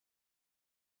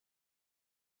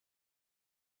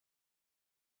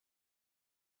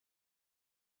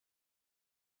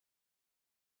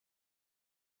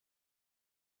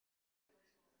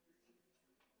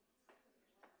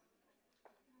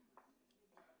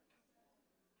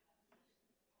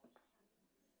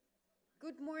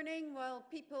Good morning. While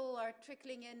people are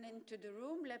trickling into the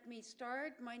room, let me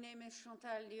start. My name is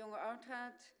Chantal de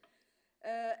Jonge-Oudgaat.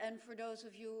 And for those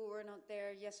of you who were not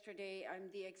there yesterday,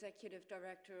 I'm the Executive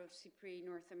Director of CIPRI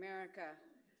North America.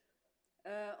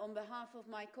 On behalf of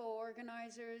my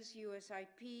co-organizers,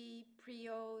 USIP,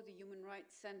 PRIO, the Human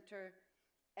Rights Center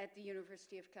at the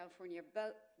University of California,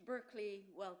 Berkeley,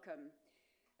 welcome.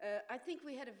 I think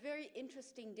we had a very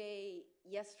interesting day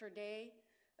yesterday.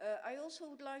 I also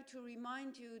would like to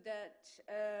remind you that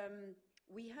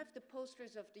we have the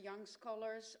posters of the young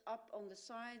scholars up on the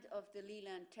side of the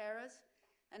Leland Terrace,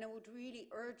 and I would really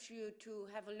urge you to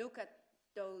have a look at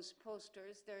those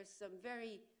posters. There's some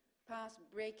very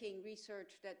path-breaking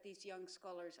research that these young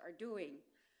scholars are doing.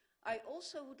 I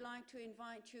also would like to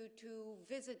invite you to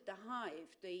visit the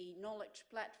Hive, the knowledge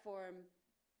platform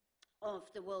of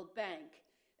the World Bank.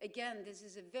 Again, this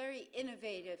is a very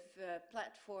innovative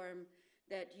platform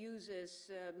that uses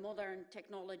modern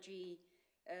technology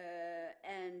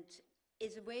and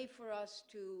is a way for us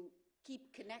to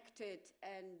keep connected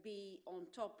and be on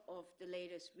top of the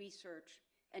latest research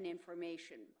and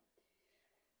information.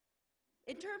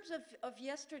 In terms of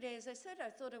yesterday, as I said, I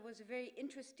thought it was a very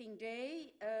interesting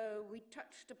day. We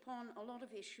touched upon a lot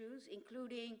of issues,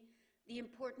 including the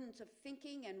importance of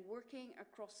thinking and working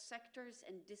across sectors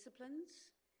and disciplines.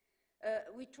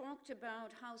 We talked about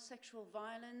how sexual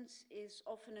violence is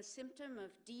often a symptom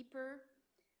of deeper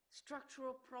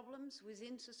structural problems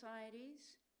within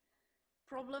societies,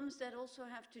 problems that also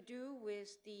have to do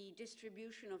with the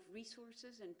distribution of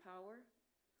resources and power.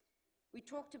 We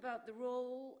talked about the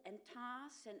role and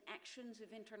tasks and actions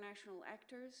of international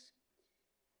actors.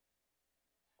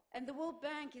 And the World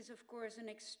Bank is, of course, an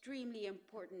extremely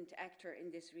important actor in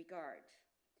this regard.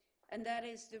 And that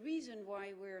is the reason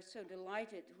why we're so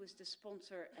delighted with the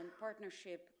sponsor and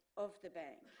partnership of the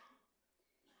bank.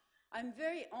 I'm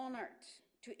very honored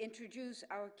to introduce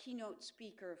our keynote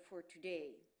speaker for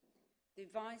today, the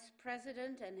Vice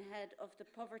President and Head of the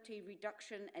Poverty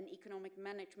Reduction and Economic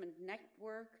Management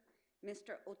Network,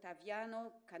 Mr.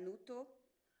 Ottaviano Canuto.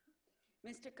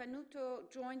 Mr.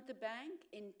 Canuto joined the bank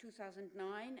in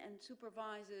 2009 and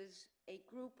supervises a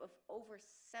group of over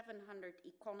 700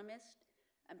 economists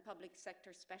and public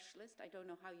sector specialist. I don't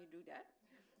know how you do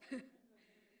that.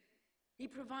 He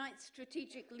provides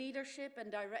strategic leadership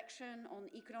and direction on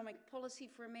economic policy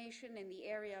formation in the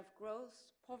area of growth,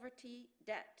 poverty,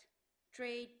 debt,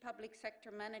 trade, public sector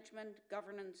management,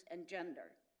 governance, and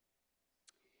gender.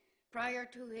 Prior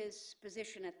to his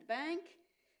position at the bank,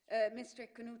 Mr.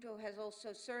 Canuto has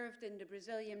also served in the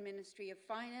Brazilian Ministry of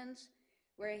Finance,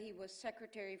 where he was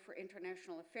Secretary for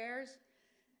International Affairs,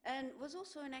 and was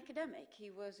also an academic. He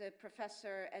was a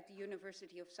professor at the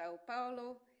University of Sao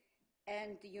Paulo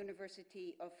and the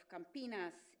University of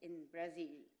Campinas in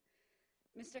Brazil.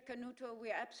 Mr. Canuto,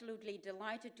 we're absolutely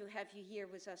delighted to have you here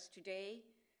with us today.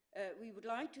 We would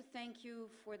like to thank you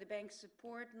for the bank's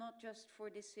support, not just for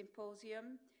this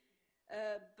symposium,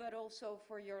 but also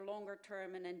for your longer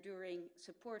term and enduring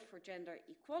support for gender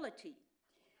equality.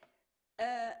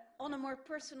 On a more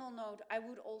personal note, I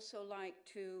would also like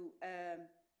to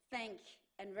thank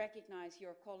and recognize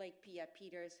your colleague, Pia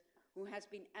Peters, who has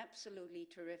been absolutely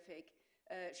terrific.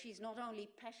 She's not only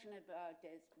passionate about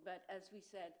this, but as we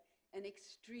said, an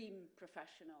extreme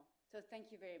professional. So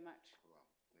thank you very much. Well,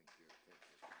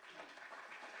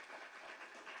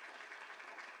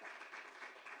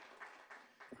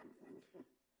 thank you.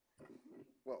 Thank you.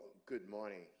 Well, good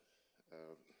morning,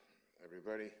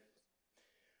 everybody.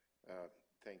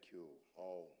 Thank you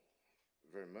all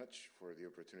very much for the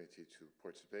opportunity to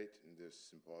participate in this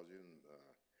symposium.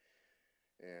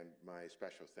 And my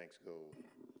special thanks go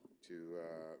to,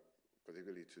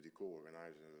 particularly to the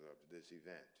co-organizers of this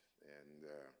event. And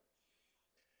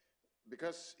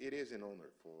because it is an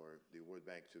honor for the World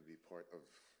Bank to be part of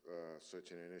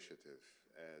such an initiative,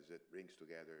 as it brings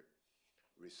together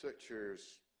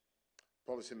researchers,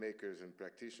 policymakers, and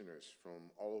practitioners from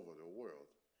all over the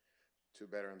world to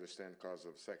better understand causes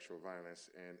of sexual violence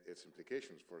and its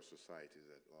implications for societies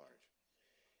at large.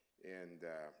 And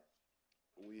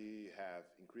we have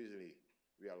increasingly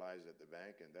realized at the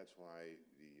bank, and that's why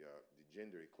the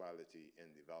gender equality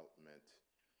and development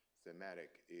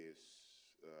thematic is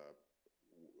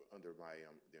under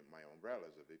my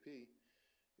umbrella as a VP,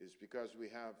 is because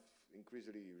we have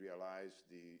increasingly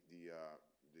realized the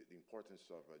importance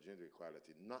of gender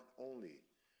equality, not only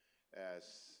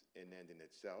as an end in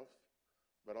itself,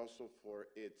 but also for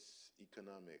its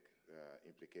economic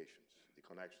implications, the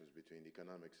connections between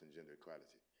economics and gender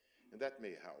equality. And that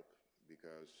may help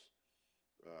because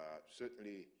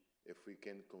certainly if we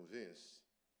can convince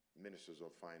ministers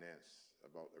of finance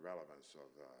about the relevance of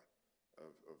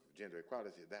of gender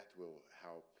equality, that will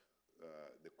help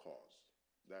the cause.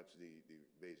 That's the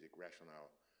basic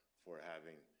rationale for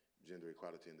having gender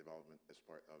equality in development as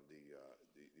part of the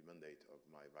mandate of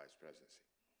my vice presidency.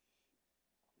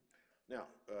 Now,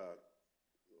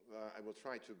 I will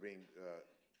try to bring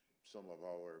some of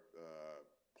our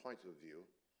points of view,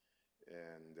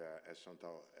 and as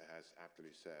Chantal has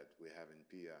aptly said, we have in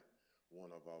PIA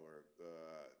one of our,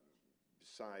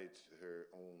 besides her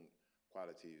own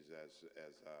qualities as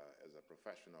a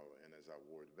professional and as a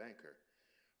World Banker,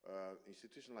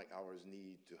 institutions like ours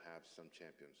need to have some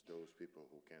champions, those people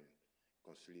who can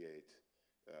conciliate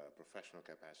professional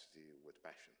capacity with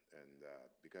passion, and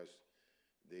because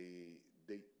they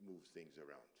move things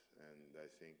around. And I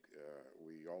think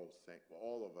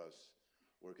all of us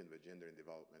working with gender and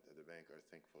development at the bank are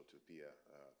thankful to Pia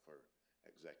for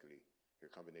exactly her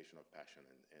combination of passion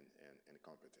and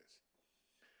competence.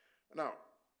 Now,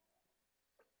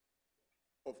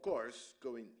 of course,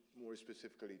 going more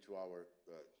specifically to our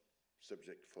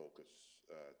subject focus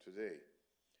today,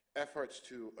 efforts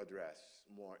to address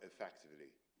more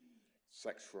effectively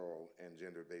sexual and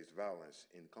gender-based violence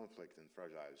in conflict and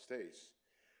fragile states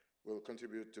will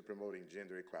contribute to promoting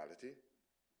gender equality,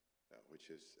 which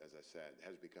is, as I said,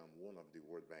 has become one of the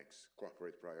World Bank's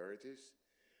corporate priorities,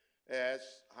 as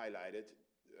highlighted,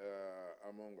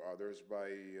 among others,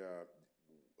 by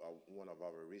one of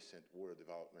our recent World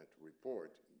Development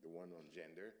Report, the one on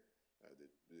gender,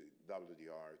 the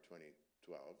WDR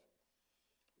 2012,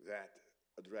 that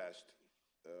addressed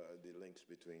the links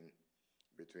between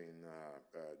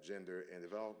gender and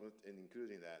development, and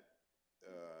including that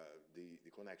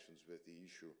the connections with the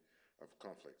issue of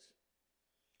conflicts.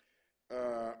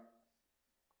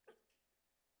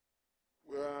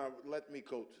 Let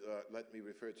me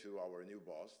refer to our new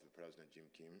boss, the President Jim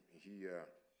Kim. He,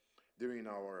 during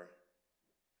our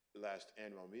last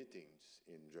annual meetings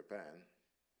in Japan,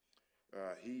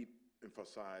 he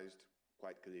emphasized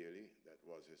quite clearly, that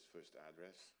was his first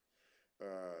address,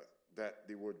 that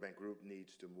the World Bank Group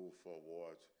needs to move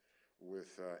forward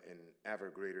with an ever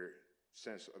greater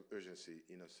sense of urgency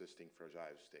in assisting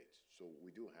fragile states. So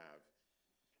we do have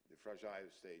the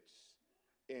fragile states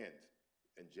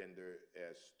and gender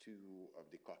as two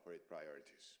of the corporate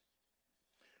priorities.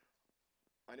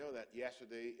 I know that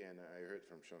yesterday, and I heard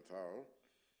from Chantal,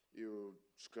 you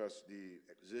discussed the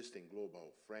existing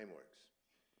global frameworks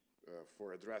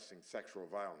for addressing sexual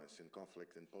violence in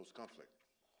conflict and post-conflict,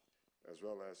 as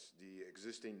well as the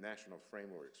existing national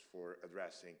frameworks for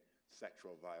addressing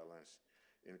sexual violence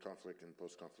in conflict and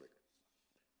post-conflict.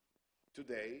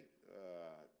 Today,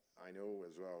 I know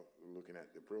as well, looking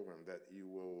at the program, that you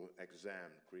will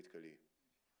examine critically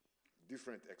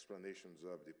different explanations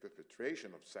of the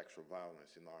perpetration of sexual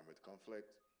violence in armed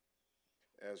conflict,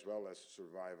 as well as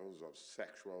survivals of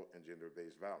sexual and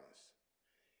gender-based violence.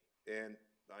 And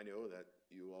I know that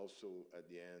you also, at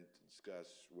the end,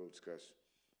 will discuss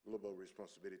global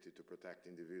responsibility to protect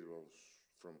individuals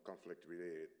from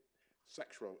conflict-related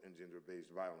sexual and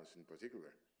gender-based violence in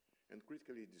particular, and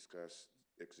critically discuss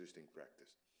existing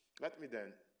practice. Let me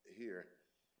then here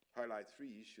highlight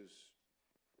three issues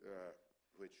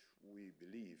which we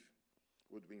believe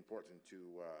would be important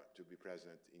to be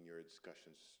present in your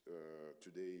discussions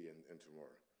today and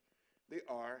tomorrow. They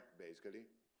are basically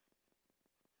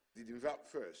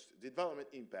first, the development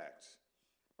impacts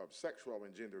of sexual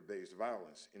and gender-based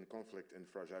violence in conflict and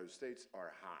fragile states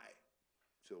are high.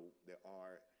 So there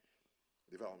are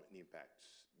development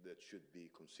impacts that should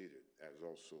be considered as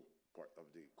also part of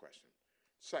the question.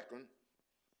 Second,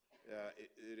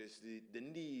 it is the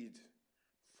need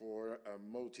for a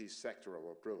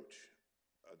multi-sectoral approach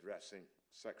addressing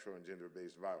sexual and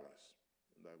gender-based violence.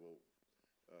 And I will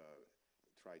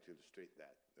try to illustrate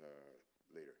that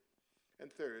later.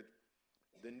 And third,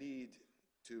 the need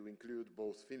to include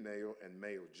both female and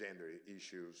male gender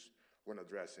issues when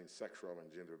addressing sexual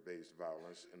and gender-based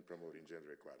violence and promoting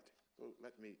gender equality. So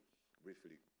let me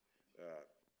briefly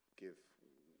give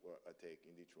a take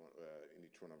in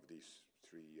each one of these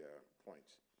three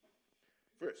points.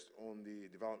 First, on the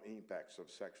development impacts of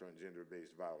sexual and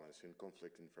gender-based violence in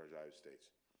conflict and fragile states.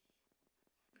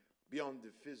 Beyond the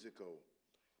physical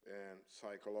and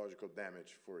psychological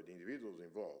damage for the individuals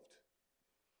involved,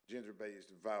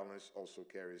 gender-based violence also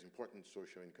carries important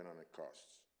social and economic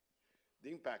costs. The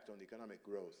impact on economic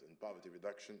growth and poverty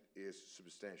reduction is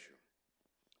substantial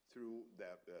through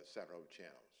several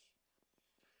channels.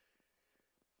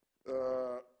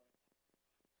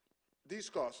 These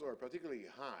costs are particularly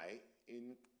high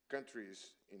in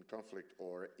countries in conflict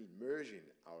or emerging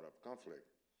out of conflict,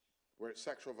 where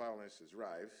sexual violence is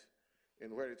rife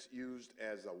and where it's used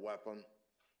as a weapon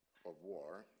of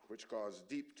war, which cause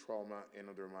deep trauma and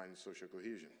undermine social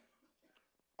cohesion.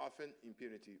 Often,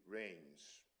 impunity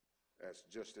reigns, as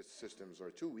justice systems are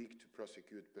too weak to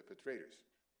prosecute perpetrators.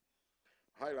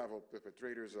 High-level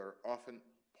perpetrators are often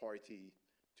party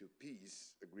to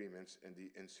peace agreements and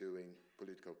the ensuing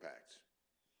political pacts.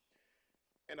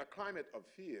 And a climate of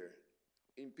fear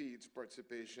impedes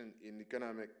participation in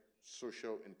economic,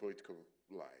 social, and political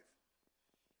life.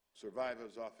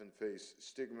 Survivors often face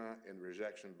stigma and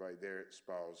rejection by their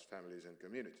spouse, families, and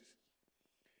communities.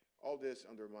 All this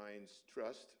undermines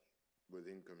trust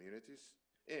within communities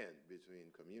and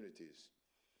between communities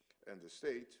and the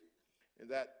state, and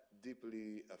that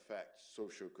deeply affects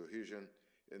social cohesion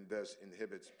and thus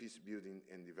inhibits peace building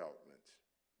and development.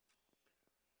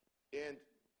 And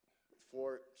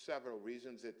for several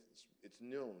reasons, it's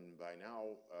known by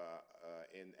now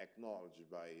and acknowledged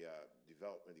by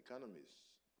development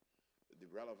economists, the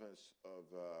relevance of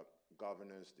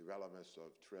governance, the relevance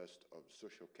of trust, of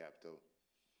social capital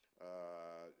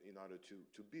in order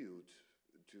to build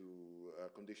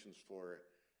conditions for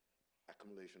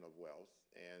accumulation of wealth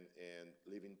and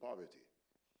living poverty.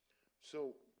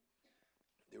 So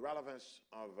the relevance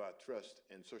of trust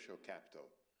and social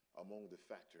capital among the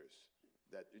factors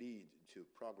that lead to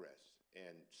progress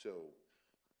and so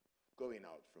going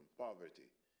out from poverty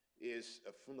is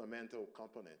a fundamental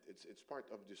component. It's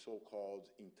part of the so-called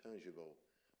intangible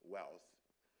wealth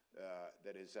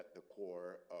that is at the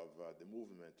core of the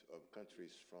movement of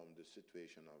countries from the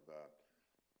situation of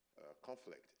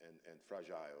conflict and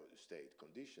fragile state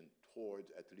condition toward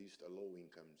at least a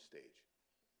low-income stage.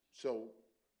 So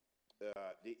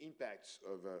the impacts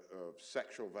of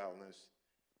sexual violence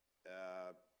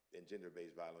and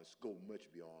gender-based violence go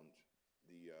much beyond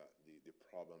the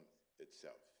problem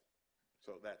itself.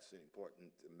 So that's an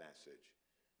important message,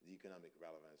 the economic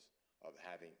relevance of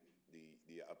having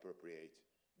the appropriate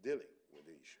dealing with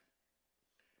the issue.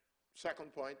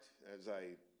 Second point, as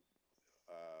I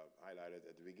highlighted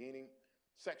at the beginning,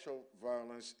 sexual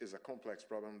violence is a complex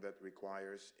problem that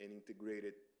requires an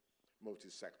integrated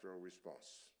multi-sectoral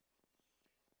response.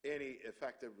 Any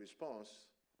effective response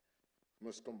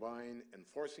must combine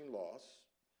enforcing laws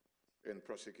and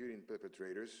prosecuting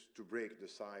perpetrators to break the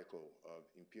cycle of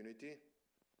impunity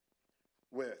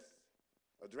with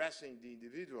addressing the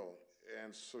individual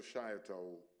and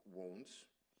societal wounds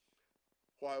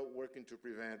while working to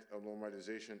prevent a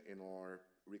normalization in or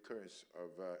recurrence of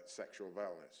sexual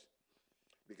violence.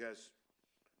 Because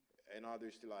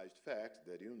another stylized fact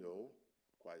that you know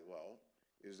quite well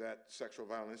is that sexual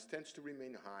violence tends to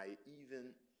remain high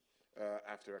even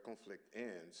after a conflict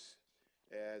ends,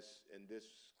 and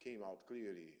this came out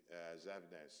clearly as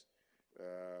evidence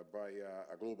by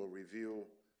a global review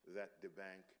that the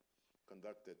bank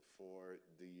conducted for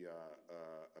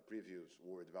a previous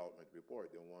World Development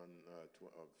Report, the one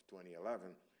of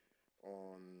 2011,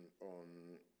 on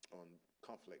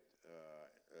conflict.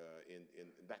 In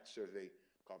that survey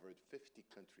covered 50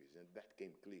 countries, and that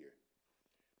came clear.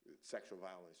 Sexual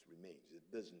violence remains. It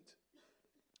doesn't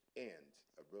end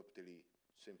abruptly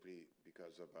simply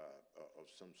because of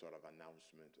some sort of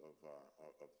announcement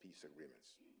of peace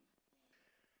agreements.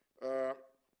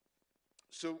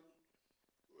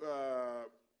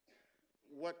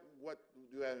 What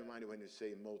do you have in mind when you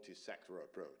say multi-sectoral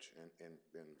approach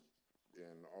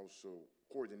and also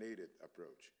coordinated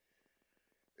approach?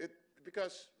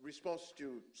 Because response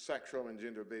to sexual and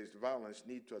gender-based violence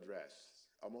need to address,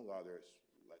 among others,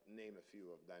 name a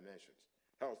few of dimensions.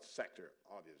 Health sector,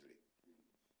 obviously,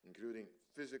 including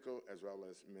physical as well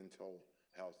as mental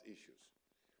health issues.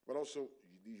 But also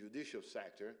the judicial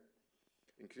sector,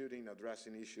 including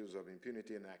addressing issues of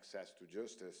impunity and access to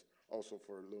justice, also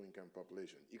for low-income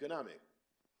population. Economic,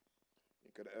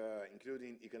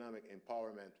 including economic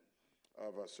empowerment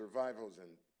of survivors and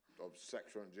of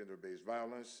sexual and gender-based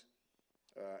violence,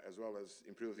 as well as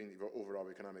improving the overall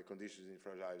economic conditions in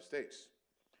fragile states.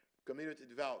 Community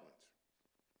development,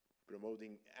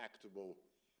 promoting equitable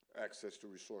access to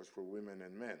resources for women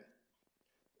and men.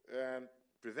 And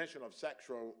prevention of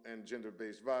sexual and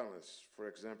gender-based violence, for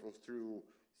example, through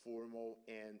formal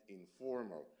and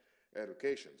informal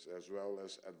educations, as well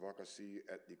as advocacy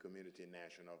at the community,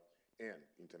 national, and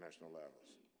international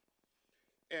levels.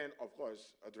 And, of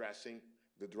course, addressing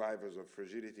the drivers of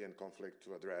fragility and conflict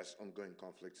to address ongoing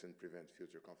conflicts and prevent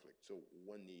future conflicts. So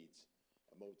one needs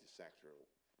a multi-sectoral,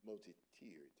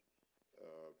 multi-tiered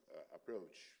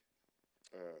approach.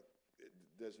 It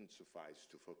doesn't suffice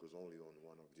to focus only on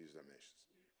one of these dimensions.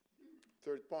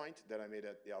 Third point that I made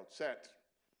at the outset,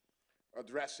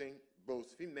 addressing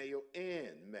both female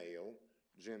and male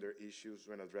gender issues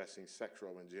when addressing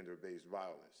sexual and gender-based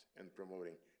violence and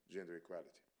promoting gender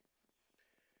equality.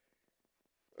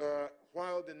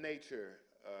 While the nature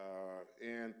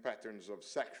and patterns of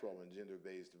sexual and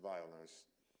gender-based violence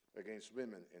against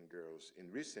women and girls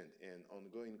in recent and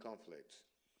ongoing conflicts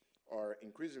are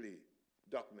increasingly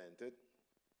documented,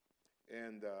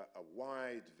 and a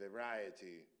wide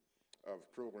variety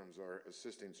of programs are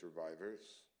assisting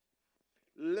survivors,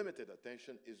 limited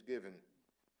attention is given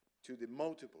to the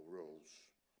multiple roles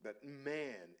that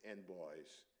men and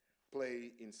boys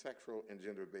play in sexual and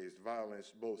gender-based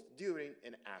violence, both during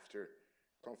and after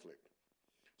conflict.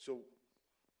 So,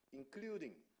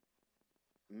 including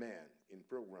men in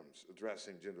programs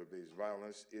addressing gender-based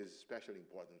violence is especially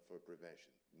important for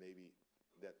prevention. Maybe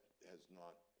that has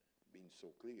not been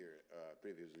so clear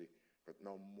previously, but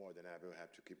now more than ever, we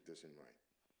have to keep this in mind.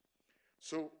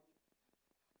 So,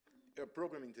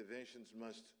 program interventions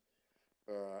must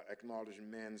acknowledge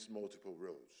men's multiple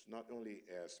roles, not only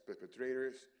as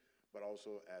perpetrators, but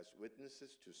also as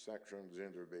witnesses to sexual and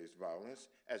gender-based violence,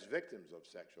 as victims of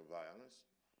sexual violence,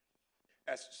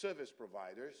 as service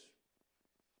providers,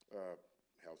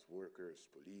 health workers,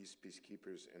 police,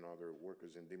 peacekeepers, and other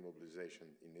workers in demobilization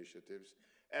initiatives,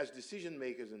 as decision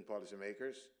makers and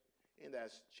policymakers, and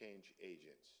as change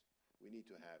agents. We need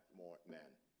to have more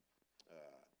men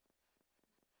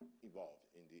involved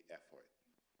in the effort.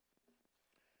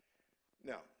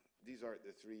 Now, these are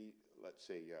the three, let's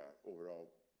say, overall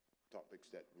topics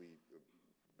that we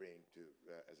bring to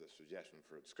as a suggestion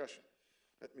for discussion.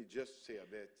 Let me just say a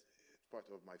bit, it's part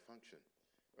of my function,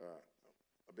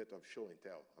 a bit of show and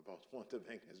tell about what the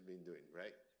bank has been doing,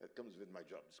 right? That comes with my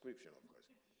job description, of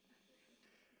course.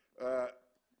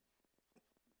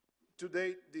 To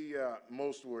date, the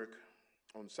most work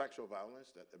on sexual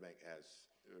violence that the bank has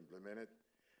implemented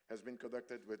has been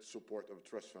conducted with support of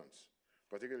trust funds,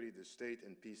 particularly the State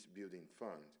and Peace Building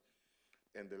Fund,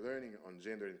 and the Learning on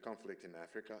Gender and Conflict in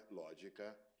Africa,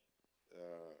 LOGICA,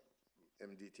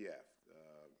 MDTF,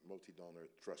 Multi-Donor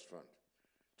Trust Fund,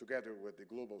 together with the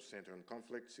Global Center on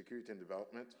Conflict, Security and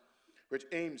Development, which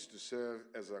aims to serve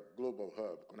as a global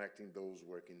hub connecting those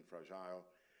working in fragile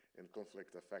and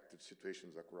conflict-affected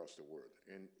situations across the world.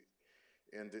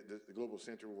 And the Global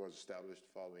Center was established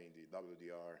following the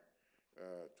WDR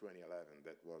 2011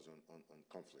 that was on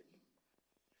conflict.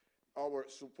 Our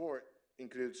support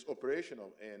includes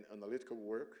operational and analytical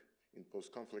work in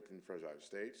post-conflict and fragile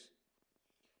states,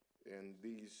 and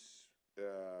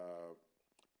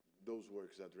those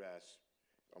works address,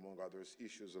 among others,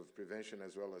 issues of prevention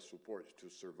as well as support to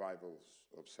survivors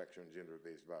of sexual and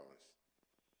gender-based violence.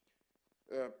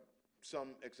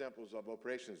 Some examples of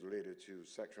operations related to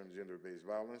sexual and gender-based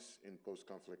violence in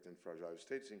post-conflict and fragile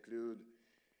states include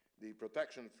the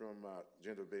Protection from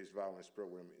Gender-Based Violence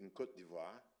program in Côte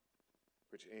d'Ivoire,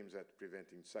 which aims at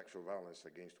preventing sexual violence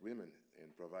against women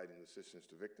and providing assistance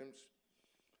to victims,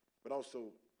 but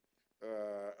also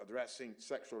addressing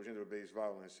sexual gender-based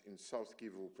violence in South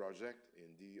Kivu project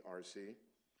in DRC,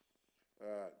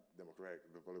 Democratic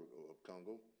Republic of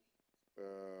Congo,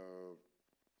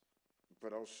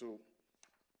 but also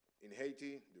in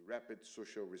Haiti, the Rapid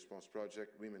Social Response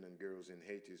Project, Women and Girls in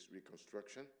Haiti's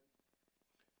Reconstruction,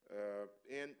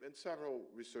 and several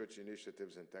research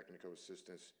initiatives and technical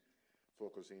assistance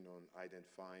focusing on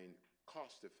identifying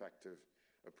cost-effective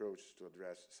approach to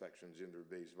address sexual and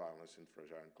gender-based violence in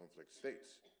fragile and conflict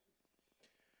states.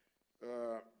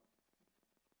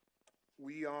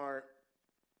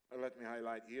 Let me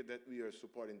highlight here that we are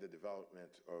supporting the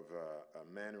development of a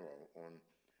manual on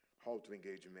how to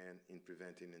engage men in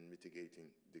preventing and mitigating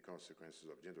the consequences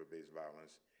of gender-based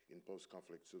violence in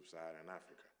post-conflict sub-Saharan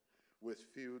Africa, with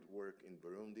field work in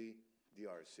Burundi,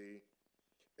 DRC,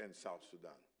 and South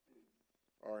Sudan.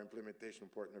 Our implementation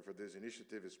partner for this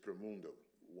initiative is Promundo,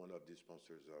 one of the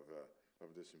sponsors of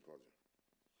this symposium.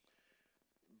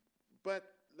 But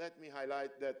let me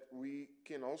highlight that we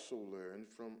can also learn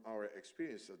from our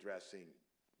experience addressing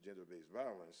gender-based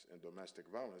violence and domestic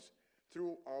violence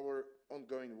through our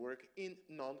ongoing work in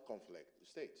non-conflict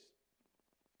states.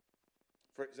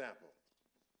 For example,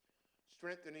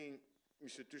 strengthening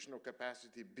institutional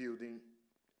capacity building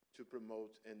to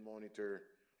promote and monitor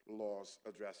laws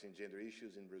addressing gender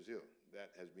issues in Brazil.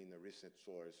 That has been a recent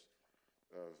source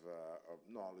of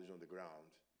knowledge on the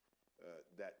ground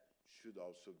that should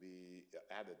also be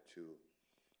added to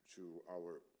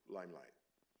our limelight.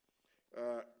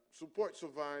 Support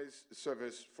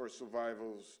service for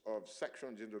survivors of sexual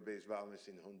and gender-based violence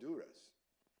in Honduras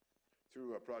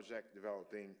through a project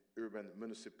developing urban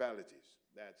municipalities.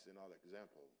 That's another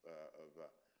example of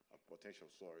a potential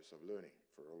source of learning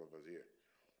for all of us here.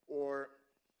 Or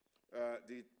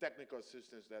the technical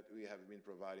assistance that we have been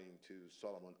providing to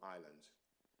Solomon Islands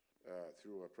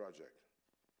through a project.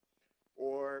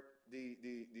 or the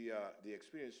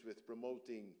experience with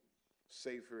promoting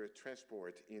safer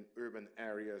transport in urban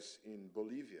areas in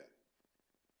Bolivia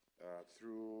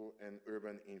through an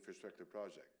urban infrastructure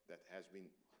project that has been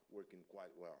working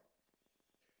quite well.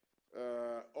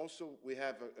 Also, we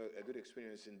have a good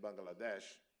experience in Bangladesh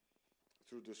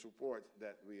through the support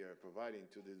that we are providing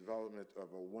to the development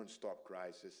of a one-stop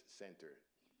crisis center.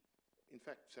 In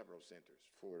fact, several centers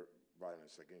for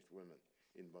violence against women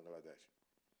in Bangladesh.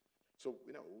 So,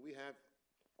 you know, we have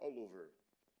all over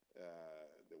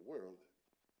the world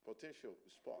potential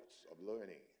spots of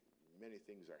learning. Many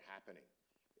things are happening.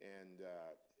 And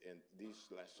these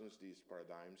lessons, these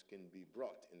paradigms can be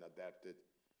brought and adapted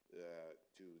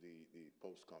to the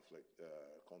post-conflict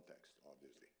context,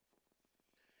 obviously.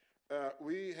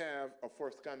 We have a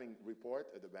forthcoming report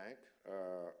at the bank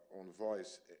on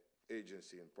voice,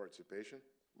 agency, and participation.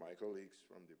 My colleagues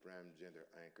from the PRAM Gender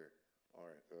Anchor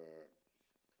are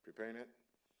preparing it.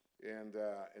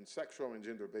 And sexual and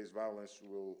gender-based violence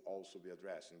will also be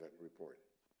addressed in that report.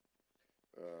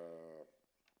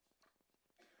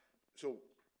 So,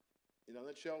 in a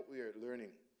nutshell, we are learning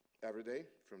every day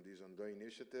from these ongoing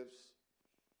initiatives.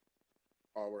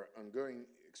 Our ongoing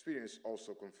experience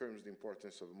also confirms the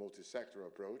importance of a multi-sector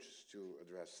approach to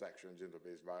address sexual and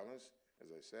gender-based violence, as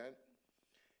I said.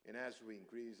 And as we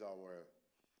increase our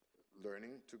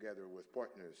learning together with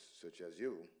partners such as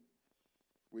you,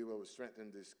 we will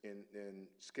strengthen this and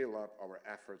scale up our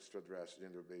efforts to address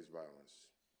gender-based violence.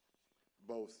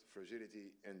 Both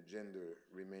fragility and gender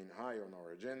remain high on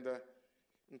our agenda,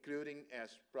 including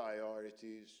as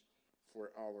priorities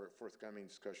for our forthcoming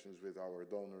discussions with our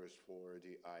donors for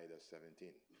the IDA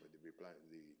 17, for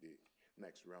the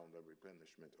next round of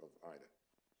replenishment of IDA.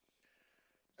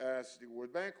 As the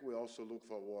World Bank, we also look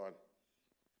forward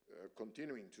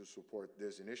continuing to support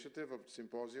this initiative of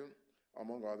Symposium,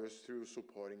 among others, through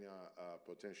supporting a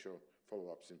potential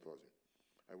follow-up symposium.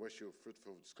 I wish you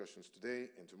fruitful discussions today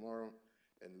and tomorrow,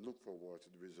 and look forward to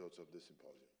the results of the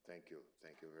symposium. Thank you.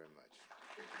 Thank you very much.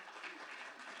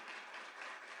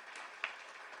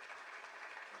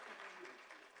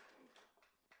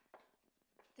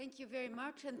 Thank you very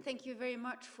much, and thank you very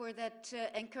much for that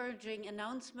encouraging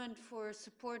announcement for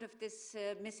support of this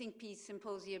Missing Piece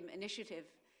Symposium initiative.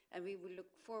 And we will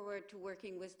look forward to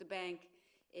working with the bank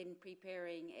in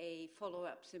preparing a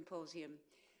follow-up symposium.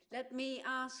 Let me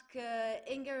ask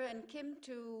Inger and Kim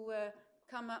to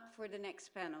come up for the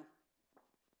next panel.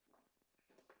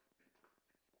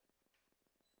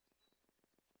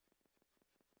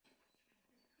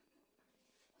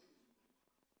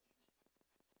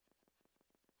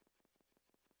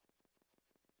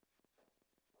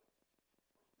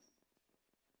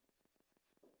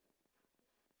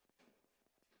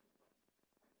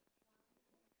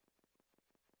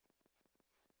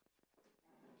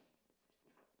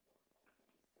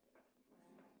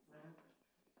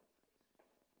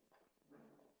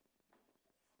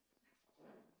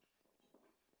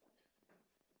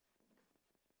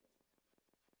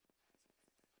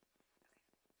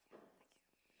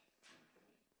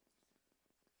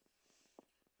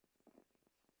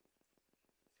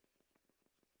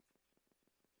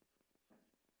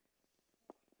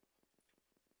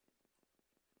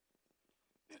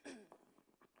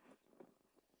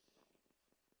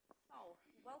 So,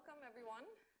 welcome everyone.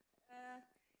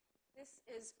 This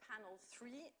is panel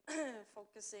 3,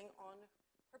 focusing on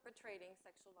perpetrating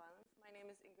sexual violence. My name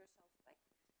is Inger Schelsbeck,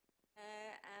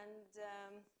 and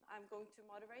I'm going to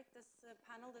moderate this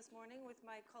panel this morning with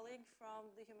my colleague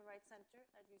from the Human Rights Center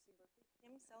at UC Berkeley,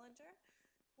 Kim Selinger,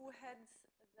 who heads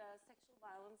the Sexual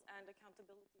Violence and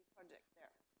Accountability Project there.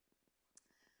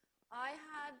 I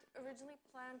had originally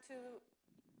planned to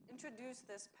introduce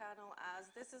this panel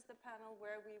as this is the panel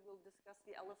where we will discuss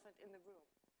the elephant in the room.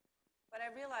 But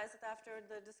I realized that after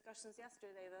the discussions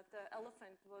yesterday that the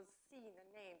elephant was seen and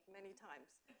named many times.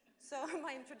 So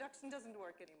my introduction doesn't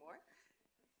work anymore.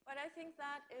 But I think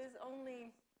that is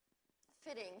only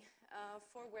fitting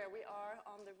for where we are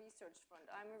on the research front.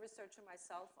 I'm a researcher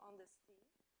myself on this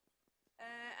theme.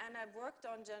 And I've worked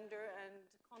on gender and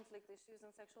conflict issues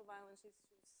and sexual violence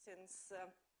issues since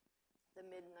the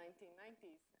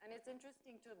mid-1990s. And it's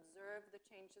interesting to observe the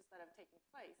changes that have taken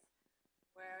place,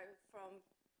 where from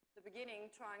the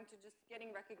beginning trying to just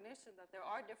getting recognition that there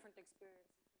are different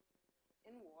experiences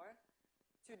in war,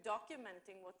 to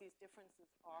documenting what these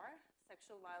differences are,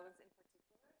 sexual violence in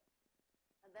particular,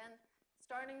 and then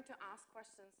starting to ask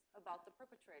questions about the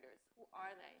perpetrators. Who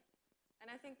are they? And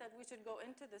I think that we should go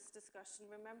into this discussion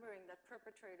remembering that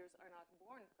perpetrators are not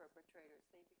born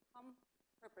perpetrators. They become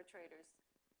perpetrators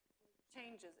through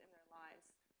changes in their lives.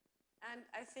 And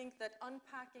I think that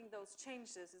unpacking those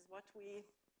changes is what we,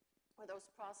 or those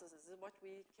processes, is what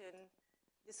we can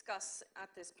discuss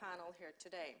at this panel here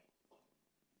today.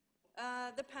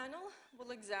 The panel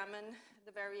will examine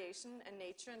the variation and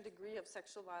nature and degree of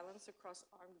sexual violence across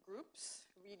armed groups,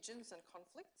 regions, and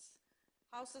conflicts,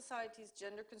 how society's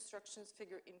gender constructions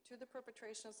figure into the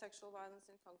perpetration of sexual violence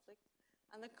in conflict,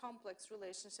 and the complex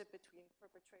relationship between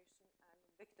perpetration and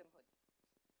victimhood.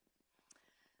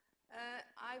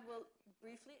 I will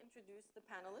briefly introduce the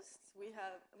panelists. We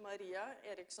have Maria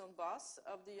Eriksson Bas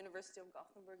of the University of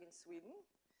Gothenburg in Sweden.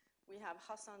 We have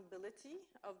Hassan Bility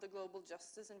of the Global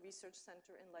Justice and Research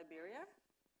Center in Liberia.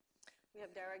 We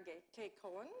have Dara K.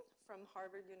 Cohen from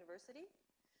Harvard University.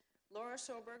 Laura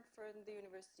Schoberg from the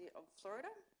University of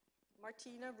Florida.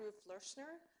 Martina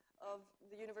Ruth-Lerschner of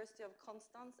the University of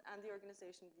Constance and the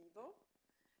organization Vivo.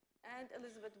 And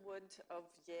Elizabeth Wood of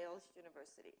Yale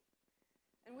University.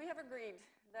 And we have agreed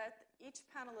that each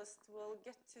panelist will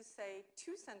get to say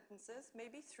 2 sentences,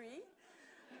 maybe 3,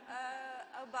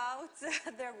 about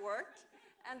their work,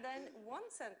 and then 1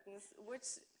 sentence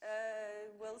which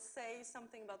will say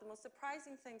something about the most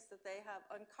surprising things that they have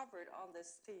uncovered on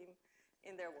this theme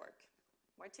in their work.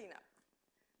 Martina.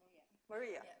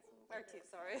 Maria. Yes. Martina,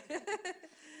 sorry.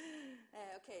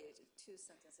 Okay, 2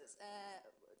 sentences.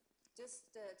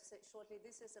 Just to say shortly,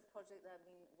 this is a project that I've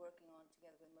been working on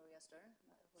together with Maria Stern,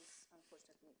 who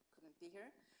unfortunately couldn't be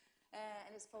here.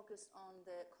 And it's focused on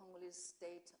the Congolese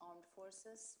state armed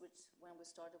forces, which when we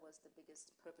started was the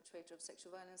biggest perpetrator of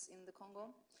sexual violence in the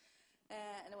Congo.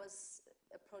 And it was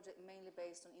a project mainly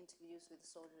based on interviews with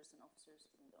soldiers and officers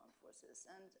in the armed forces.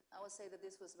 And I would say that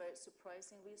this was very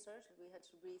surprising research. We had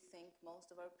to rethink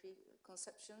most of our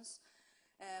preconceptions.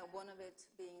 One of it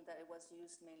being that it was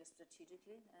used mainly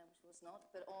strategically, which was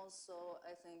not. But also,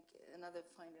 I think another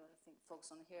finding I think focus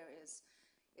on here is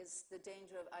the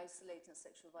danger of isolating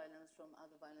sexual violence from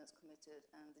other violence committed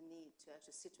and the need to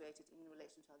actually situate it in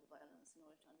relation to other violence in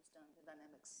order to understand the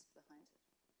dynamics behind it.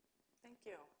 Thank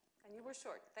you. And you were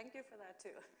short. Thank you for that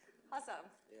too. Hassan.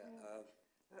 Yeah,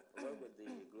 I work with the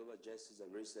Global Justice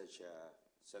and Research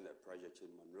Center project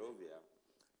in Monrovia.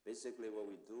 Basically what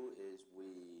we do is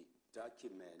we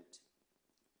document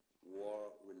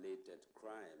war-related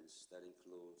crimes that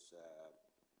includes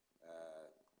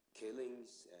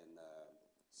killings and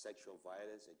sexual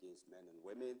violence against men and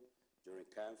women during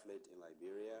conflict in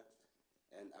Liberia.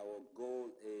 And our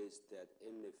goal is that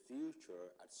in the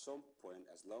future, at some point,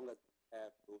 as long as we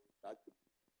have those documents,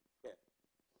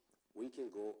 we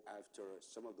can go after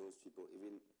some of those people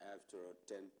even after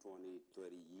 10, 20,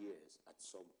 30 years at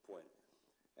some point.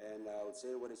 And I would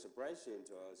say what is surprising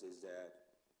to us is that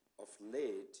of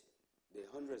late, the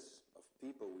hundreds of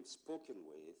people we've spoken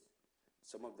with,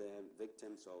 some of them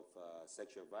victims of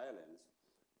sexual violence,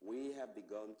 we have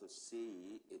begun to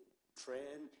see a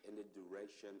trend in the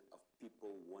direction of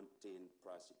people wanting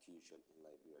prosecution in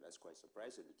Liberia. That's quite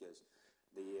surprising because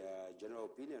the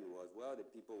general opinion was, well, the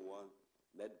people want,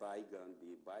 let bygone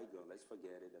be bygone, let's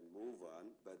forget it and move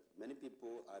on. But many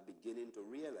people are beginning to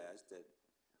realize that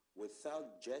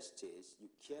without justice, you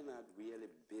cannot really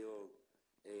build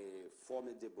a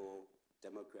formidable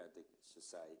democratic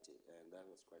society. And that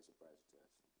was quite surprising to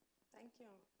us. Thank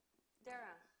you.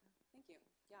 Dara. Thank you.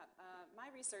 Yeah,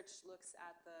 my research looks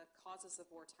at the causes of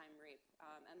wartime rape,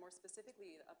 and more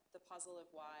specifically, the puzzle of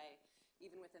why,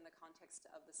 even within the context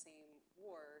of the same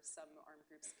war, some armed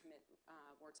groups commit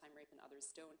wartime rape and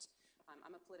others don't.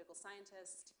 I'm a political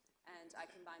scientist, and I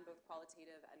combine both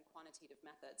qualitative and quantitative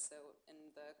methods. So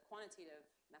in the quantitative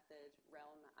method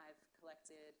realm, I've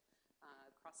collected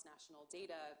cross-national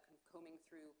data, combing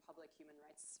through public human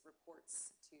rights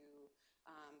reports to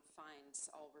find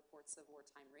all reports of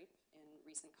wartime rape in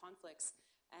recent conflicts.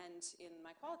 And in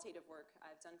my qualitative work,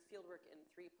 I've done field work in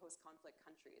 3 post-conflict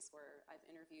countries where I've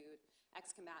interviewed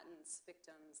ex-combatants,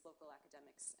 victims, local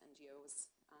academics,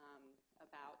 NGOs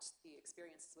about the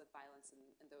experiences with violence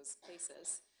in those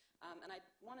places. And I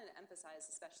wanted to emphasize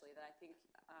especially that I think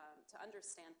to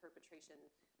understand perpetration,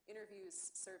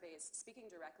 interviews, surveys, speaking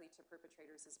directly to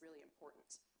perpetrators is really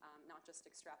important, not just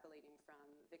extrapolating from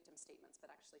victim statements,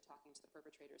 but actually talking to the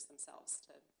perpetrators themselves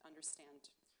to understand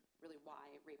really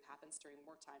why rape happens during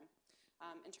wartime.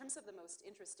 In terms of the most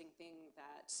interesting thing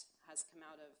that has come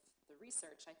out of the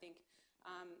research, I think,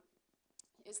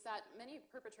 is that many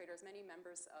perpetrators, many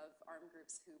members of armed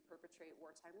groups who perpetrate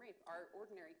wartime rape are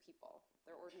ordinary people.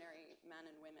 They're ordinary men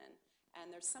and women.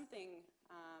 And there's something,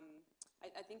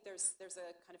 I think there's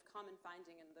a kind of common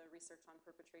finding in the research on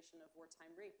perpetration of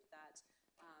wartime rape that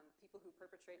people who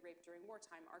perpetrate rape during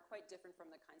wartime are quite different from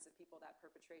the kinds of people that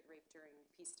perpetrate rape during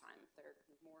peacetime. They're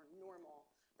more normal.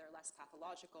 they're less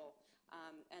pathological.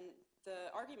 And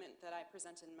the argument that I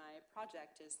present in my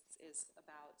project is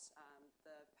about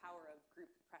the power of group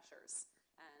pressures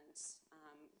and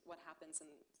what happens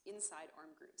inside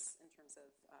armed groups in terms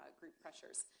of group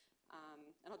pressures.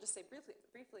 And I'll just say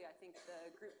briefly, I think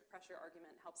the group pressure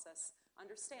argument helps us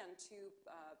understand two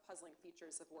puzzling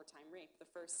features of wartime rape. The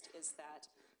first is that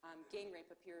gang rape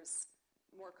appears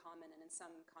more common, and in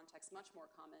some contexts much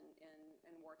more common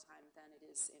in wartime than it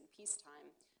is in peacetime.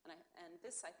 And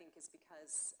this, I think, is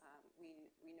because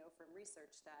we know from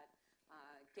research that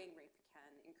gang rape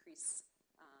can increase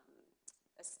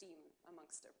esteem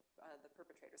amongst the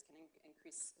perpetrators, can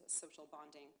increase social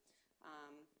bonding.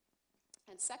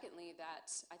 And secondly,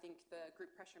 that I think the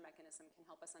group pressure mechanism can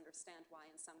help us understand why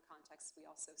in some contexts we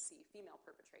also see female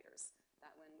perpetrators,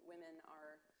 that when women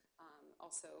are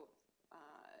also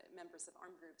members of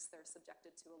armed groups, they're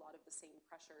subjected to a lot of the same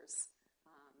pressures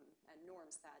and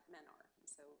norms that men are. And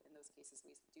so in those cases,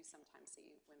 we do sometimes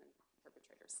see women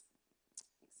perpetrators.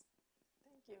 Thanks.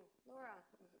 Thank you. Laura?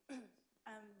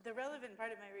 The relevant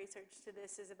part of my research to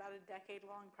this is about a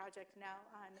decade-long project now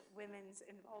on women's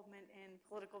involvement in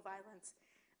political violence.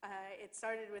 It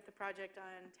started with a project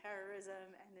on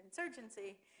terrorism and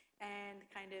insurgency, and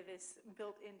kind of is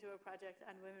built into a project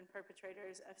on women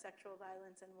perpetrators of sexual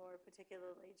violence and more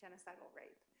particularly genocidal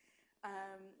rape.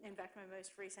 In fact, my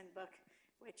most recent book,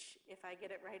 which if I get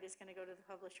it right is going to go to the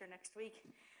publisher next week,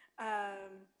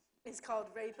 is called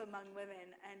Rape Among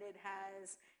Women, and it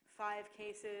has 5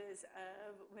 cases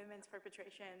of women's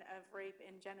perpetration of rape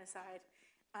and genocide.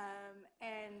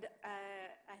 And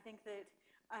I think that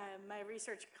my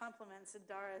research complements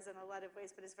Dara's in a lot of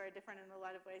ways, but is very different in a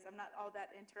lot of ways. I'm not all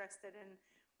that interested in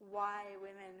why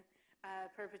women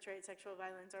perpetrate sexual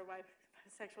violence or why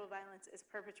sexual violence is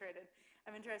perpetrated.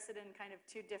 I'm interested in kind of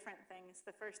 2 different things.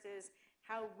 The first is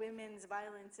how women's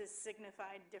violence is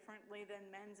signified differently than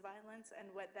men's violence and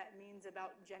what that means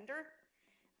about gender,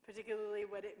 particularly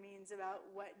what it means about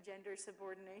what gender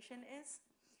subordination is.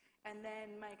 And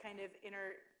then my kind of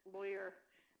inner lawyer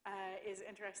is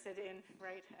interested in,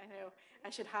 right, I know I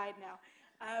should hide now.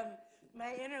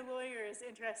 My inner lawyer is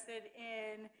interested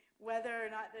in whether or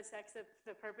not the sex of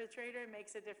the perpetrator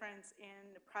makes a difference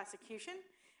in prosecution,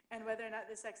 and whether or not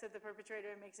the sex of the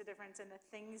perpetrator makes a difference in the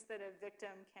things that a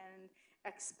victim can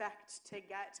expect to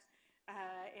get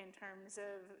in terms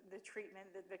of the treatment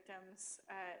that victims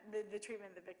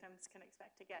can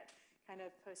expect to get kind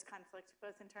of post-conflict,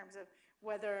 both in terms of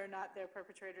whether or not their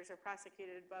perpetrators are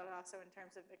prosecuted, but also in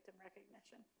terms of victim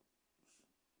recognition.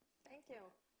 Thank you.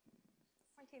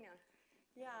 Martina?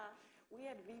 Yeah,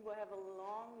 we at Vivo have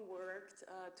long worked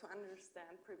to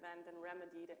understand, prevent, and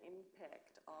remedy the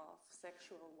impact of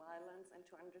sexual violence and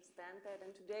to understand that.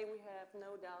 And today we have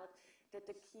no doubt that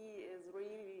the key is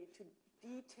really to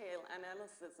detail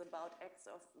analysis about acts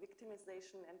of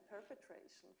victimization and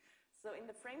perpetration. So in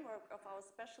the framework of our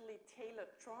specially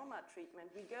tailored trauma treatment,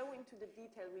 we go into the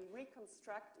detail, we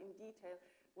reconstruct in detail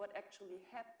what actually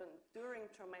happened during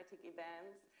traumatic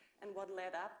events and what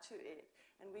led up to it.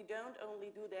 And we don't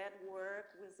only do that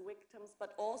work with victims,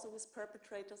 but also with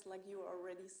perpetrators, like you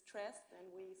already stressed. And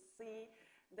we see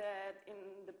that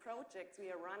in the projects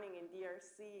we are running in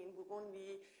DRC, in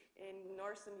Burundi, in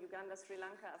northern Uganda, Sri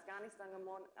Lanka, Afghanistan,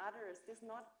 among others, this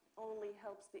not only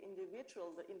helps the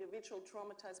individual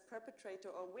traumatized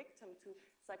perpetrator or victim to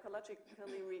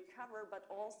psychologically recover, but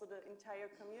also the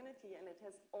entire community. And it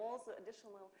has also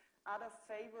additional other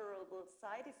favorable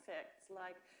side effects,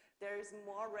 like there is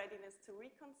more readiness to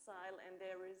reconcile and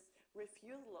there is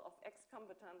refusal of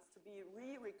ex-combatants to be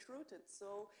re-recruited.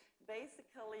 So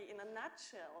basically, in a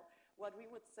nutshell, what we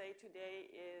would say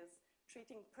today is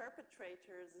treating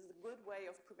perpetrators is a good way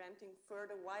of preventing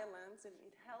further violence, and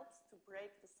it helps to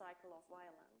break the cycle of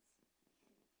violence.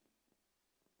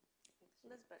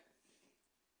 Elizabeth?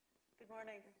 Good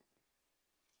morning.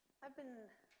 I've been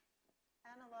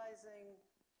analyzing,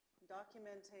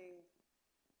 documenting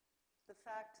the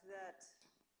fact that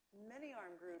many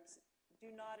armed groups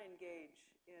do not engage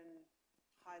in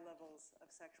high levels of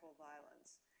sexual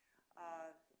violence.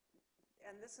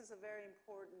 And this is a very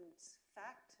important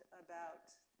fact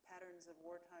about patterns of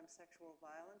wartime sexual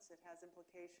violence. It has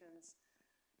implications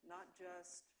not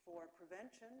just for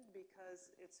prevention, because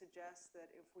it suggests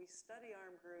that if we study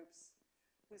armed groups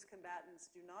whose combatants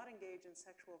do not engage in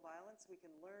sexual violence, we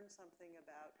can learn something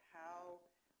about how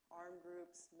armed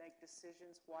groups make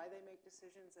decisions, why they make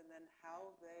decisions, and then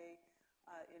how they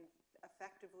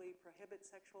effectively prohibit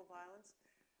sexual violence.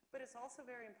 But it's also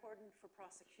very important for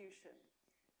prosecution,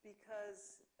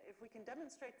 because if we can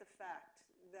demonstrate the fact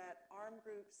that armed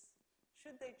groups,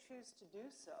 should they choose to do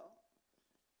so,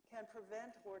 can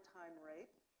prevent wartime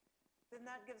rape, then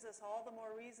that gives us all the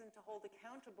more reason to hold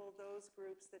accountable those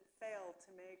groups that fail to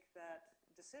make that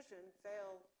decision,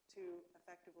 fail to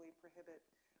effectively prohibit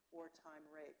wartime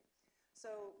rape.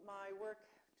 So my work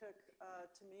took,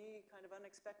 to me, kind of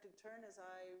unexpected turn as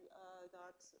I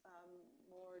got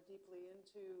more deeply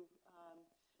into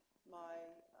my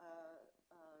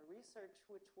research,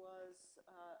 which was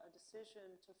a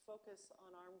decision to focus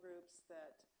on armed groups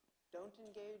that don't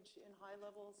engage in high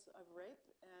levels of rape.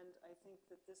 And I think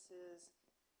that this is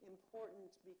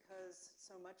important because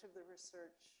so much of the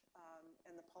research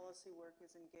and the policy work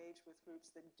is engaged with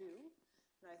groups that do.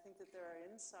 And I think that there are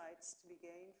insights to be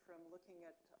gained from looking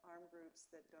at armed groups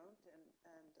that don't,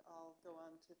 and I'll go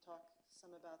on to talk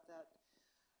some about that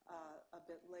a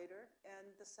bit later.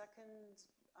 And the second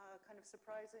kind of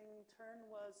surprising turn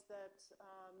was that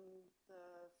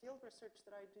the field research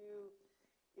that I do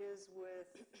is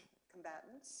with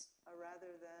combatants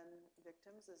rather than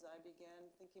victims. As I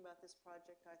began thinking about this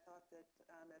project, I thought that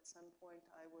at some point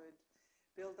I would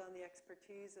build on the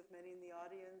expertise of many in the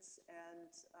audience and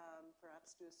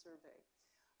perhaps do a survey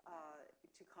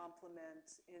to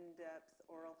complement in-depth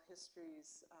oral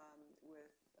histories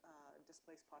with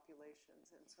displaced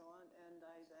populations and so on. And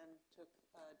I then took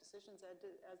decisions, as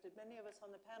did many of us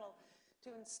on the panel,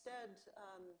 to instead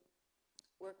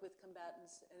work with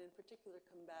combatants, and in particular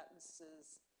combatants'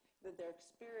 their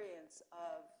experience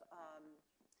of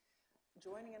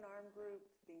joining an armed group,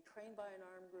 being trained by an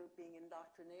armed group, being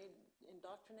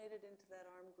indoctrinated into that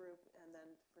armed group, and then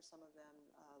for some of them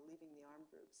leaving the armed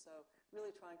group. So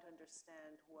really trying to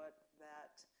understand what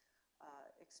that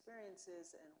experience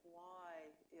is and why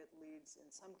it leads in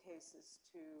some cases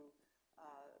to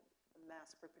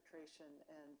mass perpetration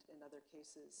and in other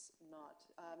cases not.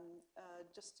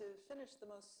 Just to finish, the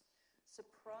most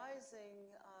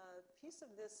surprising piece of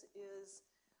this is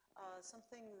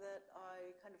something that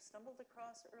I kind of stumbled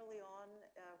across early on,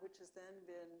 which has then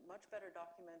been much better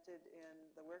documented in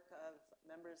the work of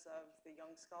members of the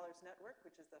Young Scholars Network,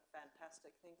 which is the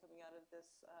fantastic thing coming out of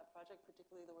this project,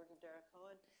 particularly the work of Dara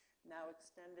Cohen, now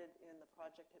extended in the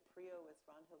project at PRIO with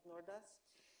Ragnhild Nordaas.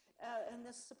 And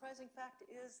this surprising fact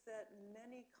is that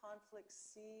many conflicts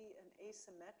see an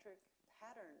asymmetric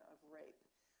pattern of rape,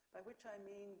 by which I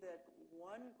mean that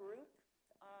one group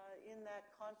in that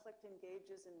conflict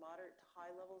engages in moderate to high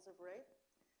levels of rape,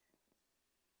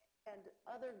 and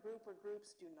other group or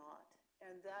groups do not.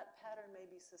 And that pattern may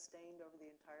be sustained over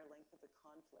the entire length of the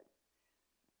conflict.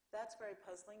 That's very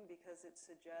puzzling because it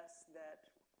suggests that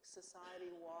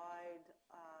society-wide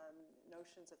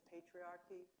notions of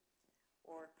patriarchy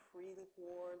or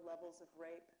pre-war levels of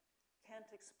rape can't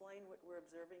explain what we're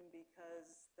observing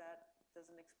because that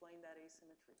doesn't explain that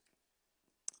asymmetry.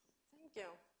 Thank you.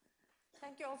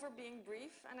 Thank you all for being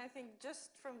brief. And I think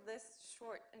just from this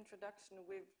short introduction,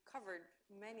 we've covered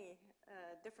many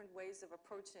different ways of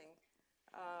approaching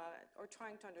or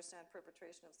trying to understand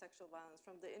perpetration of sexual violence,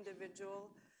 from the individual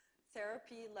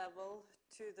therapy level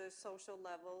to the social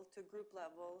level to group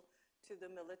level to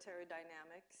the military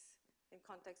dynamics in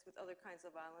context with other kinds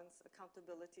of violence,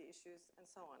 accountability issues, and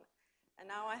so on. And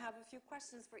now I have a few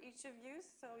questions for each of you,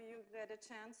 so you get a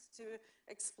chance to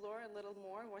explore a little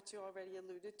more what you already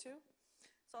alluded to.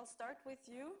 So I'll start with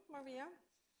you, Maria.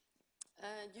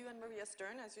 You and Maria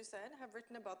Stern, as you said, have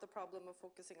written about the problem of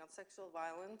focusing on sexual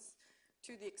violence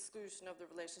to the exclusion of the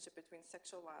relationship between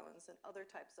sexual violence and other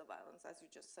types of violence, as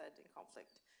you just said, in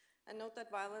conflict. And note that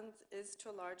violence is,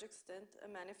 to a large extent, a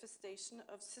manifestation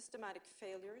of systematic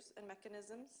failures and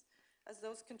mechanisms as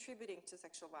those contributing to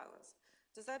sexual violence.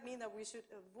 Does that mean that we should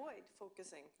avoid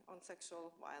focusing on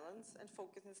sexual violence and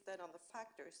focus instead on the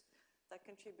factors that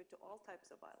contribute to all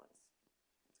types of violence?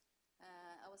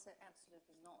 I would say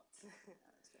absolutely not,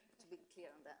 to be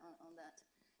clear on that.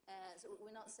 So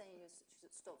we're not saying you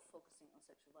should stop focusing on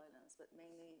sexual violence, but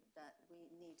mainly that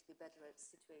we need to be better at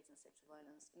situating sexual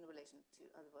violence in relation to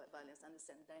other violence,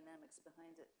 understand the dynamics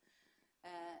behind it.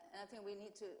 And I think we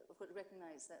need to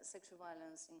recognize that sexual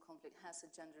violence in conflict has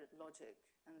a gender logic,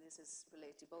 and this is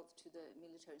related both to the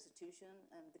military institution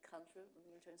and the culture of the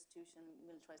military institution,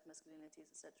 militarized masculinities,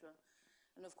 etc.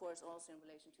 And of course also in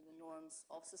relation to the norms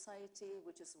of society,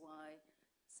 which is why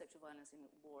sexual violence in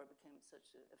war became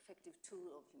such an effective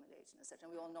tool of humiliation, etc.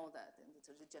 And we all know that in the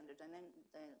sort of gender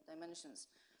dimensions.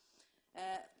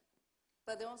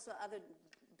 But there are also other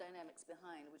dynamics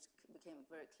behind, which became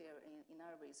very clear in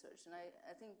our research. And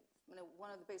I think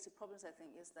one of the basic problems, I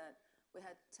think, is that we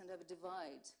tend to have a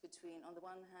divide between, on the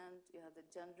one hand, you have the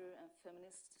gender and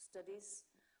feminist studies,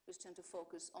 which tend to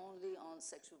focus only on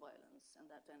sexual violence and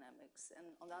that dynamics.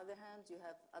 And on the other hand, you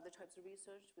have other types of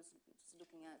research, which is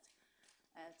looking at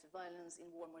at violence in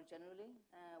war more generally,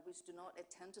 which do not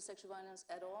attend to sexual violence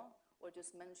at all, or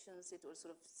just mentions it, or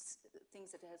sort of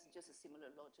thinks that it has just a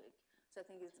similar logic. So I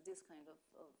think it's this kind of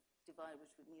divide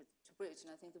which we need to bridge,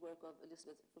 and I think the work of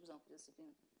Elizabeth, for example, has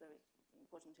been very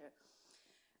important here.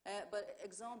 But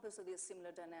examples of these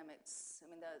similar dynamics, I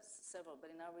mean, there's several, but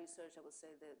in our research, I would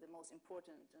say the most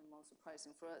important and most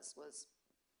surprising for us was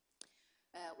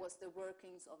the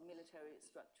workings of military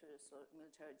structures or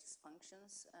military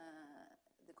dysfunctions.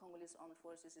 The Congolese armed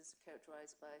forces is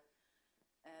characterized by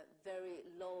very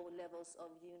low levels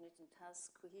of unit and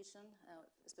task cohesion,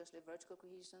 especially vertical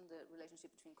cohesion, the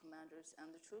relationship between commanders and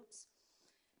the troops.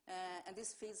 And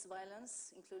this feeds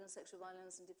violence, including sexual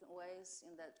violence in different ways,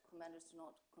 in that commanders do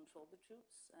not control the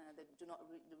troops. They do not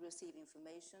receive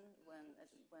information when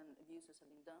abuses have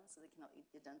been done, so they cannot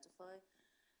identify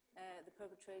the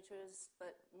perpetrators.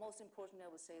 But most importantly,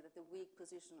 I would say that the weak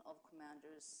position of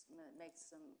commanders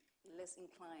makes them less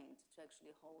inclined to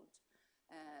actually hold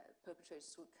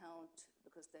perpetrators to account,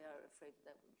 because they are afraid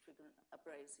that will trigger an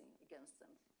uprising against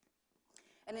them.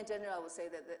 And in general, I would say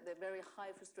that the very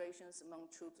high frustrations among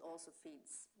troops also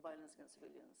feeds violence against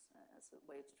civilians as a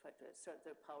way to try to assert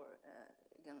their power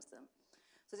against them.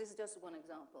 So this is just one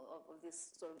example of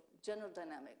this sort of general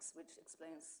dynamics, which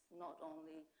explains not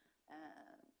only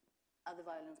other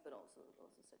violence, but also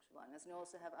sexual violence. And you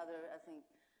also have other, I think,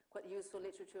 quite useful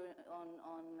literature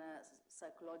on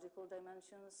psychological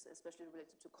dimensions, especially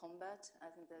related to combat.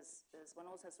 I think one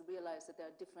also has to realize that there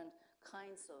are different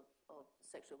kinds of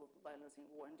sexual violence in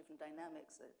war and different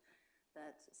dynamics.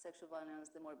 That sexual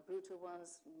violence, the more brutal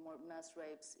ones, more mass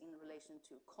rapes in relation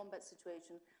to combat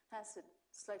situation, has a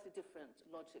slightly different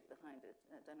logic behind it,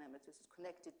 dynamic, which is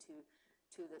connected to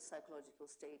the psychological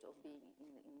state of being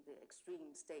in the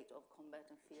extreme state of combat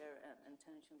and fear and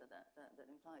tension that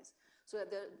implies. So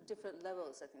there are different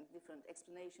levels, I think, different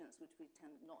explanations which we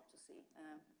tend not to see.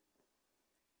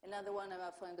 Another one, I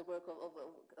find the work of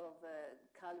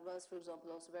Calvas, for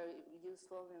example, also very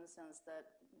useful in the sense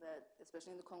that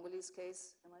especially in the Congolese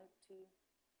case, am I too?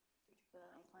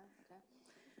 I'm fine. Okay.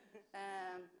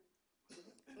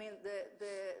 I mean,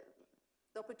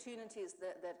 the opportunities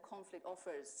that conflict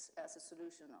offers as a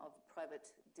solution of private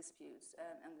disputes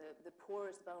and the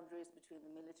porous boundaries between the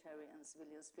military and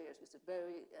civilian spheres, which is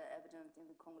very evident in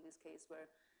the Congolese case, where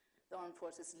the armed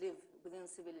forces live within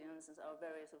civilians and are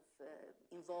very sort of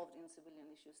involved in civilian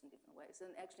issues in different ways.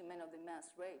 And actually many of the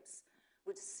mass rapes,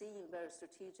 which seem very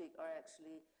strategic, are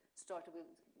actually started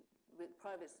with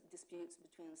private disputes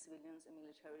between civilians and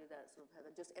military that sort of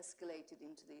have just escalated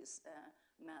into these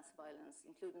mass violence,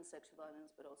 including sexual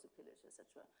violence, but also pillage,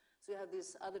 etc. So you have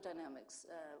these other dynamics,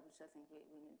 which I think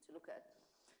we need to look at.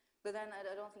 But then I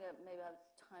don't think I maybe have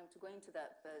time to go into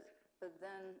that, but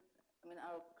then, I mean,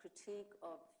 our critique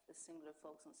of the singular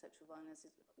focus on sexual violence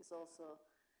is also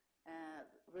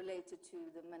related to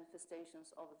the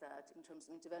manifestations of that in terms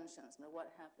of interventions. Now,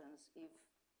 what happens if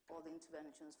all the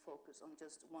interventions focus on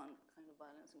just one kind of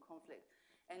violence and conflict?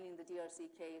 And in the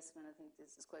DRC case, and I think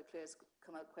this is quite clear, it's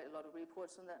come out quite a lot of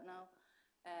reports on that now,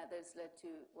 that's led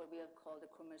to what we have called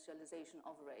a commercialization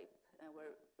of rape,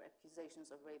 where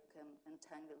accusations of rape become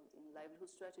entangled in livelihood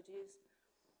strategies.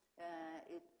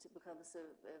 It becomes a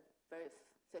very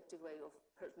effective way of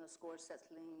personal score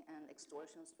settling and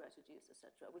extortion strategies,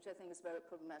 etc., which I think is very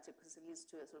problematic because it leads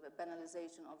to a sort of a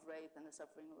banalization of rape and the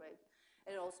suffering of rape.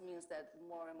 And it also means that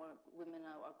more and more women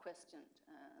now are questioned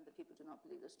and that people do not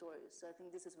believe their stories. So I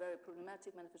think this is a very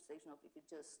problematic manifestation of if you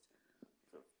just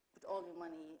sort of put all your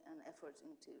money and efforts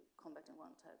into combating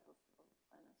one type of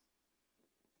violence.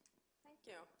 Thank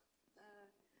you.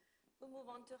 We'll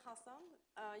move on to Hassan.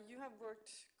 You have worked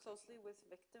closely with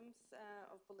victims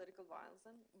of political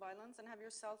violence and have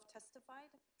yourself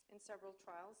testified in several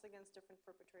trials against different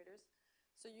perpetrators.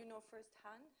 So you know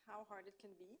firsthand how hard it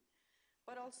can be,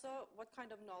 but also what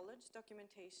kind of knowledge,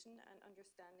 documentation, and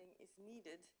understanding is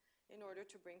needed in order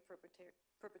to bring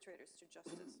perpetrators to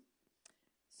justice.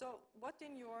 So what,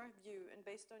 in your view, and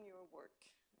based on your work,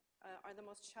 are the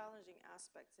most challenging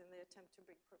aspects in the attempt to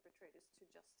bring perpetrators to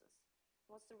justice?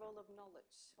 What's the role of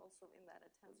knowledge also in that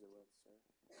attempt? What's the what, sir?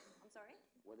 I'm sorry?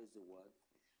 What is the what?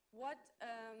 What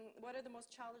are the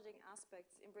most challenging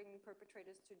aspects in bringing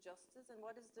perpetrators to justice, and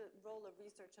what is the role of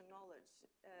research and knowledge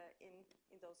in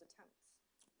those attempts?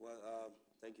 Well,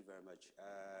 thank you very much.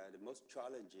 The most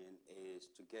challenging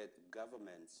is to get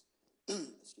governments,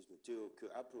 excuse me, to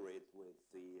cooperate with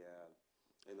the,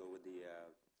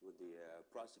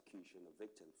 prosecution of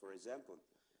victims. For example,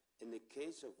 in the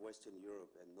case of Western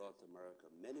Europe and North America,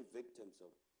 many victims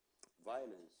of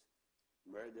violence,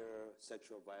 murder,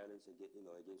 sexual violence against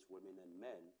women and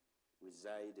men,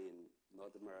 reside in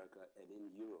North America and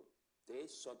in Europe, they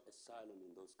sought asylum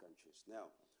in those countries. Now,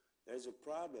 there's a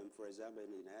problem, for example,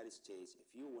 in the United States. If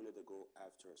you wanted to go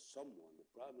after someone, the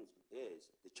challenge is,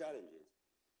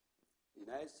 the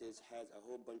United States has a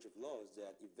whole bunch of laws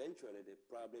that eventually they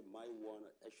probably might want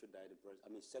to extradite the person,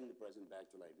 send the person back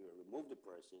to Liberia, remove the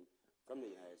person from the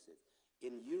United States.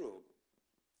 In Europe,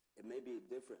 it may be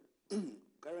different.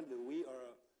 Currently, we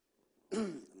are,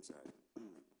 I'm sorry,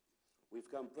 we've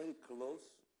come pretty close,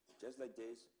 just like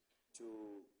this,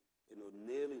 to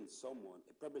nailing someone,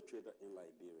 a perpetrator in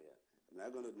Liberia. I'm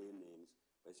not going to name names,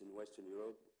 but it's in Western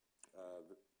Europe,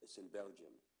 it's in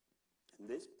Belgium. And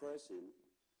this person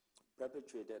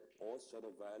perpetrated all sort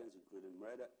of violence, including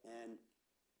murder and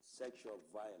sexual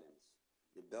violence.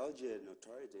 The Belgian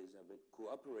authorities have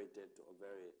cooperated to a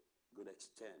very good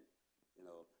extent,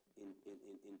 in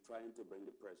trying to bring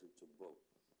the person to book.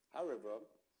 However,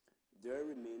 there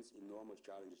remains enormous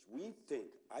challenges. We think,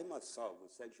 I myself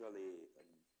was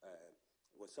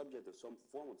was subject to some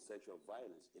form of sexual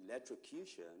violence,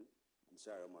 electrocution, I'm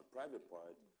sorry, on my private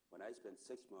part, when I spent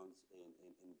 6 months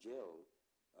in jail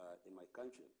in my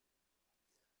country.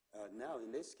 Now, in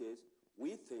this case,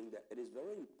 we think that it is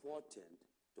very important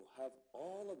to have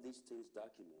all of these things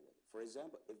documented. For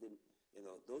example, if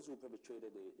those who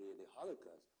perpetrated the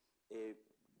Holocaust, if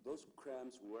those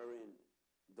crimes weren't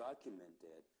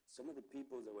documented, some of the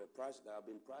people that have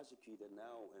been prosecuted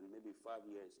now and maybe 5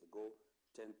 years ago,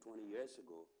 10, 20 years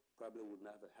ago, probably would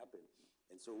not have happened.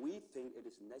 And so we think it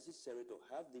is necessary to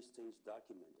have these things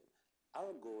documented.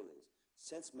 Our goal is,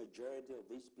 since majority of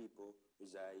these people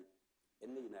reside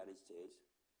in the United States,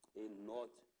 in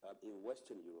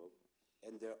Western Europe,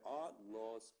 and there are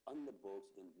laws on the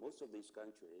books in most of these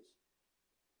countries,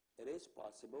 it is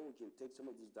possible we can take some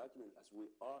of these documents, as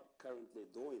we are currently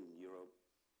doing in Europe,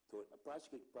 to a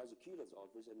prosecutor's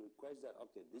office and request that,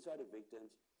 okay, these are the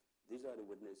victims, these are the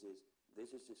witnesses,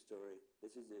 this is the story,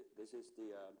 this is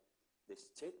the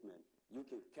statement. You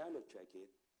can counter check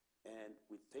it, and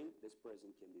we think this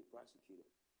person can be prosecuted.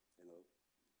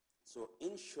 So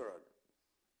in short,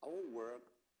 our work,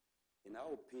 in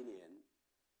our opinion,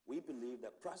 we believe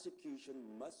that prosecution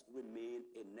must remain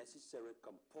a necessary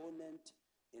component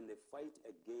in the fight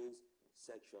against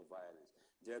sexual violence.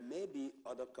 There may be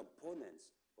other components,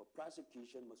 but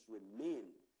prosecution must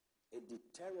remain a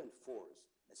deterrent force,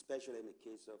 especially in the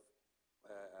case of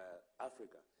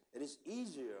Africa. It is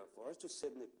easier for us to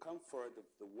sit in the comfort of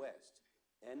the West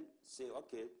and say,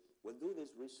 okay, we'll do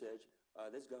this research,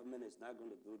 this government is not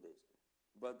going to do this.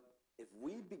 But if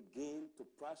we begin to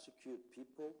prosecute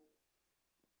people,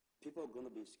 people are going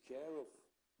to be scared of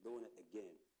doing it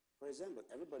again. For example,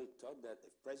 everybody thought that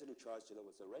if President Charles Taylor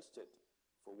was arrested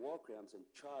for war crimes and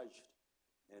charged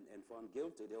and found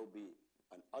guilty, there would be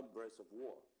an outburst of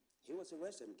war. He was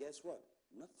arrested, and guess what?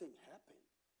 Nothing happened.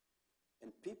 And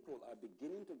people are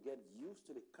beginning to get used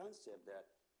to the concept that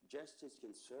justice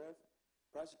can serve,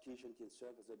 prosecution can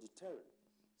serve as a deterrent.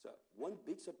 So one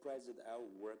big surprise that our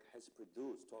work has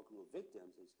produced, talking with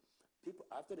victims, is people,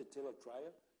 after the Taylor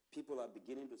trial, people are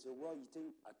beginning to say, well,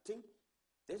 I think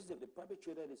this is the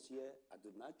perpetrator is here. I do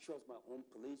not trust my own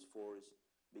police force,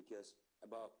 because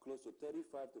about close to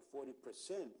 35 to 40%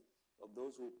 of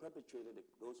those who perpetrated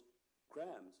those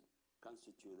crimes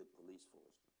constitute the police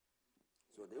force.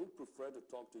 So they would prefer to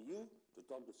talk to you, to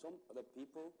talk to some other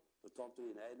people, to talk to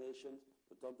the United Nations,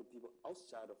 to talk to people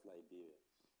outside of Liberia.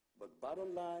 But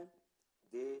bottom line,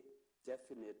 they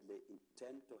definitely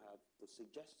intend to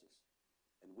seek justice.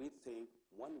 And we think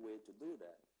one way to do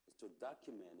that is to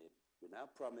document it. We're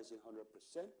not promising 100%,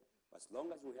 but as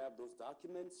long as we have those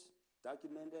documents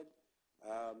documented,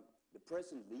 the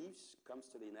person leaves,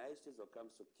 comes to the United States or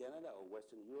comes to Canada or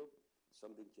Western Europe,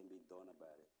 something can be done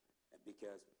about it. And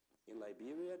because in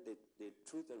Liberia, the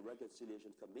Truth and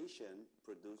Reconciliation Commission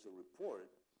produced a report,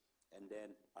 and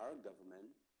then our government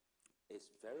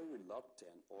is very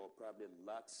reluctant or probably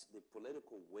lacks the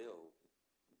political will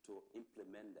to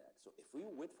implement that. So if we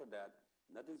wait for that,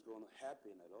 nothing's going to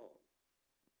happen at all.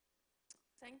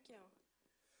 Thank you.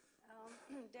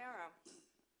 Dara,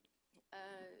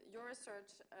 your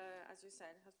research, as you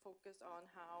said, has focused on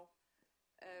how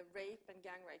rape and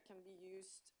gang rape can be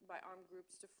used by armed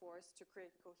groups to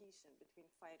create cohesion between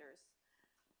fighters.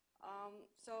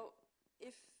 So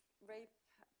if rape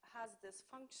has this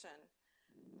function,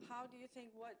 how do you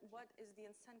think, what is the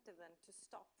incentive then to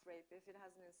stop rape if it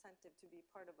has an incentive to be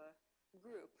part of a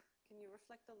group? Can you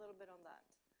reflect a little bit on that?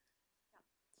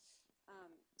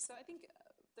 So I think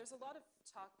there's a lot of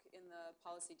talk in the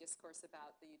policy discourse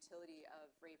about the utility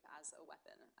of rape as a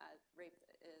weapon. Rape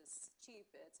is cheap,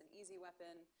 it's an easy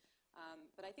weapon.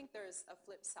 But I think there's a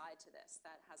flip side to this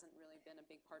that hasn't really been a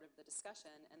big part of the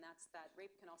discussion, and that's that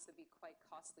rape can also be quite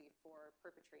costly for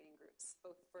perpetrating groups,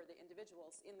 both for the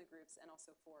individuals in the groups and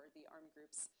also for the armed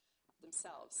groups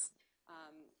themselves.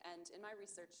 And in my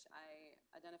research, I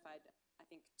identified, I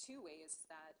think, 2 ways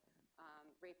that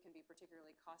rape can be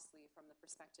particularly costly from the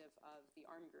perspective of the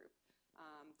armed group.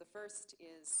 The first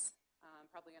is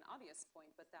probably an obvious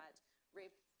point, but that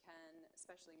rape can,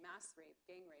 especially mass rape,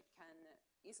 gang rape, can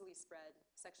easily spread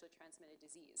sexually transmitted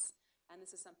disease. And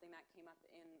this is something that came up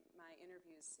in my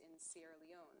interviews in Sierra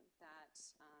Leone, that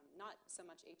not so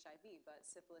much HIV, but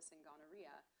syphilis and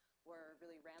gonorrhea were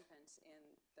really rampant in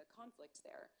the conflict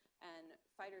there. And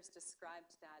fighters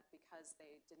described that because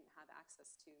they didn't have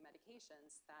access to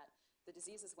medications, that the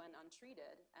diseases went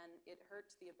untreated, and it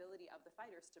hurt the ability of the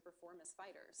fighters to perform as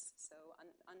fighters. So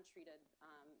untreated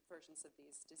versions of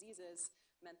these diseases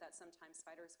meant that sometimes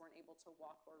fighters weren't able to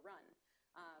walk or run.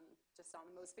 Just on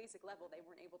the most basic level, they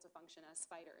weren't able to function as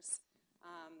fighters.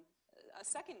 A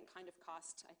second kind of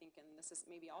cost, I think, and this is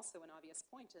maybe also an obvious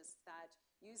point, is that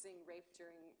using rape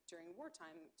during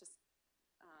wartime just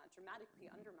dramatically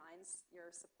undermines your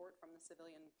support from the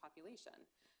civilian population.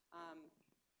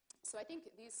 So I think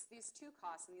these 2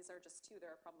 costs, and these are just 2, there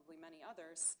are probably many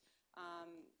others,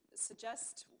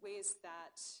 suggest ways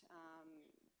that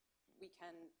we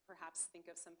can perhaps think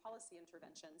of some policy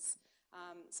interventions.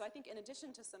 So I think in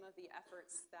addition to some of the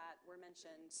efforts that were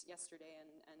mentioned yesterday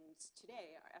and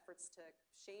today, our efforts to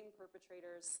shame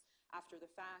perpetrators after the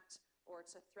fact or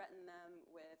to threaten them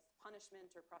with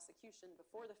punishment or prosecution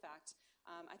before the fact,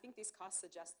 I think these costs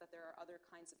suggest that there are other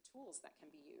kinds of tools that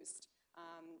can be used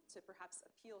to perhaps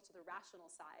appeal to the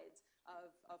rational side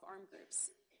of armed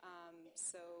groups.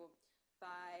 So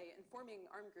by informing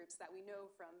armed groups that we know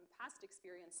from past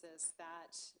experiences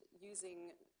that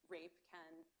using rape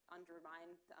can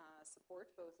undermine support,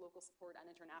 both local support and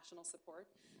international support,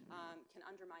 can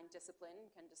undermine discipline,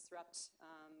 can disrupt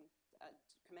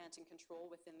command and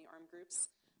control within the armed groups,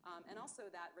 and also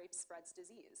that rape spreads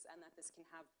disease, and that this can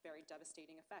have very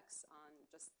devastating effects on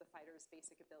just the fighters'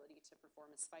 basic ability to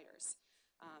perform as fighters.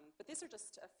 But these are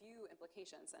just a few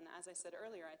implications, and as I said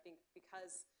earlier, I think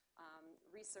because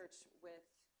research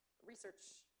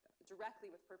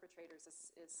directly with perpetrators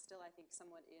is still, I think,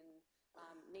 somewhat in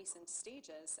nascent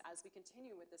stages. As we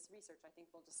continue with this research, I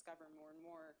think we'll discover more and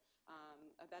more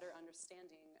a better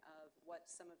understanding of what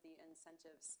some of the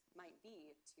incentives might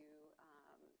be to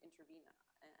intervene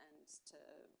and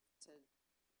to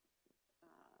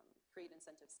create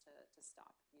incentives to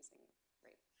stop using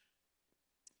rape.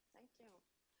 Thank you.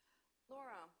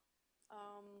 Laura,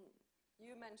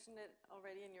 you mentioned it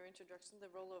already in your introduction, the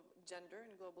role of gender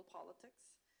in global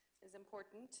politics is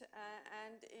important,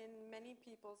 and in many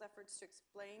people's efforts to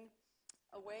explain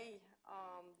away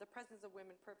the presence of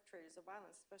women perpetrators of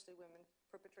violence, especially women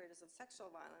perpetrators of sexual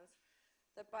violence,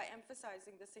 that by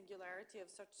emphasizing the singularity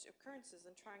of such occurrences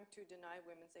and trying to deny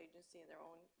women's agency in their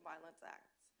own violent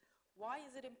acts, why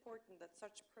is it important that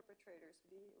such perpetrators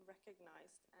be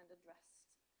recognized and addressed,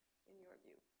 in your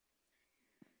view?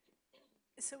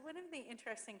 So one of the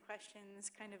interesting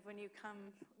questions, kind of when you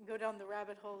go down the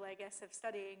rabbit hole, I guess, of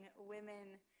studying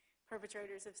women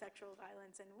perpetrators of sexual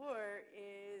violence in war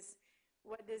is,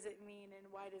 what does it mean and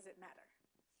why does it matter?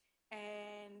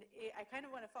 And I kind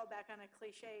of want to fall back on a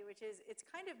cliche, which is it's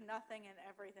kind of nothing and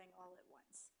everything all at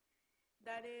once.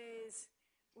 That is,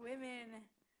 women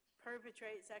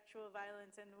perpetrate sexual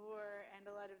violence in war, and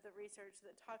a lot of the research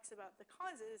that talks about the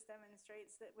causes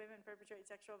demonstrates that women perpetrate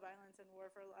sexual violence in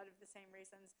war for a lot of the same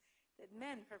reasons that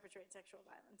men perpetrate sexual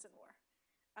violence in war.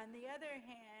 On the other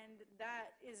hand,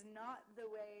 that is not the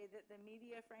way that the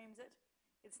media frames it.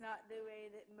 It's not the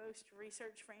way that most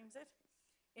research frames it.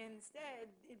 Instead,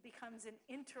 it becomes an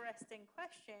interesting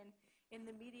question in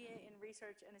the media, in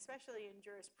research, and especially in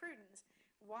jurisprudence.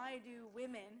 Why do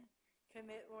women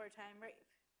commit wartime rape?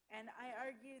 And I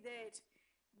argue that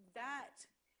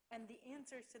and the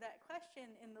answers to that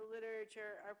question in the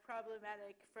literature are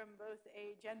problematic from both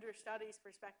a gender studies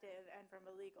perspective and from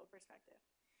a legal perspective.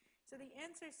 So the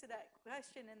answers to that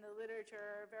question in the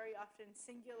literature are very often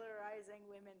singularizing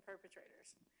women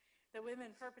perpetrators. The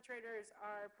women perpetrators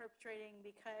are perpetrating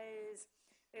because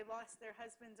they lost their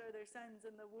husbands or their sons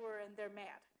in the war and they're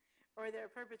mad. Or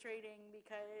they're perpetrating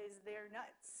because they're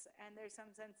nuts, and there's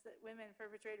some sense that women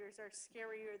perpetrators are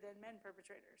scarier than men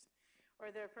perpetrators. Or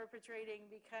they're perpetrating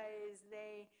because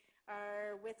they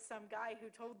are with some guy who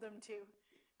told them to.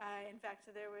 In fact,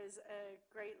 there was a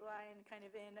great line kind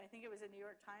of in, I think it was a New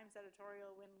York Times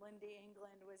editorial when Lindy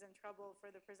England was in trouble for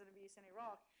the prison abuse in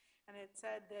Iraq, and it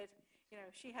said that,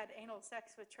 she had anal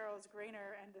sex with Charles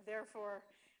Grainer, and therefore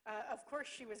of course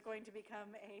she was going to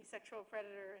become a sexual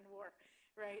predator in war,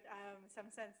 right? Some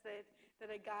sense that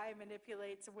a guy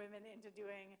manipulates women into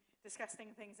doing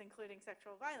disgusting things, including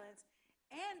sexual violence.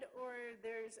 And or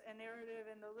there's a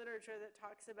narrative in the literature that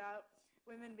talks about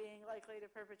women being likely to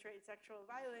perpetrate sexual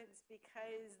violence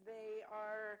because they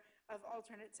are of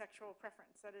alternate sexual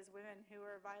preference. That is, women who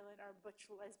are violent are butch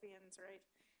lesbians, right?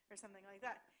 Or something like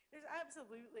that. There's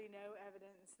absolutely no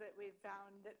evidence that we've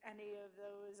found that any of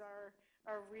those are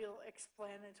real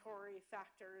explanatory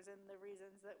factors in the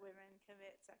reasons that women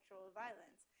commit sexual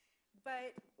violence.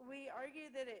 But we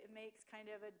argue that it makes kind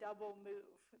of a double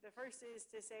move. The first is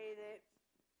to say that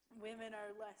women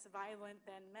are less violent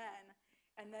than men,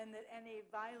 and then that any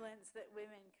violence that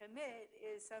women commit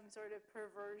is some sort of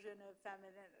perversion of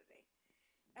femininity.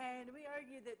 And we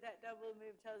argue that that double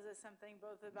move tells us something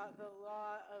both about the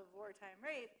law of wartime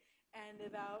rape and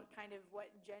about kind of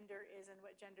what gender is and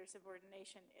what gender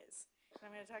subordination is. And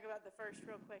I'm going to talk about the first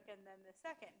real quick and then the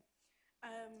second.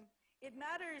 It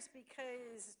matters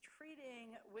because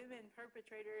treating women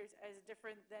perpetrators as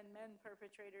different than men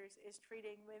perpetrators is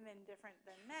treating women different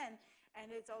than men,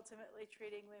 and it's ultimately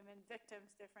treating women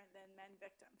victims different than men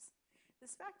victims. The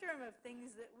spectrum of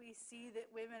things that we see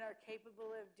that women are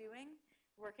capable of doing,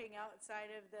 working outside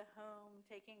of the home,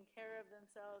 taking care of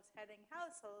themselves, heading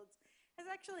households, has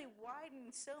actually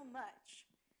widened so much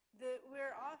that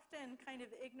we're often kind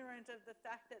of ignorant of the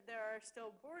fact that there are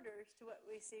still borders to what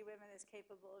we see women as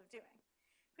capable of doing.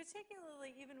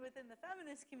 Particularly, even within the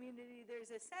feminist community,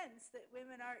 there's a sense that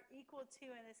women are equal to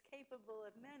and as capable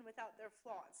of men without their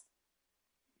flaws.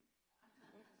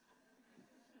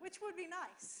 Which would be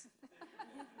nice,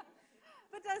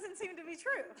 but doesn't seem to be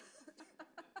true.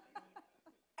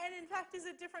 And in fact is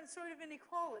a different sort of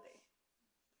inequality.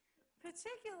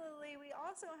 Particularly, we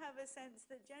also have a sense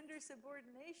that gender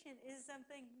subordination is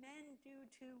something men do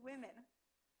to women.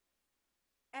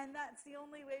 And that's the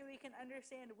only way we can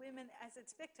understand women as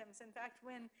its victims. In fact,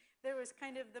 when there was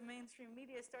kind of the mainstream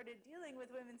media started dealing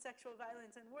with women's sexual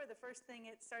violence in war, the first thing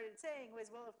it started saying was,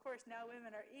 well, of course, now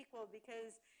women are equal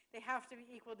because they have to be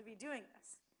equal to be doing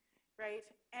this, right?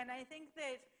 And I think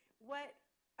that what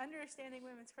understanding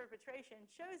women's perpetration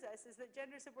shows us is that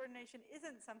gender subordination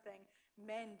isn't something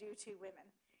men do to women.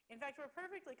 In fact, we're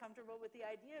perfectly comfortable with the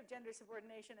idea of gender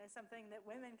subordination as something that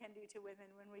women can do to women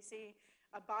when we see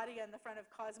a body on the front of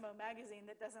Cosmo magazine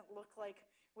that doesn't look like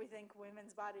we think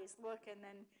women's bodies look and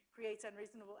then creates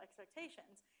unreasonable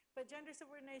expectations. But gender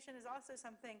subordination is also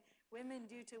something women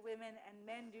do to women and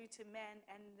men do to men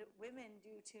and women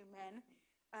do to men.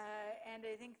 And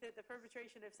I think that the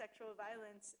perpetration of sexual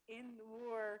violence in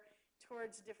war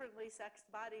towards differently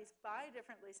sexed bodies by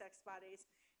differently sexed bodies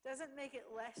doesn't make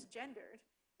it less gendered.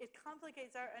 It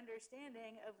complicates our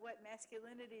understanding of what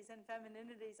masculinities and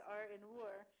femininities are in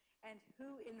war and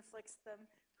who inflicts them,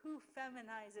 who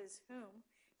feminizes whom.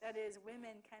 That is,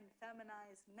 women can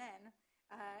feminize men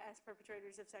as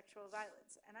perpetrators of sexual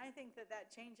violence. And I think that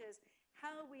that changes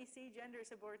how we see gender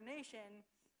subordination,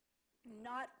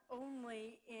 not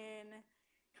only in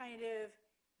kind of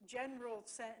general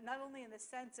sense, not only in the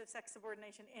sense of sex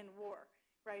subordination in war,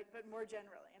 right, but more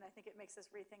generally. And I think it makes us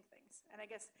rethink things. And I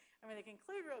guess I'm going to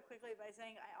conclude real quickly by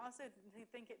saying I also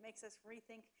think it makes us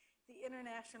rethink the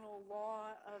international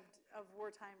law of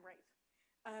wartime rape.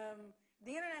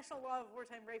 The international law of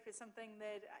wartime rape is something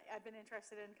that I've been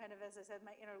interested in, kind of, as I said,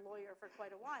 my inner lawyer for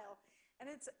quite a while. And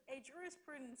it's a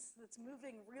jurisprudence that's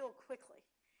moving real quickly.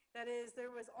 That is, there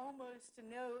was almost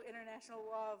no international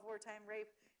law of wartime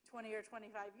rape 20 or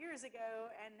 25 years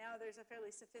ago, and now there's a fairly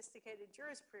sophisticated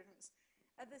jurisprudence.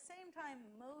 At the same time,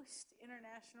 most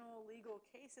international legal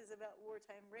cases about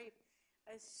wartime rape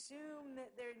assume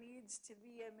that there needs to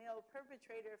be a male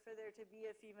perpetrator for there to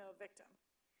be a female victim,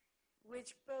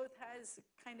 which both has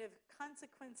kind of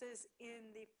consequences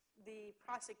in the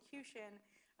prosecution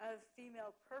of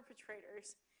female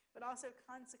perpetrators, but also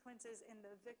consequences in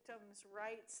the victims'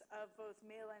 rights of both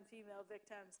male and female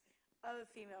victims of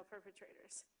female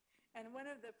perpetrators. And one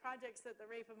of the projects that the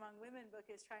Rape Among Women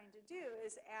book is trying to do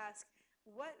is ask,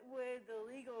 what would the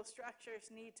legal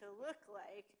structures need to look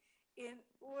like in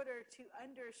order to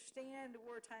understand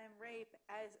wartime rape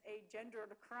as a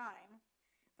gendered crime,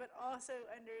 but also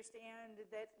understand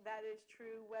that that is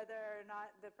true whether or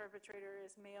not the perpetrator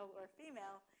is male or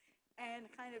female,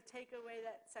 and kind of take away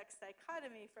that sex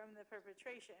dichotomy from the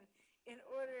perpetration in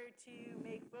order to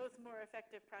make both more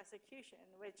effective prosecution,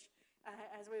 which,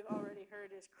 as we've already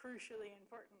heard, is crucially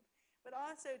important, but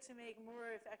also to make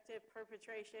more effective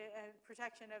perpetration and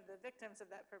protection of the victims of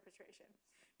that perpetration.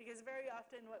 Because very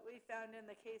often what we found in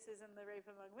the cases in the Rape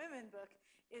Among Women book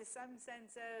is some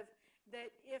sense of that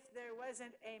if there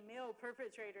wasn't a male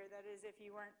perpetrator, that is, if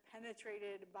you weren't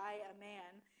penetrated by a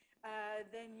man,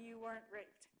 then you weren't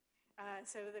raped.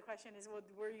 So the question is, well,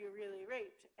 were you really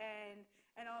raped? And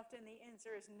often the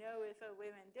answer is no if a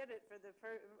woman did it for the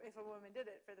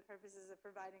purposes of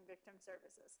providing victim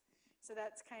services. So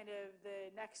that's kind of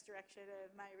the next direction of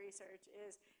my research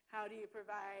is how do you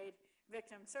provide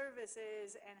victim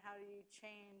services and how do you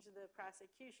change the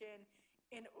prosecution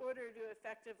in order to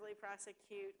effectively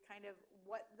prosecute kind of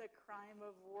what the crime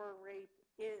of war rape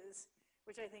is,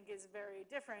 which I think is very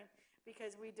different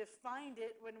because we defined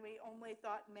it when we only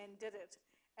thought men did it.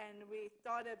 And we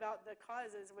thought about the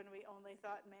causes when we only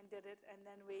thought men did it, and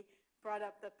then we brought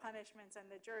up the punishments and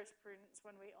the jurisprudence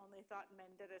when we only thought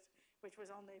men did it, which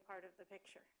was only part of the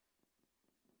picture.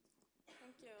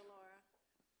 Thank you, Laura.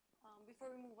 Before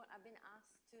we move on, I've been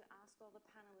asked to ask all the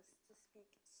panelists to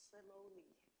speak slowly.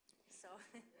 So,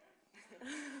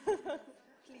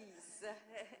 please.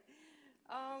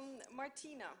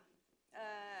 Martina,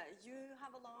 you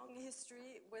have a long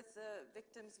history with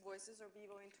Victims' Voices, or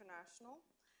VIVO International,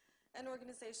 an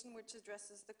organization which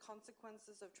addresses the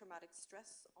consequences of traumatic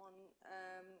stress on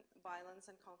violence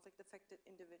and conflict-affected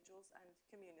individuals and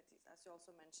communities, as you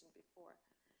also mentioned before.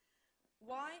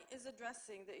 Why is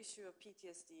addressing the issue of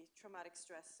PTSD, traumatic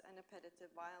stress, and repetitive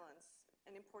violence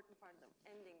an important part of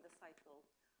ending the cycle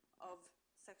of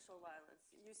sexual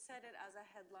violence? You said it as a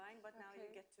headline, but now you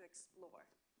get to explore.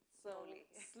 Slowly.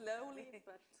 Slowly,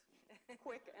 but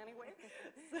quick anyway.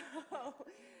 So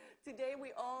today we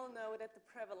all know that the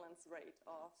prevalence rate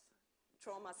of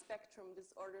trauma spectrum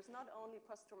disorders, not only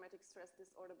post-traumatic stress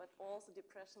disorder, but also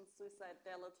depression,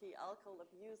 suicidality, alcohol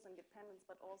abuse and dependence,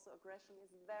 but also aggression, is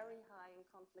very high in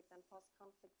conflict and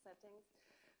post-conflict settings.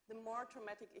 The more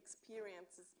traumatic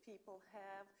experiences people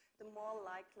have, the more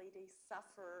likely they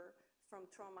suffer from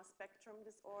trauma spectrum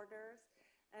disorders.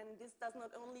 And this does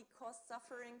not only cause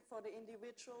suffering for the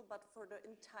individual, but for the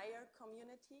entire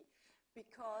community,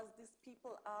 because these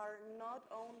people are not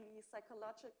only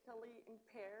psychologically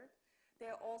impaired,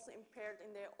 they're also impaired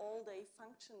in their all-day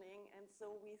functioning. And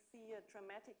so we see a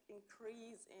dramatic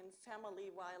increase in family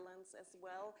violence as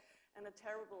well, and a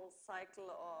terrible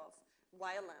cycle of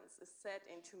violence is set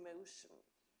into motion.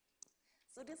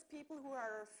 So these people who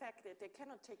are affected, they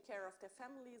cannot take care of their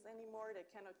families anymore, they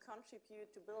cannot contribute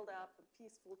to build up a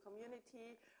peaceful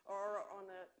community, or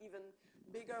on an even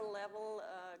bigger level,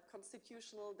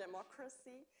 constitutional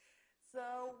democracy.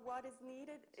 So what is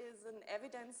needed is an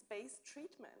evidence-based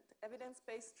treatment.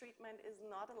 Evidence-based treatment is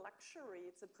not a luxury,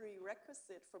 it's a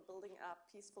prerequisite for building up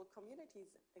peaceful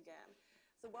communities again.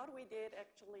 So what we did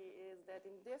actually is that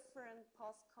in different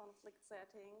post-conflict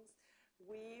settings,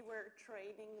 we were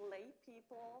training lay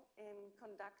people in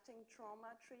conducting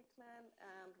trauma treatment,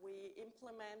 and we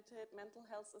implemented mental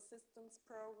health assistance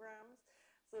programs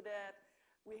so that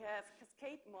we have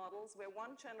cascade models where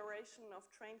one generation of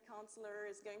trained counselor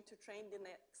is going to train the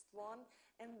next one,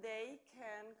 and they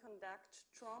can conduct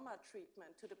trauma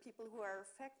treatment to the people who are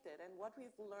affected. And what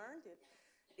we've learned is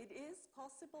it is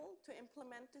possible to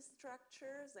implement these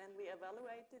structures, and we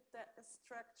evaluated the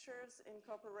structures in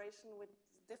cooperation with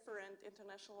different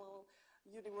international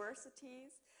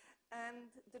universities. And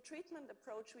the treatment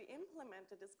approach we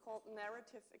implemented is called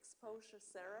narrative exposure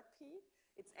therapy.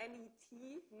 It's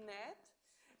NET.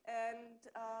 And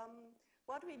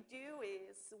what we do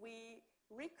is we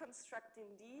reconstruct in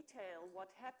detail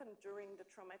what happened during the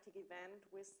traumatic event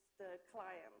with the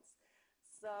clients.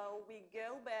 So we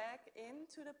go back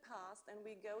into the past and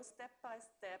we go step by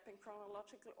step in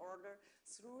chronological order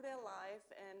through their life,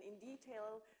 and in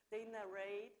detail they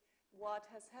narrate what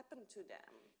has happened to them.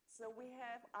 So we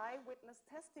have eyewitness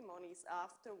testimonies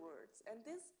afterwards, and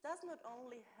this does not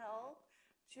only help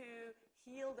to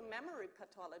heal the memory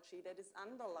pathology that is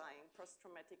underlying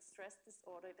post-traumatic stress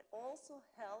disorder, it also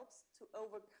helps to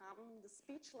overcome the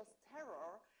speechless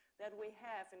terror that we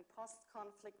have in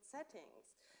post-conflict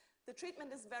settings. The treatment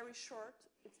is very short.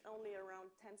 It's only around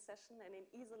 10 sessions, and it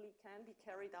easily can be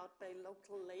carried out by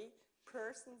local lay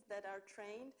persons that are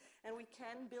trained, and we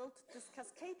can build these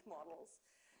cascade models.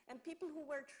 And people who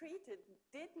were treated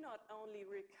did not only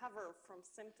recover from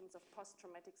symptoms of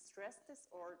post-traumatic stress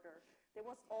disorder, there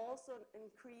was also an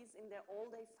increase in their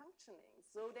all-day functioning.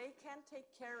 So they can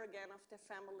take care again of their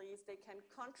families, they can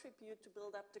contribute to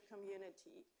build up the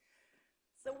community.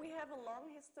 So we have a long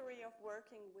history of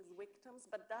working with victims,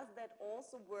 but does that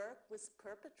also work with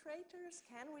perpetrators?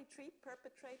 Can we treat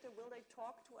perpetrator? Will they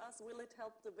talk to us? Will it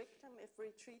help the victim if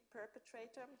we treat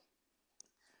perpetrator?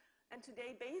 And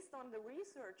today, based on the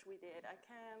research we did, I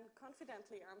can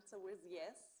confidently answer with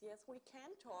yes. Yes, we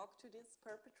can talk to these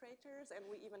perpetrators, and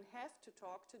we even have to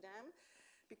talk to them,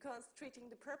 because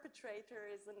treating the perpetrator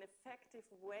is an effective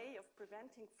way of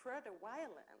preventing further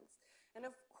violence. And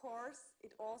of course,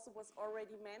 it also was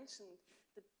already mentioned,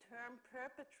 the term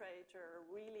perpetrator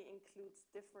really includes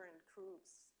different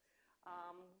groups.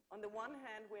 On the one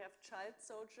hand, we have child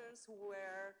soldiers who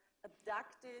were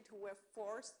abducted, who were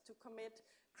forced to commit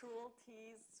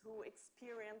cruelties, who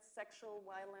experienced sexual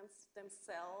violence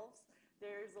themselves.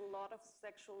 There's a lot of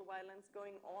sexual violence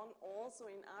going on also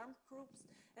in armed groups.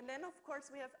 And then, of course,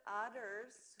 we have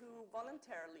others who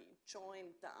voluntarily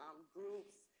joined the armed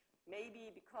groups,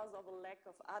 maybe because of a lack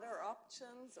of other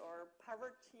options or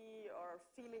poverty or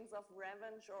feelings of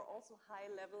revenge or also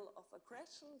high level of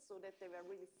aggression, so that they were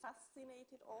really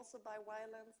fascinated also by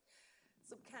violence.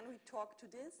 So can we talk to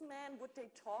this man? Would they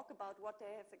talk about what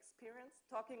they have experienced?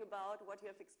 Talking about what you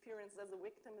have experienced as a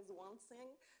victim is one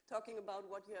thing. Talking about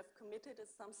what you have committed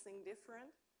is something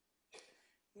different.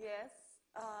 Yes,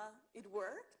 it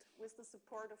worked. With the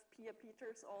support of Pia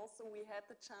Peters also, we had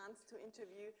the chance to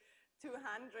interview 200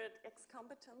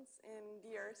 ex-combatants in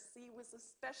DRC with a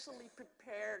specially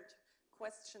prepared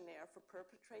questionnaire for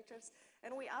perpetrators.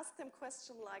 And we asked them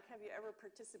questions like, have you ever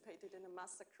participated in a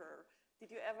massacre? Did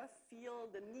you ever feel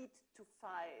the need to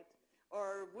fight?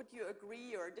 Or would you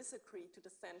agree or disagree to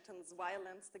the sentence,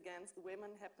 violence against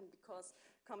women happened because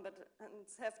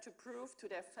combatants have to prove to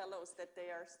their fellows that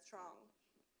they are strong?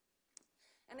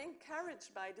 And encouraged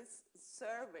by these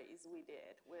surveys we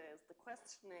did with the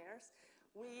questionnaires,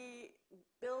 we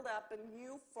built up a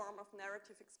new form of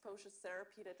narrative exposure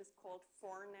therapy that is called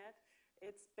 4NET.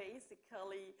 It's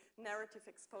basically narrative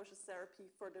exposure therapy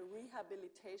for the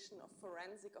rehabilitation of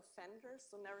forensic offenders,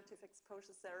 so narrative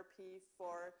exposure therapy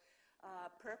for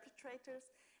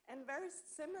perpetrators. And very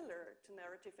similar to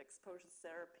narrative exposure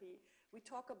therapy, we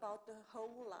talk about the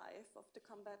whole life of the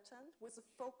combatant with a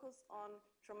focus on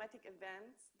traumatic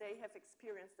events they have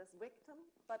experienced as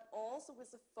victims, but also with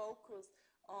a focus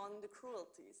on the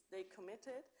cruelties they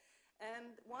committed.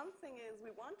 And one thing is we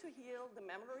want to heal the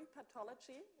memory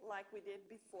pathology like we did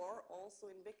before also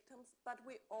in victims, but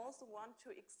we also want to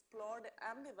explore the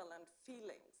ambivalent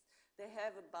feelings they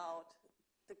have about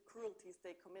the cruelties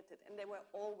they committed. And they were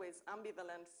always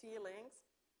ambivalent feelings.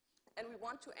 And we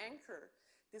want to anchor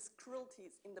these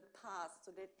cruelties in the past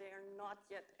so that they are not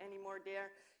yet anymore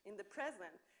there in the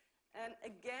present. And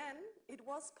again, it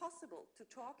was possible to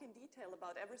talk in detail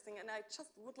about everything. And I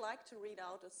just would like to read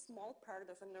out a small part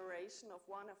of a narration of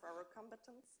one of our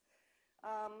combatants.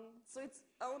 So it's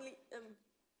only a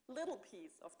little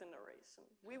piece of the narration.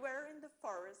 We were in the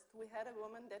forest. We had a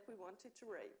woman that we wanted to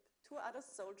rape. 2 other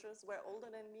soldiers were older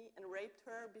than me and raped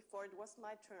her before it was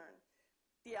my turn.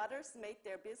 The others made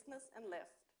their business and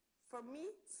left. For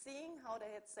me, seeing how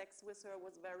they had sex with her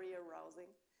was very arousing.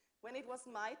 When it was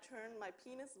my turn, my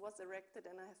penis was erected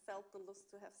and I felt the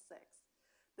lust to have sex.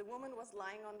 The woman was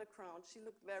lying on the ground. She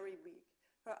looked very weak.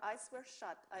 Her eyes were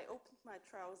shut. I opened my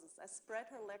trousers. I spread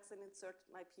her legs and inserted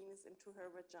my penis into her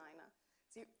vagina.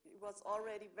 She was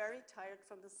already very tired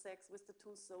from the sex with the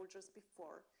 2 soldiers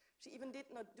before. She even did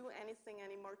not do anything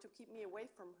anymore to keep me away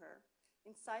from her.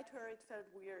 Inside her, it felt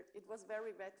weird. It was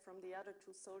very wet from the other 2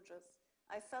 soldiers.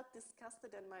 I felt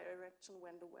disgusted and my erection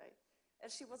went away.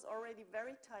 As she was already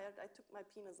very tired, I took my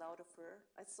penis out of her.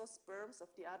 I saw sperms of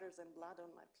the others and blood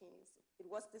on my penis. It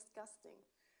was disgusting.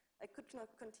 I could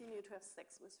not continue to have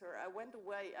sex with her. I went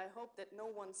away. I hoped that no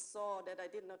one saw that I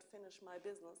did not finish my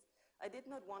business. I did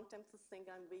not want them to think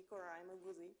I'm weak or I'm a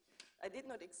wussy. I did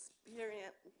not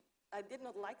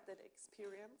like that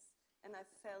experience, and I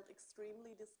felt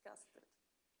extremely disgusted.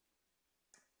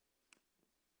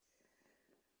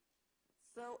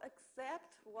 So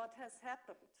accept what has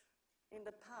happened in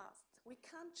the past. We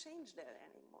can't change that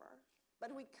anymore,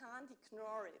 but we can't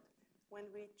ignore it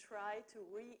when we try to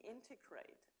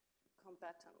reintegrate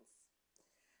combatants.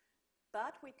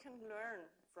 But we can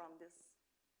learn from this,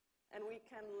 and we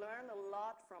can learn a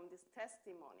lot from these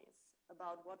testimonies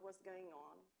about what was going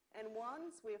on. And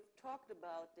once we've talked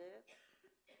about it,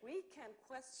 we can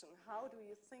question, how do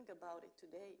you think about it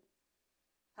today?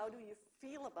 How do you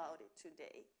feel about it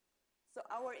today? So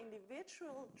our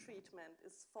individual treatment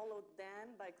is followed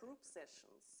then by group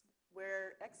sessions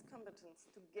where ex-combatants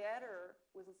together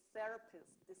with a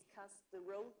therapist discuss the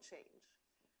role change,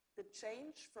 the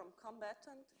change from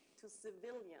combatant to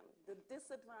civilian, the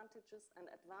disadvantages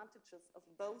and advantages of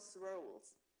both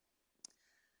roles.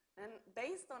 And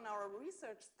based on our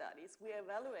research studies, we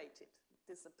evaluated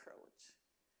this approach.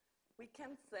 We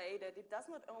can say that it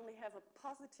does not only have a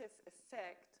positive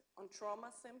effect on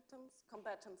trauma symptoms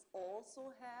combatants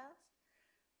also have,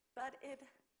 but it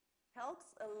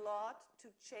helps a lot to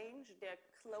change their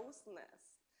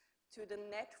closeness to the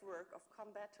network of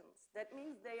combatants. That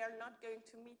means they are not going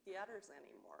to meet the others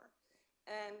anymore.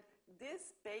 And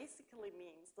this basically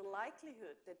means the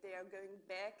likelihood that they are going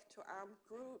back to armed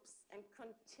groups and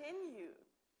continue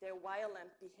their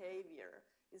violent behavior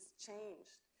is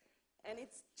changed. And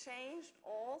it's changed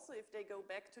also if they go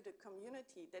back to the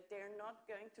community, that they're not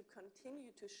going to continue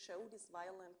to show this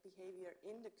violent behavior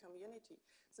in the community.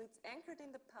 So it's anchored in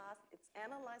the past, it's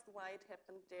analyzed why it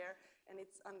happened there, and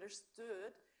it's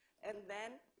understood, and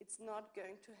then it's not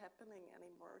going to happening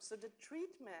anymore. So the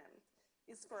treatment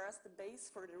is for us the base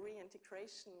for the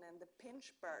reintegration and the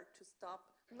pinch bar to stop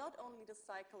not only the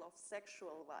cycle of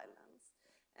sexual violence,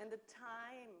 and the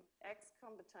time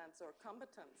ex-combatants or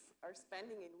combatants are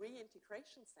spending in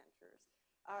reintegration centers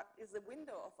is a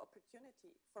window of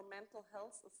opportunity for mental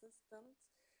health assistance.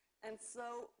 And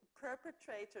so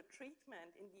perpetrator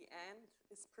treatment in the end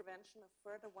is prevention of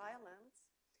further violence.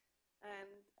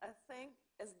 And I think,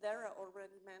 as Dara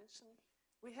already mentioned,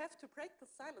 we have to break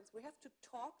the silence. We have to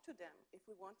talk to them if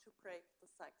we want to break the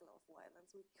cycle of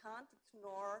violence. We can't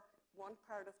ignore one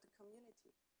part of the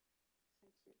community.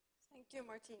 Thank you. Thank you,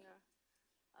 Martina.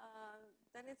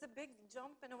 Then it's a big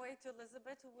jump in a way to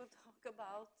Elizabeth, who will talk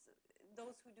about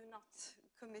those who do not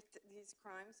commit these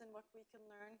crimes and what we can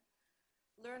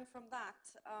learn from that.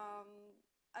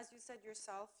 As you said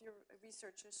yourself, your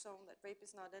research has shown that rape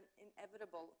is not an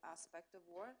inevitable aspect of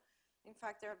war. In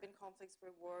fact, there have been conflicts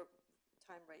where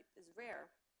wartime rape is rare.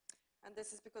 And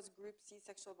this is because groups see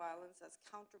sexual violence as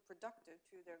counterproductive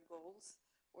to their goals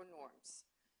or norms.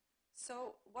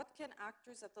 So what can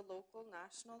actors at the local,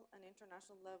 national, and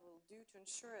international level do to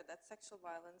ensure that sexual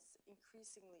violence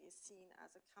increasingly is seen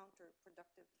as a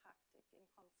counterproductive tactic in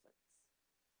conflicts?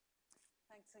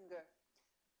 Thanks, Inger.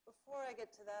 Before I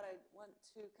get to that, I want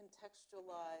to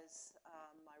contextualize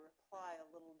my reply a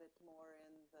little bit more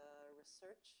in the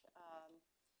research.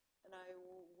 And I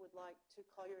would like to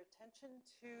call your attention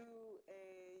to a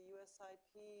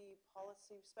USIP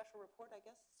policy special report, I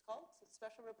guess it's called. It's a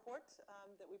special report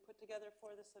that we put together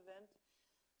for this event,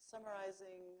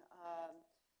 summarizing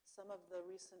some of the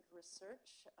recent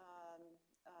research.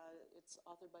 It's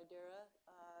authored by Dara,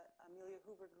 Amelia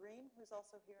Hoover-Green, who's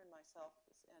also here, and myself,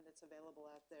 and it's available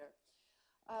out there.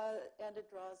 And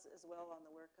it draws as well on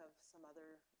the work of some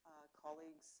other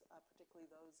colleagues, particularly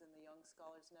those in the Young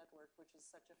Scholars Network, which is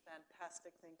such a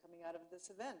fantastic thing coming out of this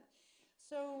event.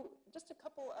 So just a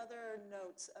couple other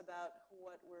notes about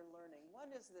what we're learning.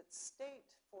 One is that state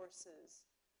forces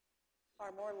are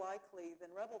more likely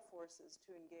than rebel forces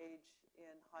to engage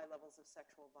in high levels of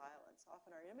sexual violence.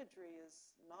 Often our imagery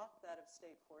is not that of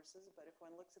state forces, but if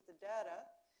one looks at the data,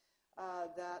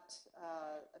 that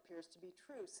appears to be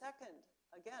true. Second,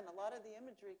 again, a lot of the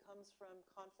imagery comes from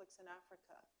conflicts in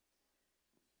Africa.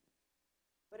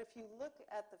 But if you look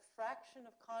at the fraction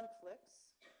of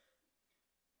conflicts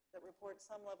that report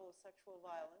some level of sexual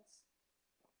violence,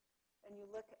 and you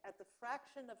look at the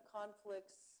fraction of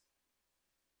conflicts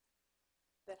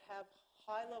that have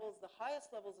high levels, the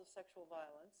highest levels of sexual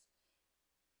violence,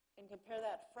 and compare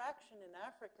that fraction in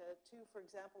Africa to, for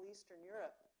example, Eastern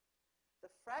Europe,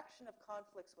 the fraction of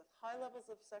conflicts with high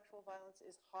levels of sexual violence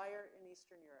is higher in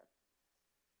Eastern Europe.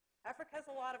 Africa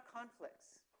has a lot of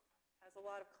conflicts,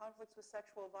 with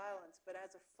sexual violence, but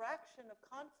as a fraction of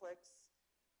conflicts,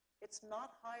 it's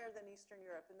not higher than Eastern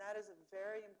Europe, and that is a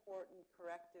very important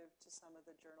corrective to some of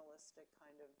the journalistic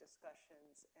kind of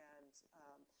discussions and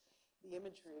the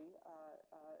imagery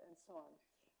and so on.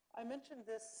 I mentioned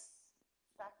this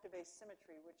fact of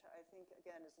asymmetry, which I think,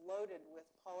 again, is loaded with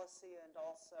policy and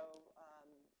also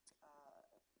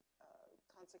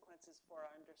consequences for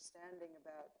our understanding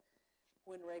about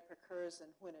when rape occurs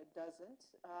and when it doesn't.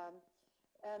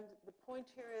 And the point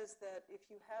here is that if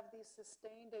you have these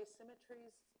sustained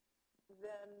asymmetries,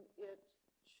 then it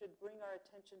should bring our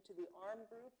attention to the armed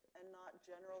group and not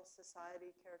general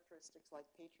society characteristics like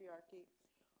patriarchy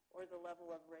or the level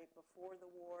of rape before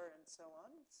the war and so on.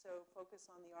 So focus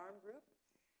on the armed group,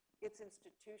 its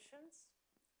institutions,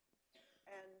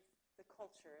 and the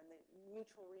culture and the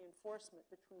mutual reinforcement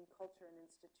between culture and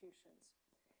institutions.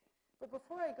 But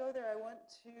before I go there, I want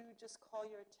to just call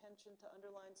your attention to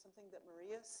underline something that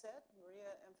Maria said. Maria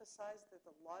emphasized that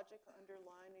the logic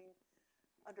underlying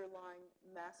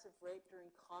massive rape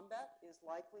during combat is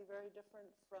likely very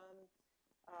different from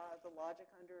the logic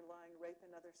underlying rape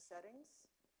in other settings.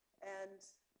 And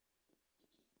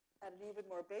at an even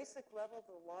more basic level,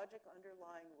 the logic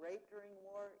underlying rape during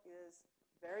war is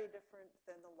very different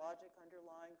than the logic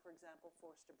underlying, for example,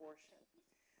 forced abortion.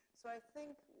 So I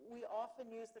think we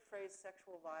often use the phrase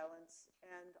sexual violence,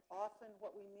 and often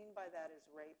what we mean by that is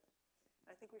rape.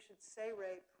 I think we should say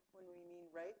rape when we mean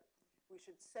rape. We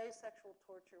should say sexual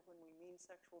torture when we mean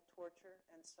sexual torture,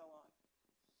 and so on.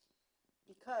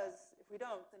 Because if we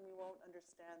don't, then we won't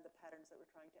understand the patterns that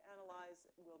we're trying to analyze.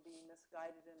 We'll be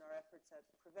misguided in our efforts at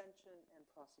prevention and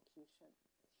prosecution.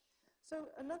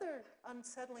 So another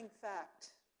unsettling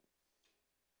fact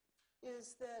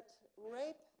is that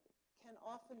rape can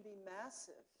often be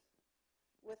massive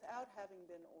without having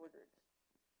been ordered.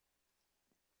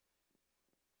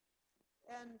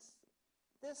 And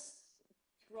this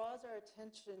draws our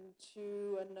attention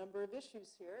to a number of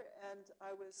issues here, and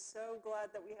I was so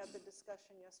glad that we had the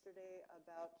discussion yesterday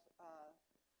about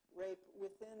rape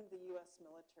within the U.S.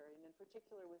 military, and in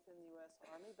particular within the U.S.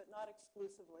 Army, but not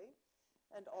exclusively.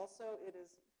 And also it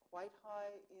is quite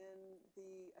high in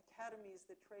the academies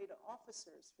that train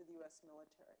officers for the U.S.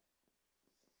 military.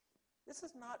 This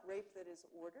is not rape that is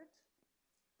ordered,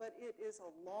 but it is a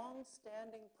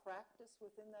long-standing practice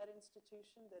within that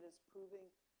institution that is proving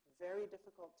very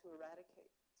difficult to eradicate.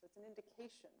 So it's an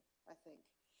indication, I think,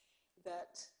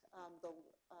 that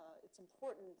it's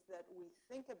important that we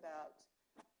think about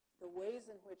the ways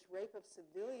in which rape of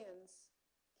civilians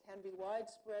can be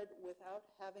widespread without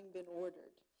having been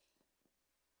ordered.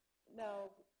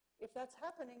 Now, if that's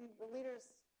happening, the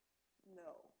leaders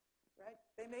know, right?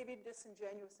 They may be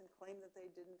disingenuous and claim that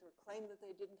they didn't, or claim that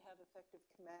they didn't have effective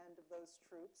command of those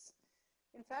troops.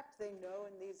 In fact, they know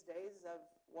in these days of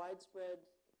widespread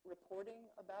reporting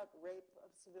about rape of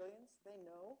civilians, they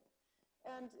know.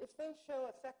 And if they show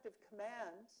effective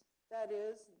command, that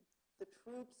is, the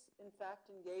troops in fact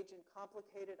engage in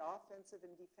complicated offensive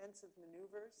and defensive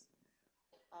maneuvers,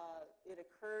 it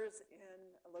occurs in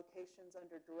locations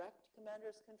under direct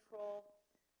commander's control,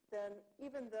 then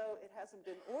even though it hasn't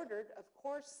been ordered, of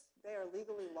course they are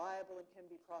legally liable and can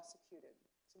be prosecuted.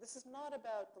 So this is not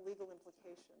about the legal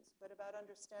implications, but about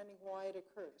understanding why it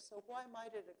occurs. So why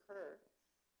might it occur?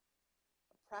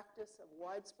 A practice of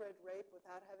widespread rape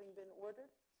without having been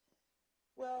ordered?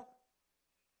 Well,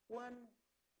 one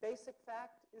basic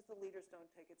fact is the leaders don't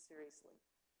take it seriously.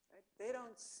 Right? They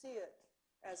don't see it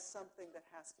as something that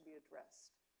has to be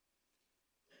addressed.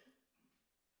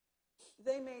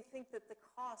 They may think that the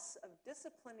costs of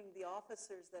disciplining the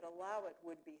officers that allow it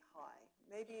would be high.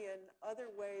 Maybe in other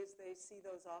ways they see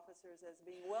those officers as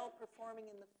being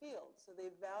well-performing in the field, so they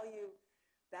value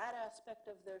that aspect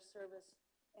of their service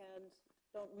and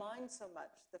don't mind so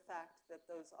much the fact that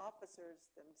those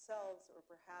officers themselves, or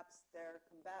perhaps their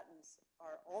combatants,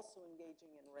 are also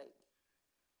engaging in rape.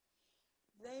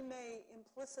 They may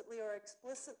implicitly or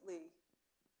explicitly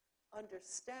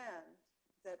understand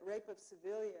that rape of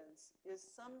civilians is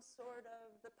some sort of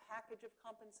the package of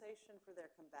compensation for their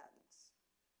combatants.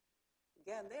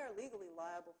 Again, they are legally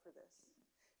liable for this.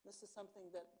 This is something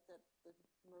that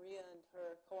Maria and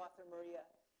her co-author Maria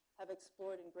have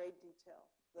explored in great detail,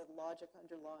 the logic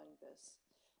underlying this.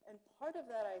 And part of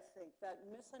that, I think, that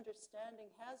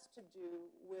misunderstanding has to do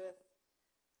with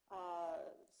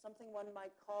something one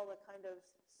might call a kind of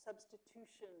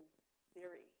substitution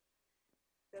theory,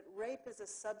 that rape is a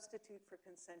substitute for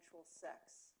consensual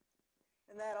sex.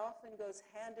 And that often goes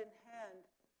hand in hand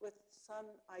with some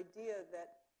idea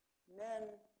that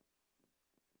men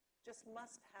just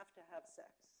must have to have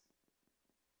sex,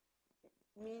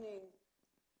 meaning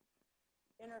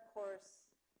intercourse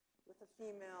with a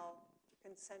female,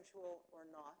 consensual or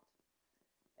not.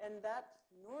 And that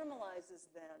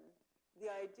normalizes then the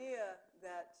idea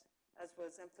that, as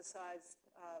was emphasized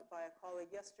by a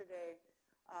colleague yesterday,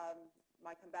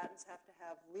 my combatants have to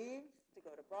have leave to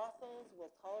go to brothels.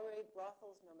 We'll tolerate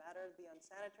brothels no matter the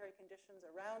unsanitary conditions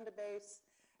around a base.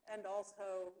 And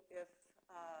also, if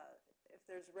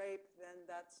there's rape, then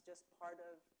that's just part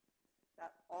of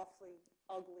that awfully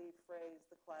ugly phrase,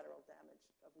 the collateral damage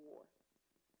of war.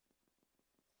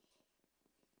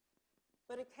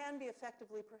 But it can be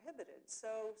effectively prohibited.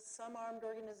 So some armed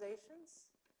organizations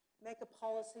make a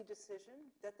policy decision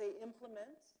that they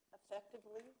implement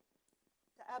effectively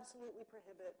to absolutely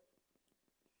prohibit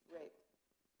rape.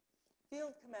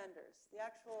 Field commanders, the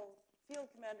actual field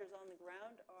commanders on the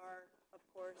ground are, of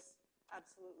course,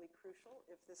 absolutely crucial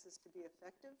if this is to be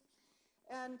effective.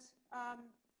 And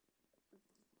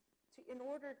in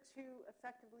order to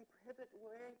effectively prohibit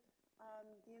rape,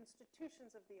 the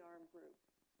institutions of the armed group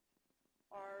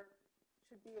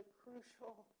should be a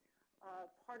crucial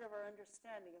part of our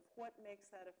understanding of what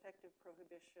makes that effective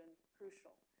prohibition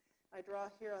crucial. I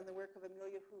draw here on the work of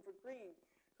Amelia Hoover Green,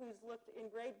 who's looked in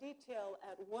great detail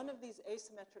at one of these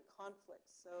asymmetric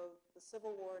conflicts, so the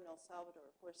Civil War in El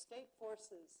Salvador, where state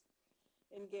forces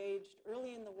engaged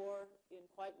early in the war in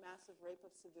quite massive rape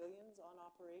of civilians on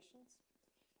operations,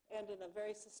 and in a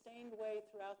very sustained way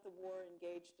throughout the war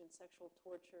engaged in sexual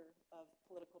torture of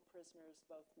political prisoners,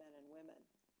 both men and women.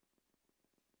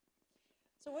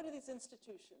 So what are these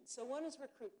institutions? So one is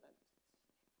recruitment.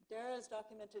 Dara has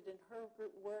documented in her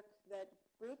work that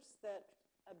groups that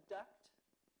abduct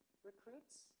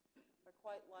recruits are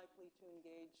quite likely to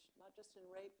engage not just in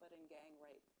rape, but in gang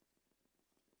rape.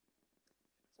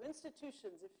 So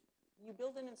institutions, if you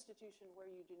build an institution where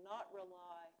you do not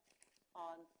rely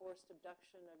on forced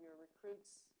abduction of your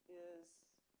recruits,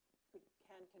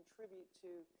 can contribute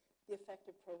to the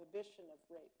effective prohibition of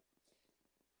rape.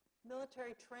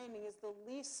 Military training is the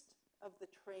least of the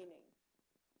training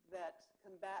that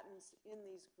combatants in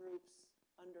these groups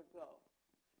undergo.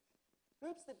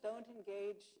 Groups that don't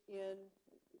engage in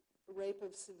rape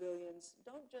of civilians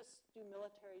don't just do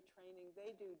military training,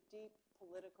 they do deep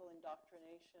political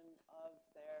indoctrination of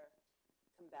their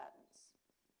combatants.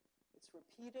 It's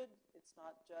repeated, it's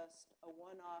not just a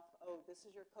one-off, oh, this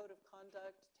is your code of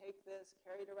conduct, take this,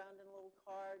 carry it around in a little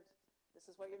card,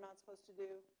 this is what you're not supposed to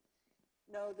do.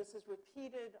 No, this is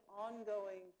repeated,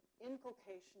 ongoing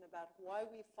inculcation about why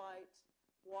we fight,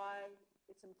 why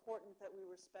it's important that we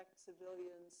respect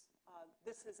civilians.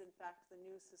 This is, in fact, the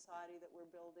new society that we're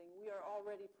building. We are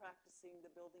already practicing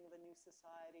the building of a new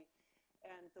society,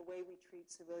 and the way we treat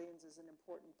civilians is an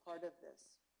important part of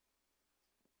this.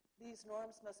 These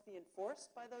norms must be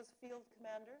enforced by those field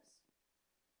commanders.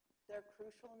 They're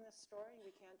crucial in this story.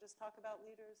 We can't just talk about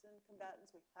leaders and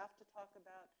combatants. We have to talk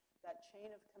about that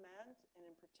chain of command, and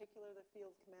in particular the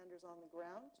field commanders on the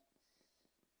ground.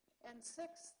 And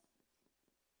sixth,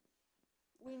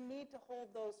 we need to hold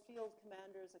those field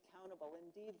commanders accountable.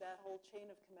 Indeed, that whole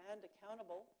chain of command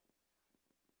accountable.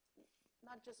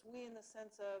 Not just we in the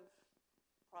sense of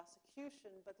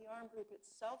prosecution, but the armed group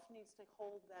itself needs to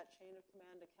hold that chain of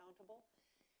command accountable.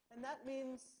 And that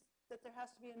means that there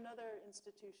has to be another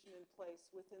institution in place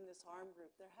within this armed group.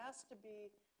 There has to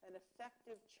be an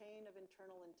effective chain of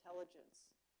internal intelligence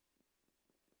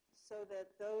so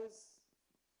that those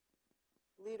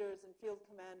leaders and field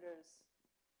commanders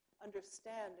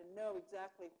understand and know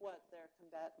exactly what their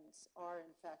combatants are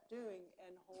in fact doing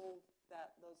and hold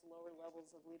those lower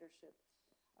levels of leadership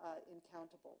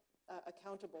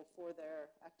accountable for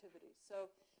their activities.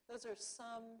 So those are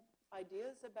some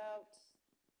ideas about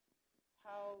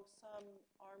how some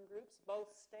armed groups,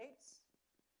 both states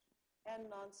and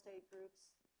non-state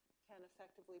groups, can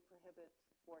effectively prohibit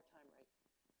wartime rape.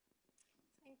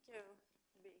 Thank you,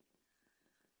 Libby.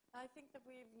 I think that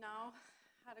we've now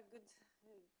had a good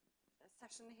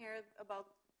session here about,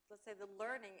 let's say, the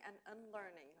learning and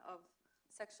unlearning of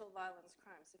sexual violence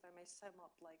crimes, if I may sum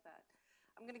up like that.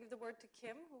 I'm going to give the word to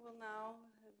Kim, who will now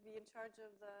be in charge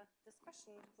of the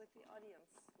discussion with the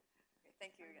audience. Okay,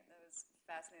 thank you again. That was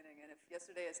fascinating. And if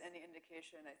yesterday is any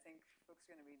indication, I think folks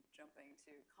are going to be jumping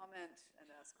to comment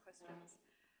and ask questions.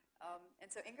 And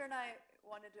so Inger and I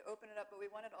wanted to open it up, but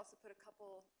we wanted to also put a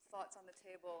couple thoughts on the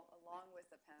table along with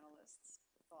the panelists'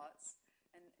 thoughts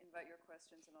and invite your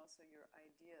questions and also your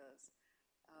ideas.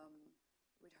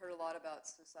 We'd heard a lot about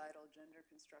societal gender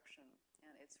construction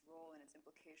and its role and its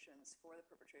implications for the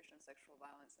perpetration of sexual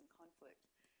violence and conflict.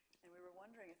 And we were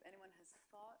wondering if anyone has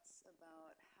thoughts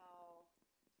about how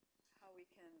we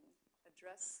can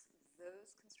address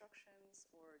those constructions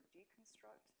or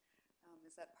deconstruct.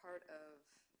 Is that part of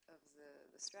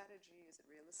the strategy? Is it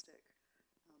realistic?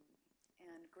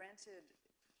 And granted,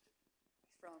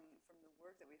 from the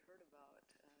work that we heard about,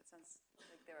 it sounds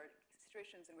like there are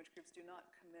situations in which groups do not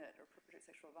commit or perpetrate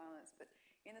sexual violence, but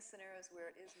in the scenarios where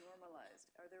it is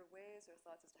normalized, are there ways or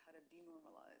thoughts as to how to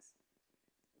denormalize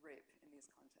rape in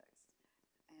these contexts?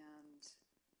 And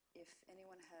if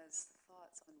anyone has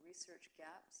thoughts on research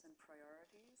gaps and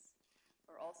priorities,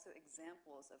 or also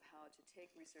examples of how to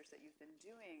take research that you've been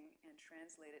doing and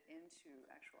translate it into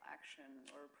actual action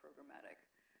or programmatic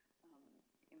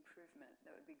improvement,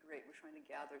 that would be great. We're trying to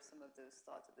gather some of those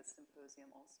thoughts at this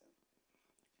symposium also.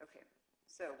 Okay,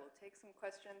 so we'll take some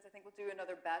questions. I think we'll do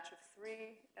another batch of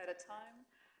 3 at a time.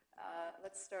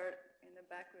 Let's start in the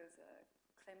back with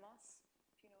Clémence.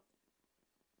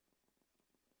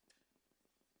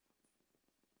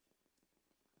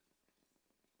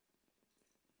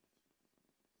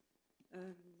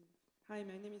 Hi,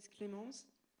 my name is Clémence.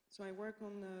 So I work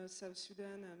on South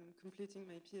Sudan. I'm completing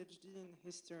my PhD in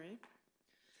history.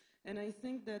 And I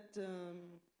think that,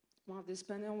 well, this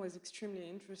panel was extremely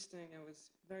interesting. I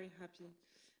was very happy.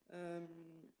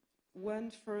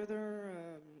 One further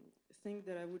thing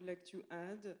that I would like to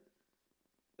add,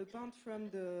 apart from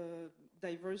the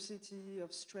diversity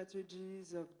of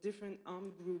strategies of different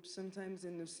armed groups, sometimes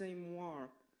in the same war,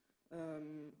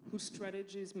 whose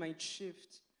strategies might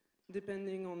shift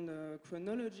depending on the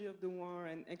chronology of the war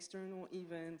and external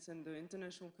events and the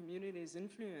international community's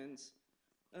influence,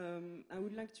 I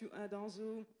would like to add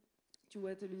also to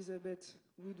what Elizabeth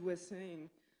Wood was saying,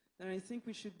 that I think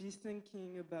we should be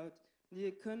thinking about the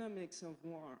economics of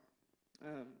war.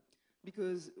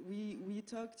 Because we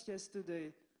talked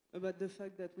yesterday about the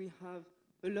fact that we have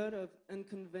a lot of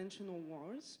unconventional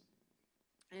wars,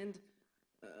 and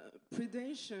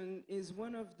predation is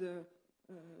one of the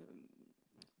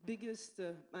biggest,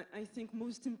 I think,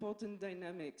 most important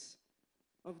dynamics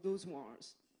of those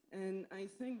wars. And I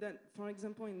think that, for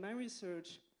example, in my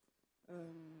research,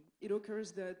 it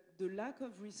occurs that the lack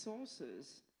of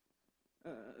resources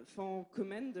for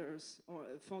commanders or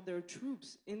for their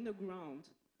troops in the ground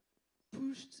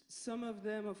pushed some of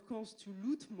them, of course, to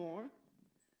loot more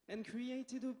and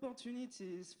created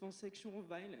opportunities for sexual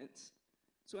violence.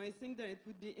 So I think that it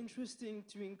would be interesting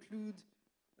to include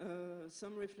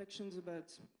some reflections about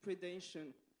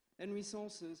predation and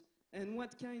resources, and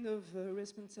what kind of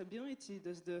responsibility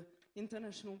does the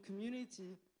international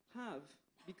community have,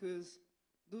 because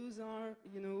those are,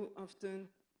 you know, often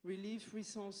relief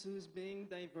resources being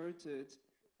diverted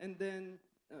and then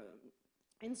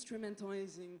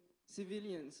instrumentalizing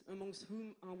civilians, amongst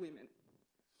whom are women.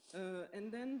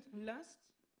 And then last,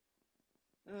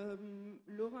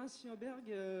 Laura Sjöberg,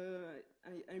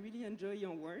 I really enjoy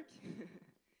your work.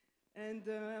 And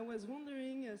I was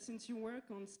wondering, since you work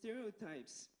on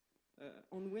stereotypes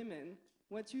on women,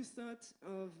 what you thought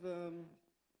of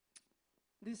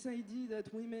this idea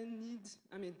that women need,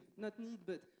 I mean, not need,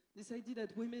 but this idea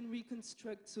that women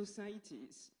reconstruct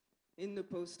societies in the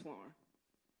post-war.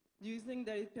 Do you think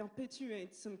that it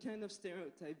perpetuates some kind of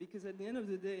stereotype? Because at the end of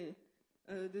the day,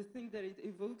 the thing that it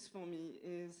evokes for me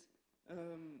is,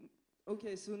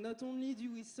 okay, so not only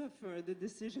do we suffer the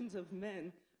decisions of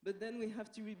men, but then we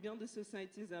have to rebuild the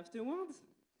societies afterwards?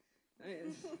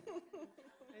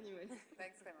 Anyway.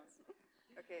 Thanks, Clémence.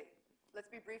 Okay, let's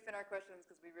be brief in our questions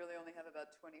because we really only have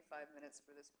about 25 minutes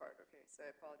for this part. Okay, so I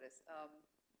apologize.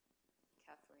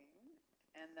 Kathleen,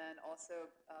 and then also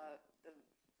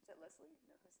is that Leslie?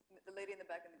 No, the lady in the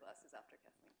back in the glasses after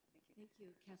Kathleen. Thank you. Thank you.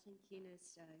 Kathleen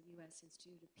Keenest, U.S.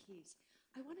 Institute of Peace.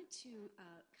 I wanted to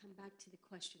come back to the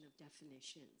question of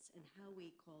definitions and how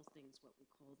we call things what we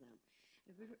call them.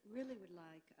 I really would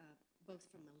like, both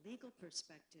from a legal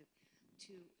perspective,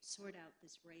 to sort out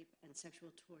this rape and sexual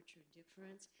torture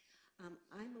difference.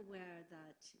 I'm aware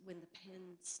that when the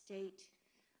Penn State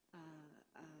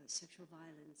sexual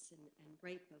violence and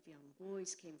rape of young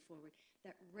boys came forward,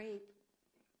 that rape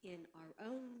in our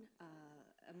own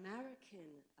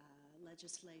American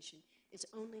legislation is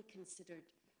only considered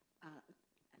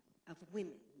of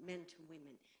women, men to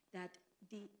women, that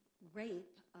the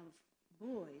rape of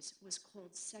boys was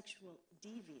called sexual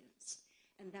deviance,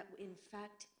 and that in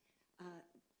fact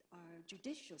our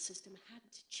judicial system had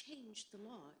to change the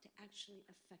law to actually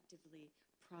effectively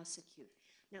prosecute.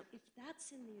 Now, if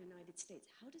that's in the United States,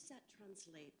 how does that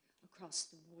translate across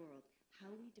the world,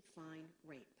 how we define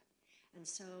rape? And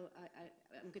so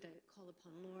I'm going to call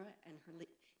upon Laura and her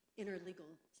inner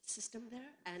legal system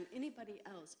there, and anybody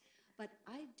else. But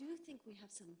I do think we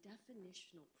have some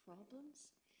definitional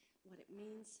problems, what it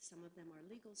means. Some of them are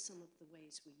legal, some of the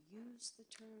ways we use the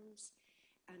terms.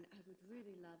 And I would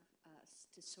really love us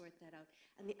to sort that out.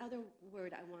 And the other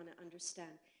word I want to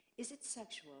understand, is it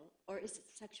sexual or is it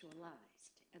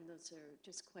sexualized? And those are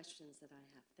just questions that I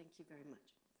have. Thank you very much.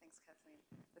 Thanks, Kathleen.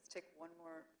 Let's take one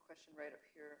more question right up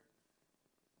here.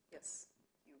 Yes,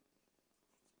 you.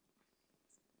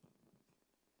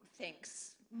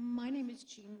 Thanks. My name is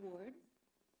Jean Ward.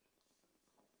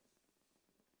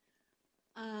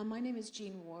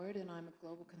 And I'm a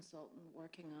global consultant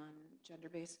working on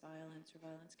gender-based violence or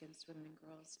violence against women and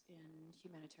girls in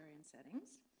humanitarian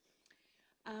settings.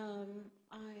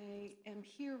 I am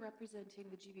here representing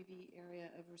the GBV Area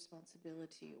of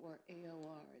Responsibility, or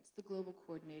AOR. It's the global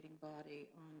coordinating body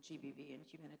on GBV in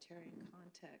humanitarian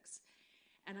contexts.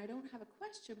 And I don't have a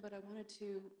question, but I wanted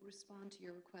to respond to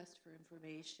your request for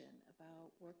information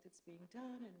about work that's being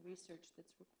done and research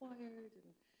that's required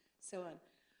and so on.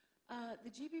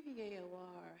 The GBV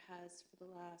AOR has, for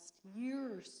the last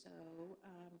year or so,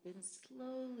 been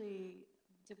slowly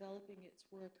developing its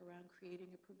work around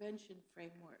creating a prevention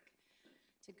framework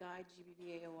to guide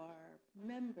GBV AOR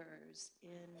members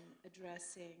in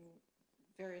addressing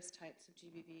various types of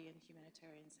GBV in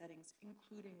humanitarian settings,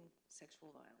 including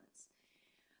sexual violence.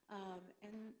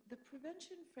 And the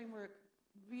prevention framework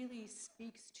really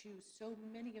speaks to so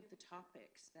many of the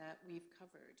topics that we've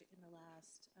covered in the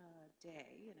last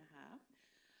day and a half.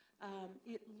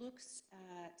 It looks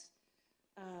at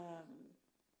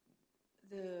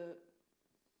the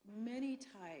many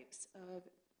types of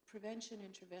prevention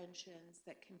interventions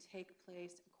that can take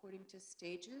place according to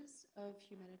stages of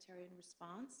humanitarian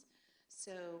response.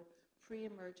 So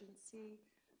pre-emergency,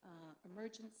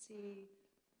 emergency,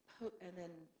 and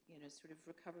then sort of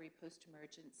recovery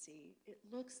post-emergency. It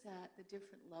looks at the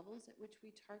different levels at which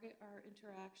we target our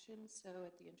interactions. So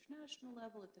at the international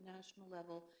level, at the national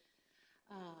level,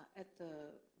 at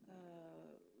the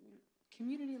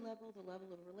community level, the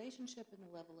level of relationship, and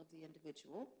the level of the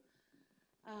individual.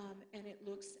 And it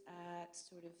looks at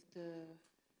sort of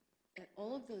at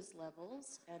all of those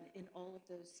levels and in all of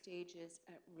those stages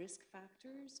at risk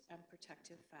factors and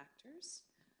protective factors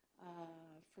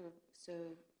for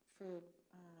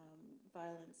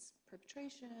violence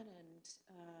perpetration and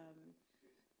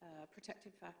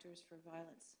protective factors for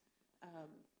violence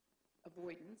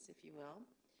avoidance, if you will.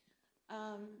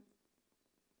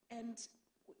 And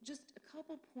just a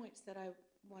couple points that I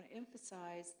want to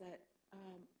emphasize, that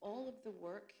all of the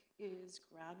work is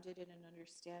grounded in an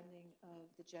understanding of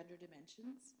the gender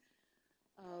dimensions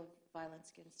of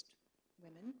violence against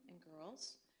women and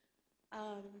girls.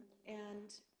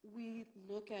 And we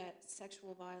look at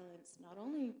sexual violence not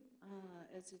only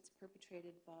as it's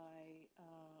perpetrated by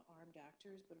armed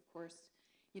actors, but of course,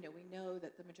 we know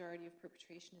that the majority of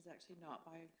perpetration is actually not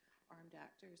by armed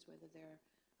actors, whether they're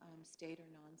state or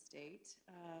non-state.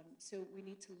 So we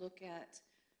need to look at,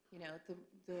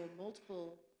 the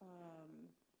multiple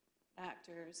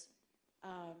actors,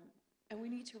 and we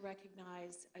need to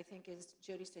recognize, I think, as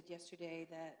Jody said yesterday,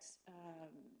 that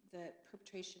that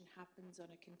perpetration happens on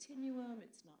a continuum.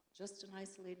 It's not just an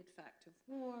isolated fact of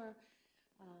war.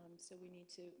 So we need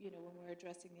to, when we're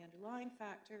addressing the underlying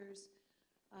factors,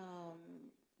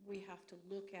 we have to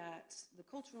look at the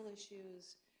cultural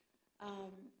issues.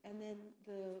 And then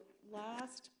the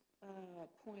last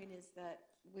point is that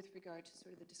with regard to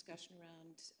sort of the discussion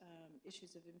around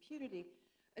issues of impunity,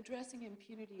 addressing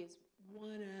impunity is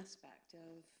one aspect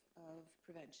of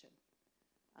prevention.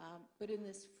 But in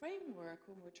this framework,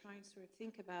 when we're trying to sort of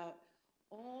think about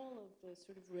all of the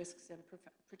sort of risks and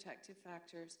protective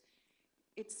factors,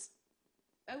 it's,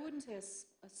 I wouldn't say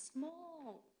a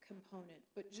small component,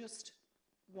 but just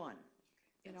one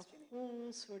in a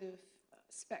whole sort of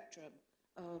spectrum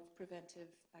of preventive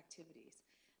activities.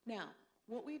 Now,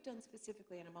 what we've done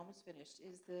specifically, and I'm almost finished,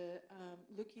 is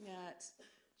looking at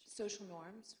social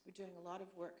norms. We're doing a lot of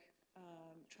work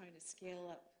trying to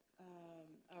scale up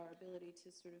our ability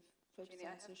to sort of focus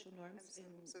on social norms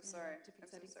in different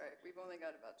settings. I'm so sorry. We've only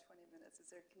got about 20 minutes.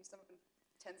 Can you sum up in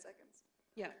 10 seconds?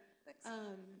 Yeah. Thanks.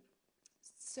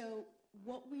 So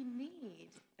what we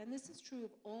need, and this is true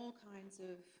of all kinds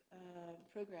of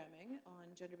programming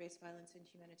on gender-based violence in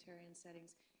humanitarian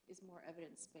settings, is more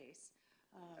evidence-based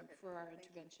for our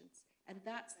interventions. And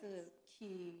that's the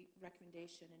key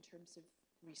recommendation in terms of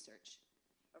research,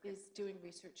 is doing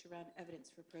research around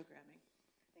evidence for programming.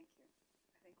 Thank you.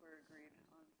 I think we're agreed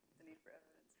on the need for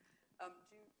evidence.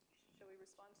 Shall we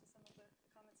respond to some of the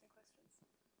comments and questions?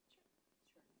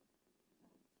 Sure.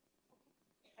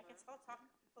 I guess I'll talk.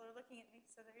 People are looking at me,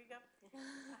 so there you go.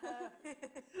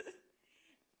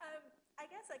 I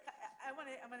guess I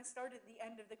want to start at the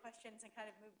end of the questions and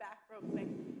kind of move back real quick.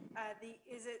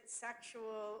 Is it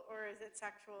sexual or is it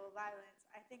sexual violence?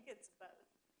 I think it's both.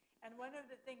 And one of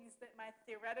the things that my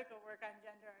theoretical work on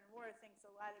gender and war thinks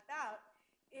a lot about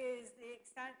is the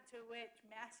extent to which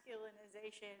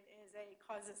masculinization is a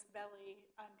casus belli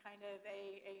on kind of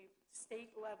a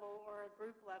state level or a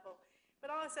group level,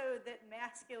 but also that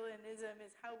masculinism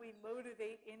is how we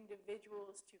motivate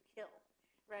individuals to kill,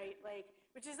 right?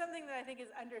 Which is something that I think is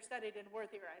understudied in war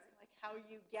theorizing, like how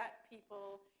you get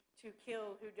people to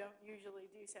kill who don't usually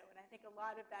do so. And I think a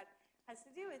lot of that has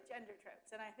to do with gender tropes.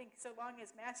 And I think so long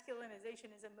as masculinization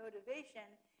is a motivation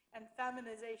and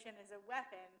feminization is a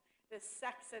weapon, the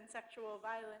sex and sexual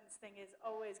violence thing is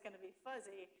always going to be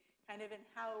fuzzy, kind of in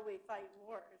how we fight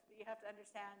wars. But you have to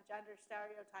understand gender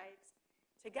stereotypes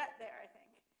to get there, I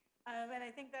think. And I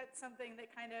think that's something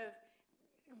that kind of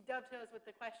dovetails with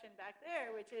the question back there,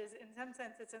 which is, in some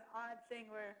sense, it's an odd thing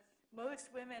where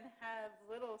most women have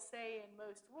little say in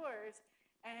most wars,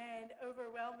 and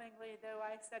overwhelmingly, though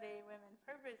I study women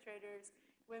perpetrators,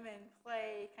 women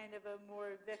play kind of a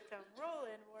more victim role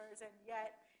in wars, and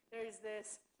yet there's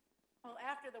this, well,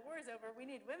 after the war's over, we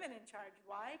need women in charge.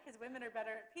 Why? Because women are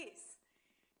better at peace,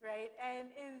 right? And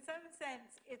in some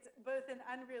sense, it's both an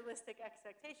unrealistic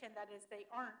expectation, that is, they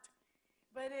aren't,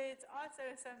 but it's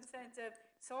also some sense of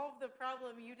solve the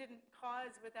problem you didn't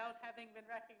cause without having been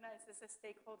recognized as a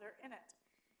stakeholder in it.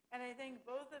 And I think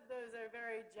both of those are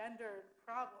very gendered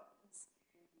problems.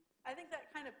 I think that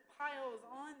kind of piles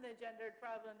on the gendered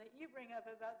problem that you bring up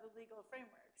about the legal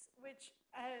frameworks, which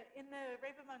in the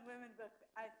Rape Among Women book,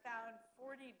 I found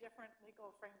 40 different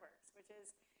legal frameworks, which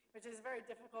is very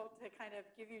difficult to kind of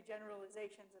give you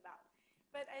generalizations about.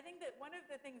 But I think that one of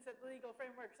the things that the legal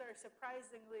frameworks are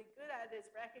surprisingly good at is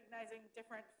recognizing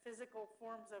different physical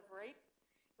forms of rape,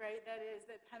 right? That is,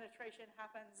 that penetration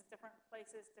happens different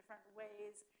places, different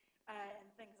ways, and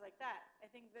things like that. I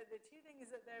think that the two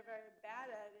things that they're very bad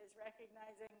at is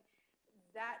recognizing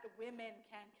that women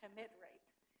can commit rape.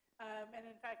 And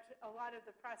in fact, a lot of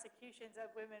the prosecutions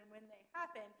of women when they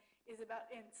happen is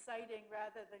about inciting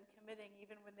rather than committing,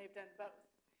 even when they've done both.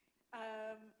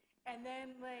 And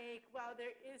then, like, while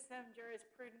there is some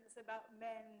jurisprudence about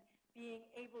men being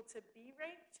able to be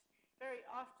raped, very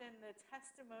often the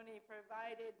testimony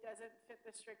provided doesn't fit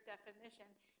the strict definition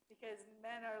because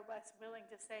men are less willing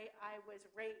to say, I was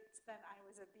raped than I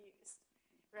was abused,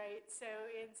 right? So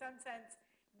in some sense,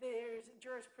 there's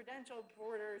jurisprudential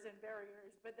borders and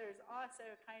barriers, but there's also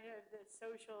kind of the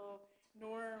social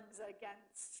norms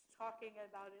against talking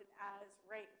about it as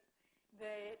rape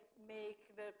that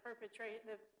make the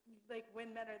like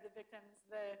when men are the victims,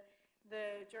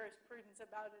 the jurisprudence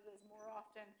about it is more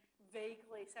often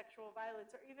vaguely sexual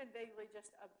violence or even vaguely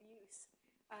just abuse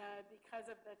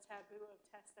because of the taboo of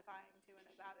testifying to and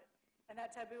about it. And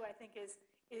that taboo, I think, it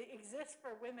exists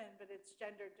for women, but it's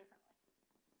gendered differently.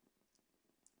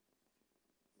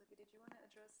 Libby, did you want to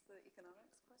address the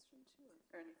economics question too,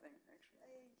 or anything,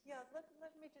 actually? Yeah, let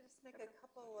me just make a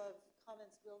couple of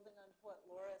comments building on what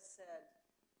Laura said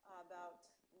about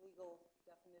legal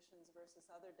definitions versus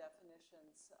other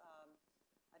definitions.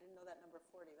 I didn't know that number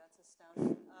 40. That's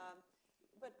astounding.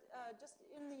 But just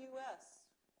in the U.S.,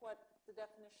 what the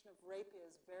definition of rape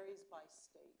is varies by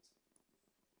state.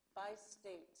 By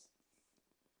state.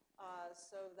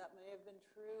 So that may have been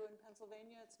true in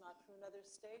Pennsylvania. It's not true in other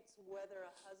states. Whether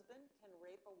a husband can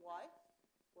rape a wife,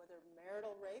 whether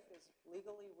marital rape is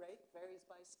legally rape, varies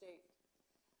by state.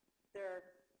 There are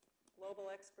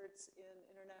global experts in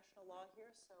international law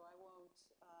here, so I won't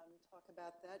talk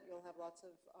about that. You'll have lots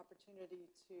of opportunity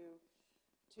to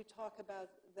talk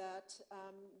about that.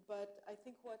 But I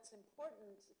think what's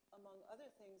important, among other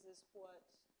things, is what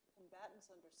combatants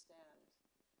understand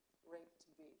rape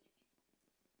to be.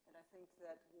 And I think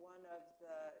that one of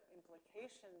the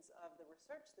implications of the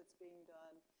research that's being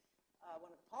done,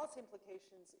 one of the policy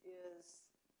implications is,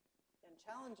 and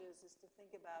challenges, is to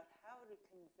think about how to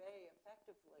convey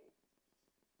effectively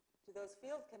to those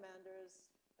field commanders,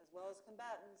 as well as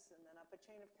combatants, and then up a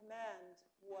chain of command,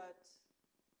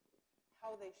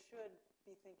 how they should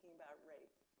be thinking about rape,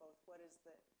 both what is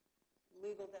the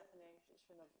legal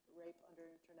definition of rape under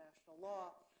international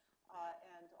law,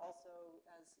 and also,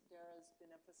 as Dara's been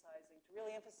emphasizing, to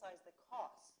really emphasize the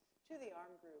cost to the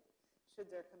armed group should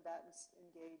their combatants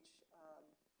engage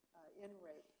in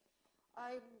rape.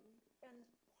 And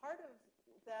part of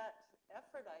that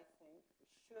effort, I think,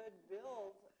 should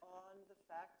build on the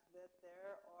fact that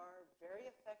there are very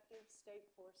effective state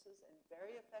forces and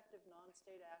very effective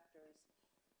non-state actors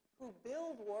who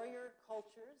build warrior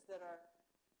cultures that are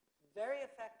very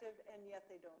effective and yet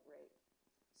they don't rape.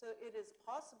 So it is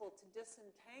possible to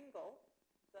disentangle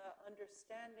the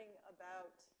understanding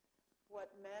about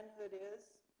what manhood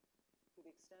is, to the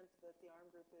extent that the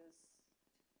armed group is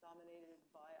dominated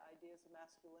by ideas of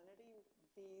masculinity,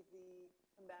 be the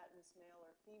combatants male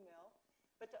or female,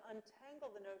 but to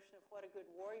untangle the notion of what a good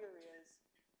warrior is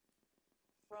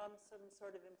from some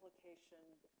sort of implication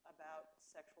about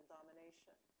sexual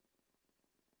domination.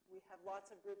 We have lots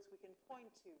of groups we can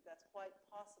point to. That's quite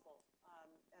possible,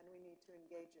 and we need to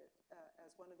engage it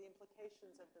as one of the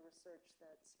implications of the research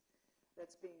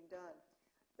that's being done.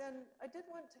 Then I did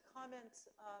want to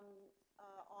comment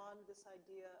on this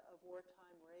idea of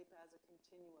wartime rape as a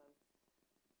continuum.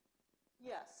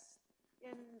 Yes,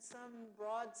 in some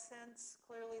broad sense,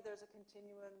 clearly there's a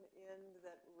continuum in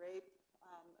that rape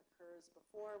occurs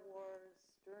before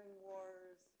wars, during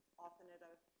wars, often at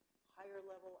a higher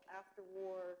level after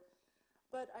war.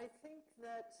 But I think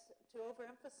that to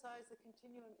overemphasize the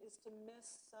continuum is to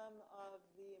miss some of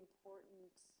the important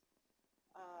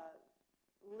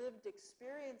lived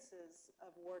experiences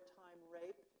of wartime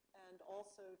rape, and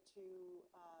also to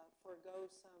forego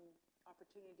some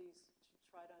opportunities to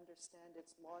try to understand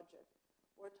its logic.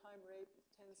 Wartime rape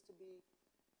tends to be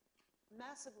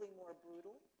massively more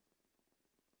brutal,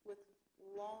 with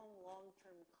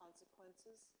long-term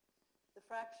consequences. the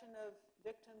fraction of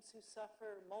victims who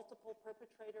suffer multiple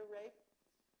perpetrator rape,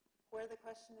 where the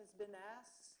question has been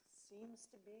asked, seems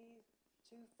to be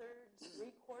 2/3,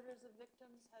 3/4 of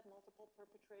victims had multiple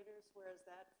perpetrators, whereas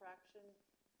that fraction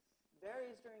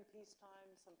varies during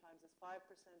peacetime. Sometimes it's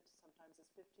 5%, sometimes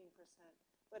it's 15%,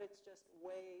 but it's just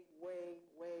way, way,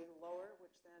 way lower,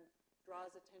 which then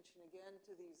draws attention again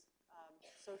to these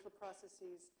social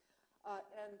processes.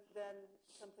 And then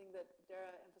something that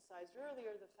Dara emphasized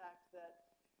earlier, the fact that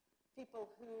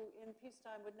people who in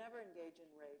peacetime would never engage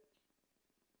in rape,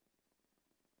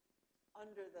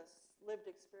 under the lived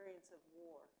experience of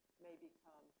war, may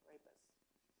become rapists.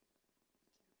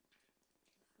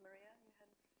 Maria, you had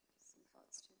some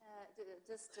thoughts too.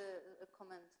 Just a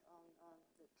comment on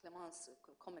Clément's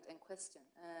comment and question.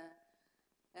 And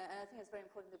I think it's very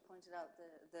important to point out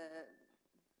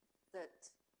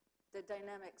that the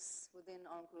dynamics within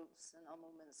armed groups and armed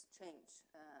movements change.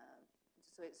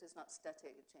 So it's not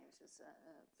static, it changes.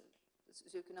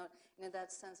 So you cannot, in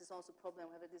that sense, it's also a problem.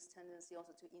 We have this tendency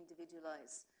also to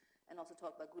individualize and also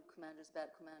talk about good commanders,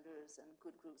 bad commanders, and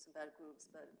good groups and bad groups.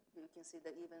 But you can see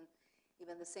that even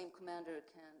the same commander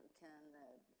can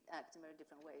act in very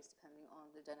different ways depending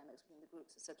on the dynamics between the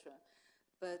groups, etc.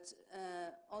 But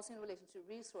also in relation to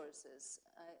resources,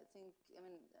 I think,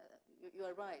 you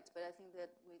are right, but I think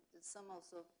that there's some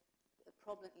also a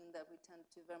problem in that we tend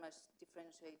to very much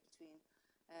differentiate between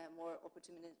more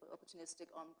opportunistic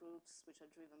armed groups, which are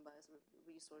driven by sort of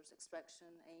resource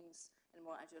extraction aims, and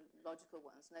more ideological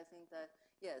ones. And I think that,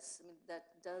 yes,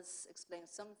 that does explain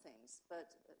some things,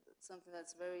 but something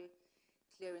that's very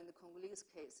clear in the Congolese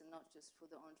case, and not just for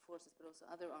the armed forces, but also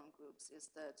other armed groups, is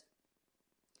that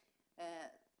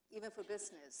even for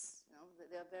business,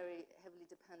 they are very heavily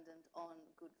dependent on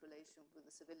good relation with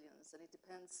the civilians, and it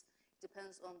depends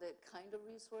on the kind of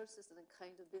resources and the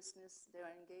kind of business they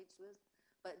are engaged with.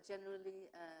 But generally,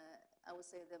 I would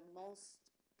say the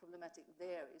most problematic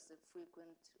there is the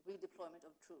frequent redeployment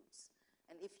of troops.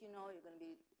 And if you know you're going to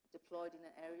be deployed in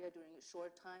an area during a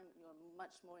short time, you're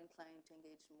much more inclined to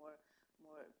engage in more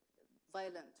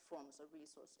violent forms of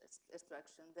resource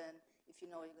extraction than if you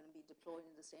know you're going to be deployed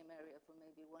in the same area for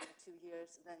maybe 1 or 2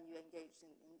 years, then you engage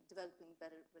in developing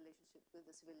better relationship with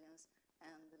the civilians,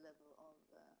 and the level of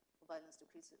violence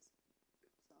decreases.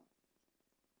 So.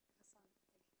 Hassan, thank you.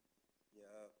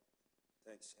 Yeah,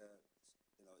 thanks.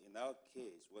 In our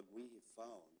case, what we have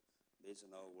found based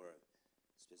on our work,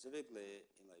 specifically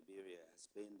in Liberia, has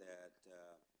been that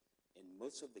in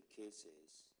most of the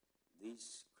cases,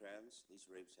 these crimes, these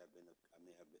rapes have been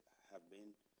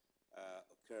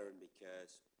occurring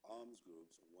because arms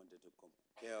groups wanted to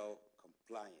compel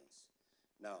compliance.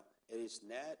 Now, it is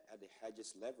not at the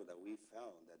highest level that we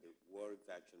found that the war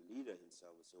faction leader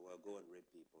himself would say, well, go and rape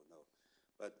people. No.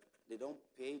 But they don't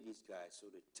pay these guys, so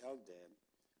they tell them,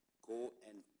 go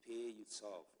and pay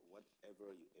yourself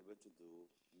whatever you're able to do,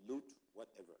 loot,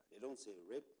 whatever. They don't say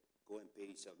rape, go and pay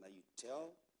yourself. Now you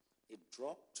tell a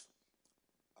dropped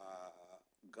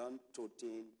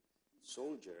gun-toting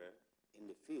soldier in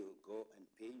the field, go and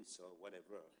pay yourself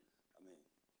whatever.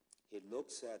 He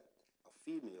looks at a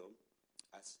female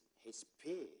as his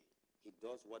pay. He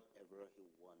does whatever he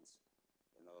wants,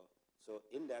 So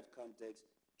in that context,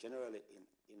 generally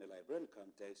in the Liberian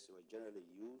context, they were generally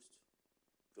used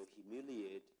to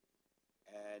humiliate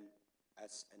and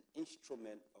as an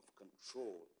instrument of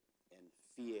control and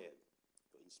fear,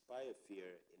 to inspire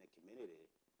fear in a community.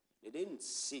 They didn't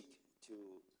seek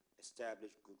to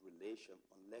establish good relations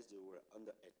unless they were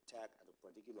under attack at a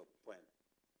particular point.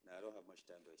 Now, I don't have much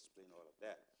time to explain all of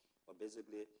that, but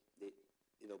basically,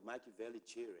 Machiavelli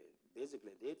theory,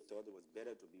 basically, they thought it was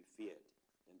better to be feared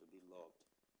than to be loved.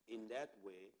 In that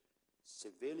way,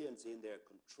 civilians in their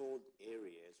controlled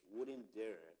areas wouldn't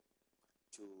dare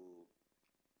to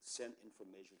send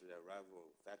information to their rival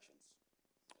factions.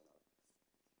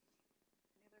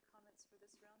 Any other comments for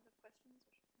this round of questions?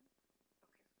 Okay,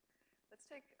 let's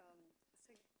take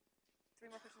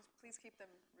 3 more questions. Please keep them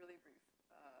really brief.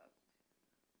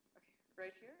 Okay,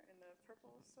 right here in the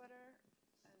purple sweater,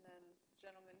 and then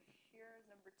gentleman here,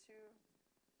 number 2,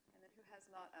 and then who has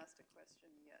not asked a question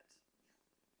yet?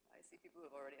 I see people who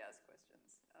have already asked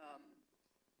questions.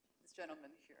 This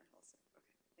gentleman here also. Okay,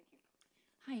 thank you.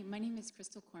 Hi, my name is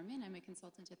Crystal Corman. I'm a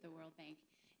consultant at the World Bank,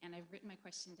 and I've written my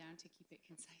question down to keep it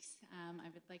concise.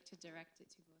 I would like to direct it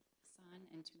to both Hassan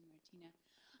and to Martina.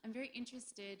 I'm very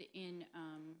interested in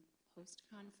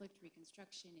post-conflict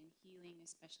reconstruction and healing,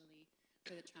 especially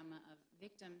for the trauma of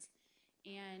victims.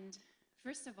 And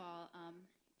first of all,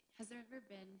 has there ever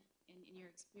been, in your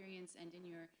experience and in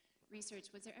your research,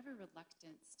 was there ever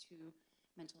reluctance to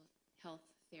mental health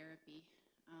therapy?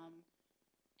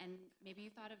 And maybe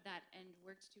you thought of that and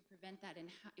worked to prevent that, and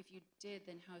how, if you did,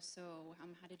 then how so?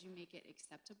 How did you make it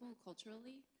acceptable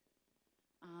culturally?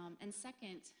 And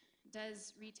second,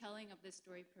 does retelling of this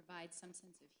story provide some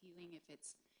sense of healing if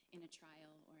it's in a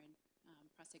trial or in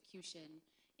prosecution,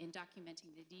 in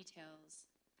documenting the details,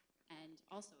 and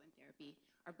also in therapy,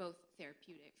 are both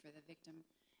therapeutic for the victim?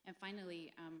 And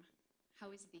finally,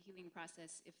 how is the healing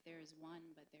process if there is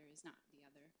one but there is not the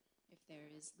other? If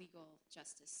there is legal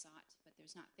justice sought but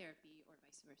there's not therapy, or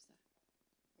vice versa?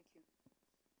 Thank you.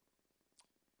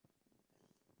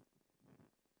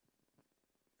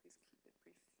 Please keep it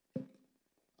brief.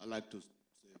 I'd like to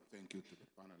say thank you to the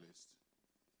panelists.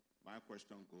 My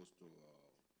question goes to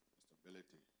Mr.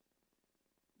 Billity.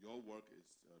 Your work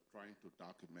is trying to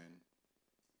document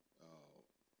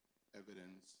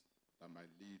evidence that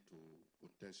might lead to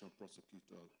potential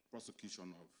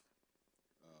prosecution of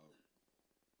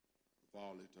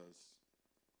violators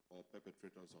or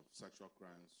perpetrators of sexual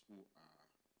crimes who are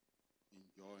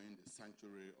enjoying the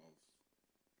sanctuary of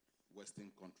Western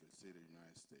countries, say the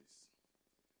United States.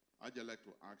 I'd just like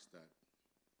to ask that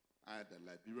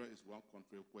Liberia is one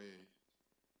country where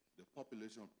the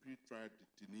population of pretrial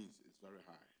detainees is very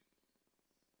high.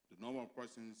 The number of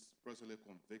persons personally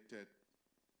convicted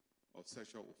of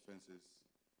sexual offenses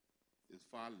is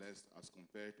far less as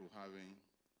compared to having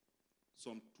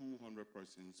some 200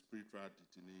 persons, pretrial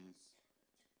detainees,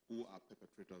 who are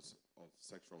perpetrators of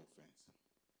sexual offense.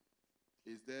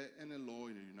 Is there any law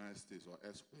in the United States or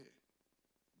elsewhere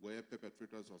where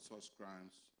perpetrators of such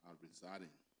crimes are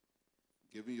residing,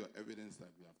 given your evidence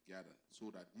that we have gathered, so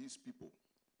that these people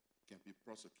can be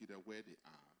prosecuted where they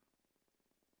are,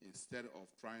 instead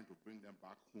of trying to bring them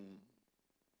back home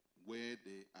where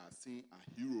they are seen as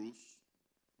heroes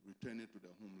returning to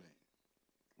their homeland?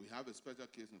 We have a special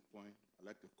case in point. I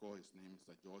like to call his name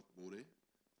Mr. George Bode,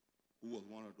 who was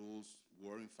one of those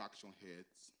warring faction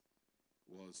heads,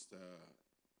 was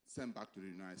sent back to the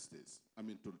United States,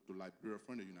 to Liberia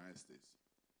from the United States.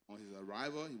 On his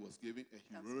arrival, he was given a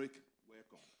heroic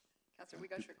welcome. Counselor, we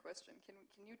got your question. Can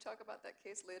you talk about that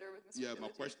case later with Mr. Yeah,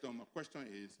 Billity? my question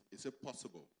is it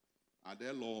possible? Are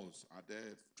there laws, are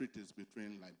there treaties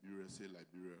between Liberia, say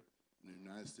Liberia, and the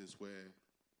United States where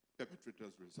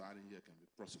perpetrators residing here can be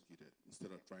prosecuted instead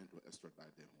of trying to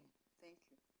extradite them home? Thank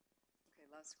you. Okay,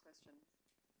 last question.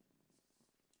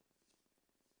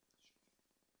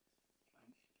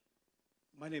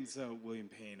 My name's William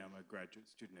Payne. I'm a graduate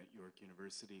student at York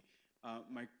University.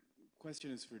 My question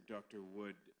is for Dr.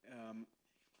 Wood.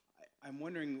 I'm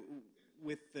wondering,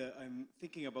 I'm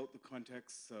thinking about the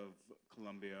context of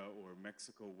Colombia or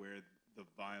Mexico, where the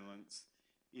violence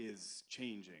is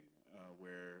changing,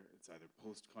 where it's either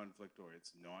post-conflict or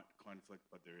it's not conflict,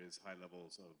 but there is high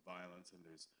levels of violence, and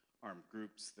there's armed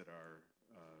groups that are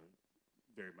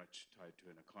very much tied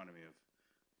to an economy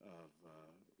of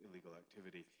illegal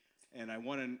activity. And I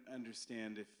want to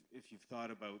understand if you've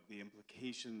thought about the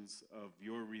implications of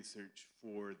your research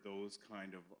for those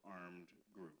kind of armed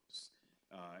groups.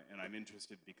 And I'm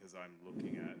interested because I'm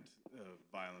looking at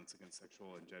violence against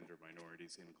sexual and gender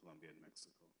minorities in Colombia and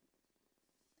Mexico.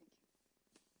 Thank you.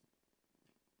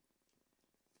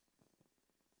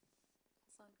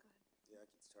 Hassan, go ahead. Yeah, I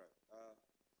can start.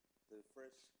 The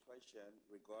first question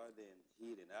regarding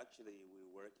healing, actually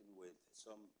we're working with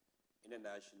some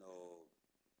international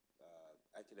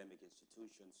academic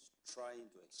institutions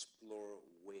trying to explore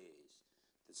ways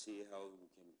to see how we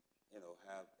can,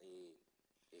 have a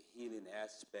healing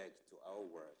aspect to our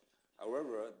work.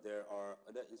 However, there are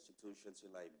other institutions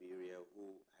in Liberia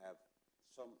who have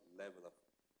some level of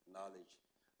knowledge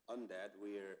on that.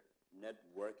 We're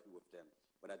networking with them.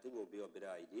 But I think it would be a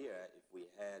better idea if we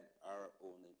had our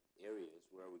own areas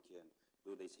where we can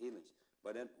do these healings.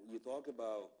 But then you talk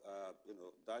about,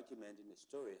 documenting the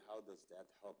story. How does that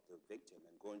help the victim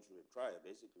and going through the trial?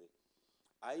 Basically,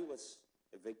 I was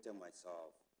a victim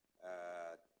myself,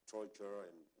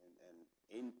 torture and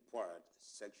in part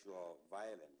sexual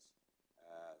violence,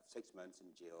 6 months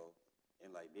in jail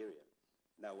in Liberia.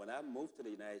 Now, when I moved to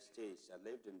the United States, I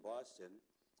lived in Boston.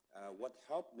 What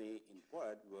helped me in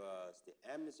part was the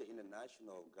Amnesty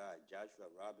International guy, Joshua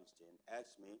Robinstein,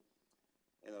 asked me,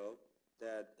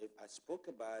 that if I spoke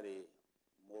about it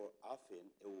more often,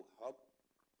 it will help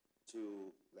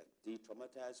to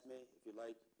de-traumatize me, if you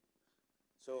like.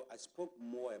 So I spoke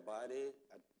more about it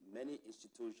at many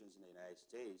institutions in the United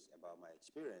States about my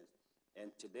experience, and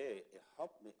today it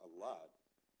helped me a lot,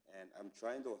 and I'm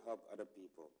trying to help other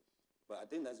people. But I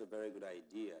think that's a very good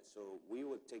idea, so we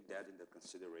will take that into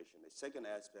consideration. The second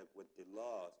aspect with the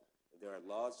laws, there are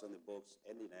laws on the books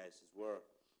in the United States where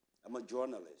I'm a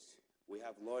journalist. We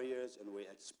have lawyers and we're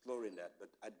exploring that, but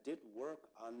I did work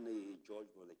on on the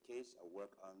George Bulley case. I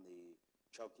work on the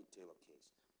Chucky Taylor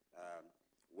case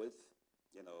with,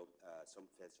 some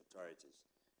federal authorities.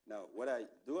 Now, what I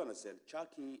do understand,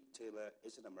 Chucky Taylor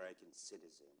is an American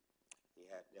citizen.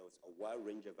 There was a wide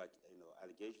range of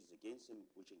allegations against him,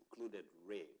 which included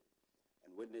rape.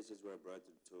 And witnesses were brought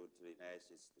to the United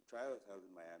States. The trial was held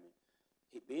in Miami.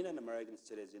 Being an American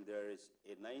citizen, there is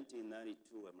a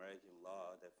 1992 American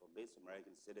law that forbids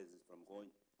American citizens from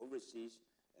going overseas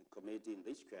and committing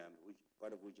this crime,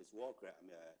 part of which is war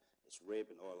crime. It's rape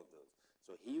and all of those.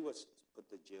 So he was put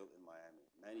to jail in Miami,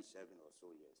 97 or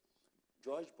so years.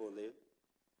 George Bulley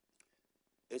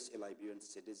is a Liberian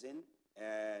citizen,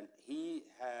 and he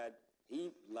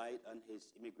lied on his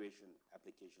immigration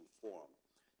application form.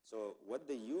 So what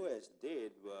the U.S.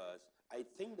 did was, I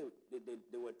think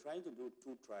they were trying to do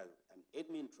two trials, an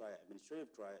admin trial,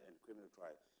 administrative trial, and criminal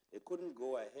trial. They couldn't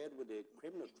go ahead with the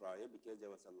criminal trial because there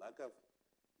was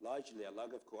largely a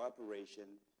lack of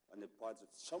cooperation on the parts of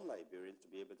some Liberians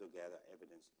to be able to gather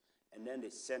evidence. And then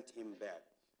they sent him back.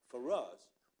 For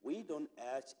us, we don't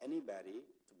ask anybody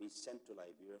to be sent to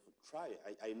Liberia for trial.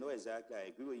 I know exactly, I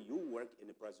agree with you, work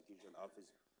in the prosecutor's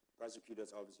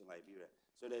office in Liberia.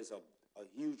 So there's a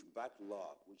huge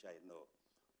backlog, which I know.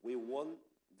 We want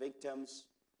victims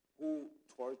who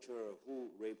torture,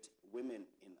 who raped women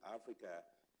in Africa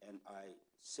and are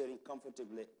sitting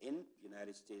comfortably in the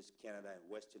United States, Canada, and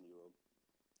Western Europe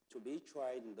to be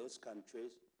tried in those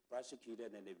countries,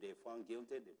 prosecuted, and if they're found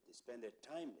guilty, they spend their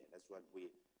time there. That's what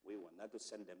we want, not to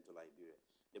send them to Liberia.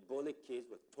 The Bulley case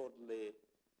was totally,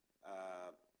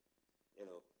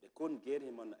 they couldn't get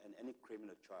him on any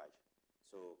criminal charge.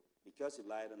 So because he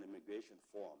lied on the immigration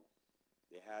form,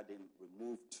 they had him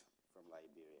removed from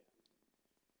Liberia.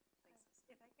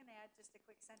 If I can add just a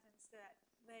quick sentence to that,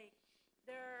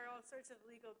 there are all sorts of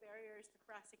legal barriers to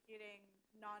prosecuting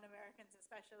non-Americans,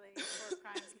 especially for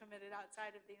crimes committed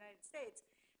outside of the United States.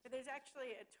 But there's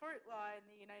actually a tort law in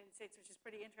the United States, which is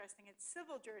pretty interesting. It's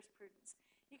civil jurisprudence.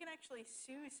 You can actually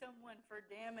sue someone for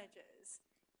damages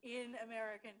in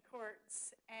American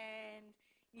courts, and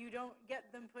you don't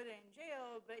get them put in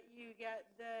jail, but you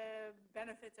get the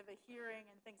benefits of a hearing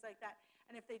and things like that.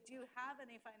 And if they do have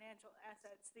any financial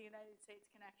assets, the United States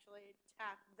can actually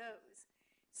attack those.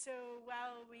 So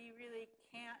while we really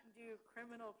can't do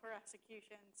criminal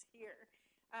prosecutions here,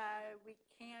 we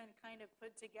can kind of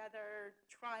put together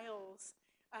trials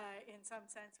in some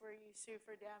sense where you sue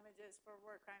for damages for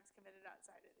war crimes committed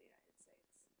outside of the United States.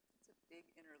 It's a big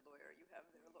inner lawyer you have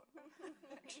there,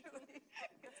 actually.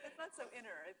 It's not so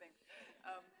inner, I think.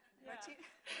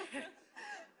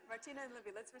 Martina and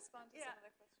Libby, let's respond to some of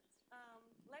the questions.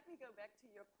 Let me go back to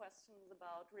your questions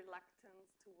about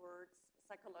reluctance towards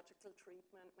psychological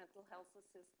treatment, mental health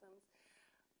assistance.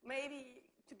 Maybe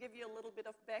to give you a little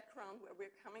bit of background where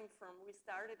we're coming from, we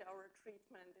started our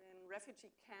treatment in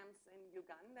refugee camps in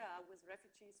Uganda with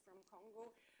refugees from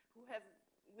Congo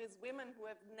with women who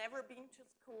have never been to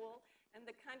school. And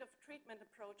the kind of treatment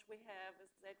approach we have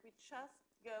is that we just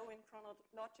go in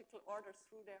chronological order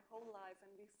through their whole life,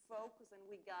 and we focus and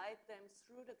we guide them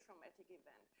through the traumatic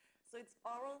event. So it's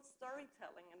oral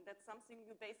storytelling, and that's something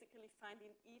you basically find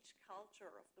in each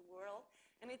culture of the world.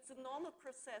 And it's a normal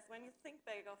process. When you think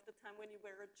back of the time when you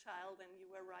were a child and you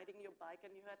were riding your bike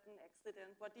and you had an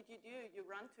accident, what did you do? You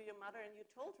run to your mother and you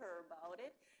told her about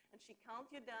it, and she calmed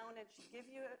you down and she gave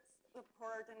you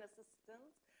support and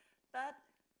assistance. But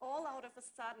all out of a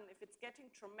sudden, if it's getting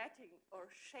traumatic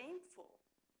or shameful,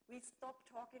 we stop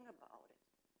talking about it.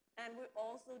 And we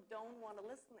also don't want to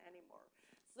listen anymore.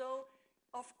 So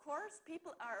of course,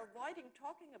 people are avoiding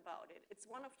talking about it. It's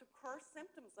one of the core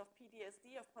symptoms of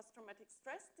PTSD, of post-traumatic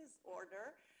stress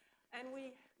disorder, and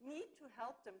we need to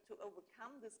help them to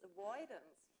overcome this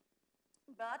avoidance.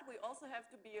 But we also have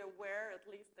to be aware, at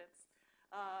least that's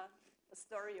a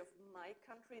story of my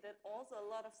country, that also a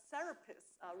lot of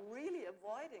therapists are really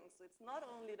avoiding. So it's not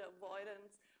only the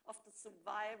avoidance of the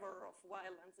survivor of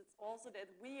violence, it's also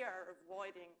that we are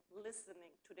avoiding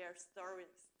listening to their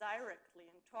stories directly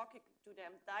and talking to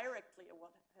them directly of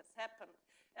what has happened.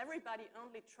 Everybody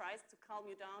only tries to calm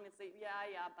you down and say,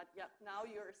 but now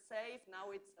you're safe,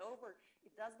 now it's over.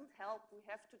 It doesn't help. We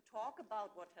have to talk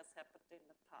about what has happened in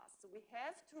the past. So we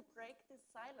have to break this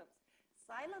silence.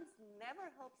 Silence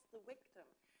never helps the victim.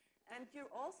 And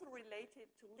you're also related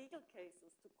to legal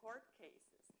cases, to court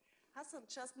cases. Hassan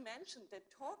just mentioned that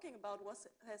talking about what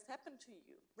has happened to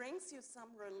you brings you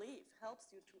some relief,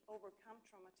 helps you to overcome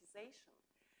traumatization.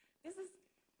 This is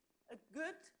a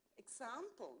good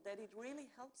example that it really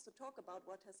helps to talk about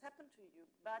what has happened to you.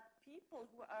 But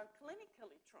people who are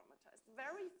clinically traumatized,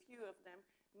 very few of them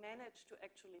manage to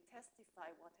actually testify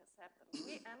what has happened.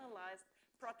 We analyzed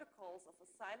protocols of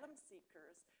asylum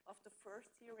seekers of the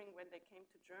first hearing when they came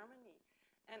to Germany.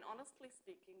 And honestly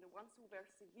speaking, the ones who were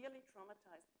severely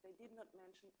traumatized, they did not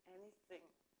mention anything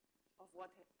of what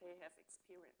they have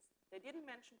experienced. They didn't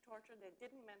mention torture, they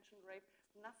didn't mention rape,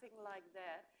 nothing like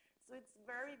that. So it's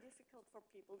very difficult for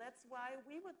people. That's why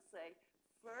we would say,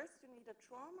 first you need a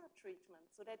trauma treatment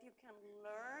so that you can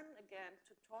learn again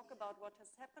to talk about what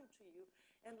has happened to you,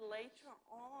 and later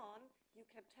on you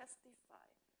can testify.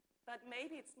 But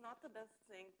maybe it's not the best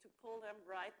thing to pull them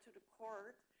right to the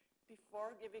court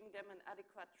before giving them an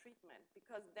adequate treatment,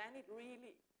 because then it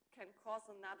really can cause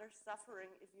another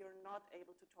suffering if you're not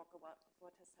able to talk about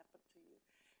what has happened to you.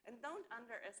 And don't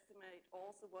underestimate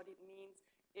also what it means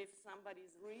if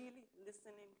somebody's really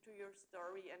listening to your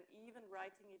story and even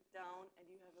writing it down, and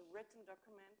you have a written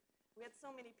document. We had so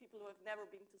many people who have never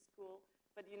been to school,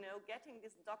 but you know, getting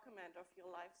this document of your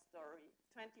life story,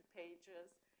 20 pages,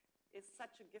 is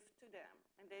such a gift to them.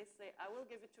 And they say, I will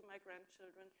give it to my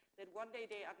grandchildren, that one day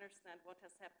they understand what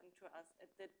has happened to us,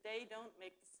 and that they don't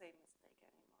make the same mistake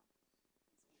anymore.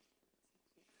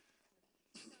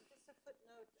 Just a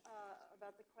footnote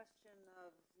about the question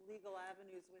of legal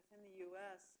avenues within the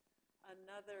U.S.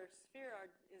 Another sphere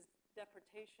is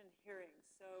deportation hearings.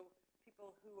 So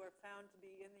people who are found to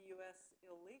be in the U.S.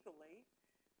 illegally,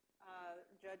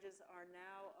 judges are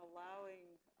now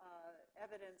allowing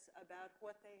evidence about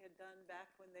what they had done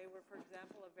back when they were, for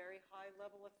example, a very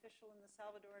high-level official in the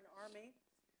Salvadoran army,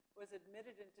 was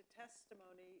admitted into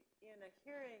testimony in a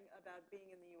hearing about being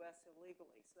in the U.S.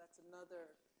 illegally. So that's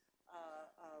another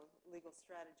legal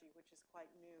strategy, which is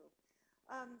quite new.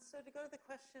 So to go to the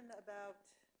question about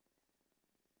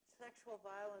sexual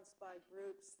violence by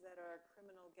groups that are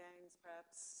criminal gangs,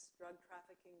 perhaps drug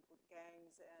trafficking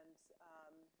gangs, and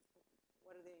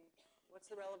what's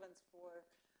the relevance for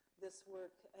this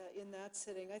work in that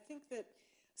setting? I think that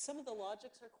some of the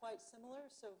logics are quite similar.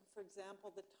 So, for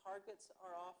example, the targets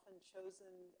are often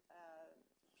chosen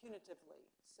punitively.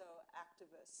 So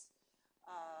activists,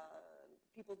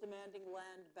 people demanding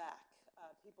land back,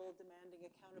 people demanding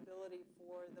accountability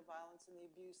for the violence and the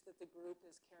abuse that the group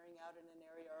is carrying out in an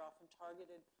area are often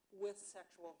targeted with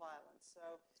sexual violence.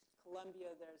 So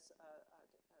Colombia, there's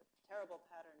a terrible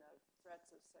pattern of threats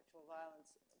of sexual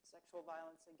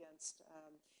violence against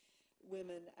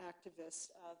women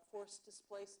activists. Forced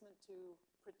displacement to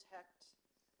protect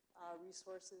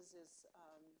resources is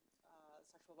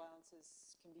sexual violence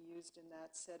can be used in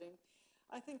that setting.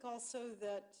 I think also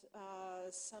that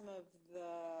some of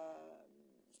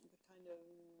the kind of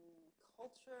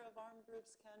culture of armed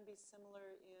groups can be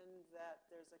similar in that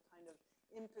there's a kind of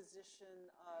imposition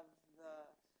of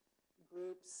the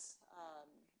groups'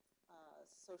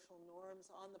 social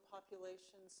norms on the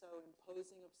population, so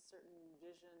imposing a certain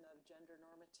vision of gender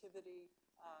normativity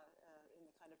in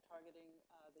the kind of targeting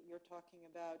that you're talking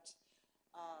about,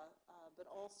 but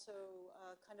also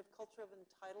kind of culture of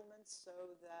entitlement,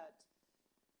 so that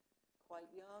quite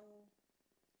young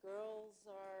girls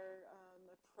are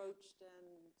approached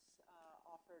and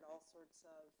offered all sorts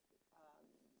of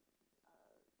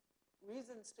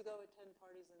reasons to go attend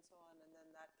parties and so on, and then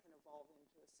that can evolve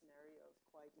into a scenario of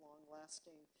quite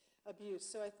long-lasting abuse.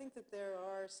 So I think that there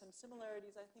are some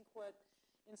similarities. I think what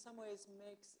in some ways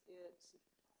makes it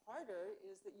harder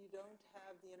is that you don't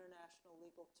have the international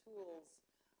legal tools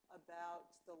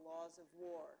about the laws of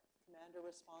war, commander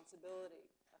responsibility,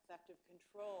 effective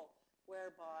control,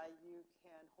 whereby you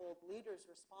can hold leaders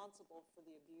responsible for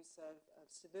the abuse of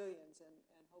civilians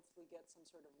and hopefully get some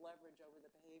sort of leverage over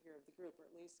the behavior of the group, or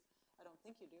at least I don't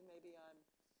think you do. Maybe I'm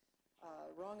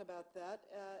wrong about that.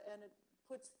 And it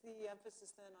puts the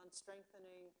emphasis then on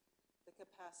strengthening the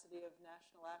capacity of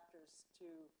national actors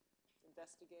to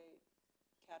investigate,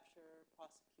 capture,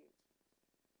 prosecute.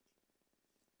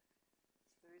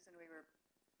 So the reason we were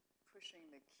pushing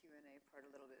the Q&A part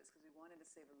a little bit is because we wanted to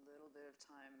save a little bit of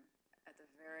time at the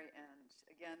very end,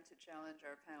 again, to challenge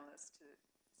our panelists to,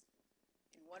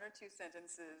 in one or two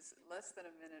sentences, less than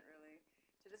a minute really,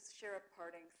 to just share a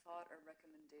parting thought or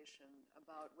recommendation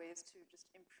about ways to just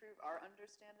improve our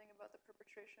understanding about the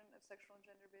perpetration of sexual and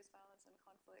gender-based violence and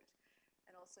conflict,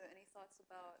 and also any thoughts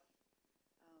about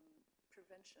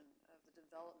prevention of the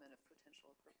development of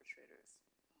potential perpetrators.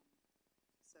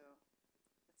 So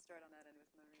let's start on that end with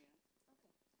Maria.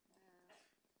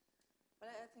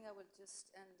 But I think I will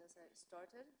just end as I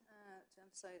started, to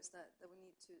emphasize that we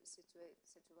need to situate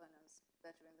sexual violence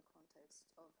better in the context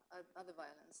of other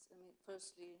violence. I mean,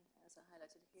 firstly, as I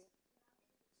highlighted here,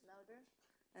 louder.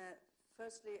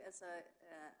 Firstly, as I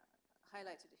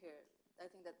highlighted here, I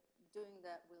think that doing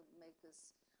that will make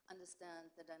us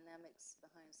understand the dynamics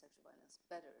behind sexual violence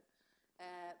better.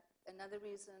 Another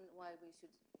reason why we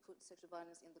should put sexual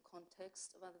violence in the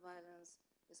context of other violence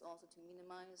is also to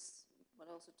minimize, but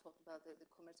also talk about the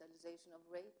commercialization of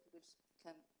rape, which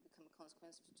can become a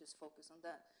consequence if you just focus on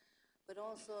that. But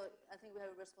also, I think we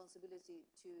have a responsibility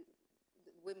to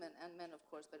women and men, of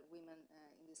course, but women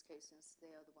in this case, since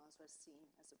they are the ones who are seen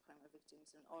as the primary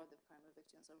victims and are the primary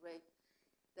victims of rape,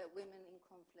 that women in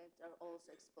conflict are also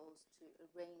exposed to a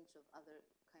range of other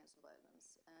kinds of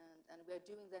violence. And we are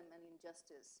doing them an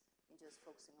injustice in just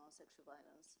focusing on sexual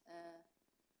violence.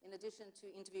 In addition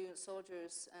to interviewing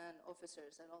soldiers and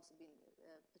officers, I've also been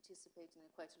participating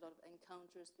in quite a lot of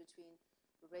encounters between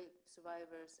rape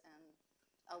survivors and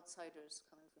outsiders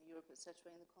coming from Europe,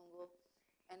 etc., in the Congo.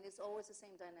 And it's always the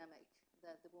same dynamic,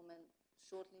 that the woman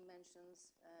shortly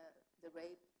mentions the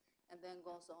rape and then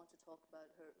goes on to talk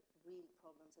about her real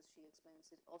problems, as she explains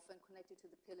it, often connected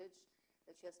to the pillage,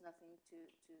 that she has nothing to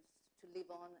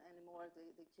live on anymore,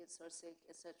 the kids are sick,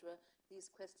 etc. These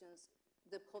questions,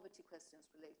 the poverty questions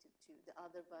related to the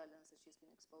other violence that she's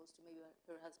been exposed to, maybe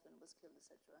her husband was killed,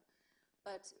 etc.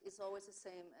 But it's always the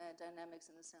same dynamics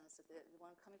in the sense that the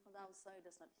one coming from the outside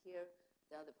does not hear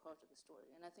the other part of the story.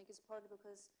 And I think it's partly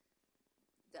because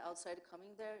the outsider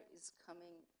coming there is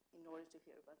coming in order to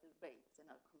hear about the rape. They're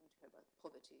not coming to hear about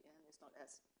poverty, and it's not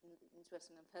as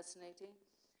interesting and fascinating.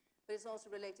 But it's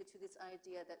also related to this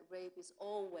idea that rape is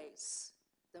always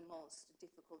the most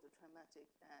difficult or traumatic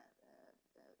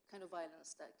kind of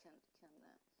violence that can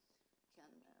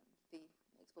be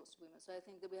exposed to women. So I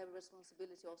think that we have a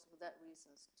responsibility also for that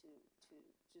reasons to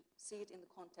see it in the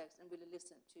context and really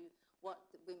listen to what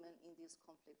the women in these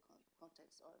conflict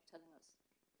contexts are telling us.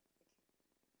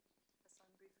 Hassan,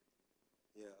 briefly.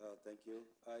 Yeah, thank you.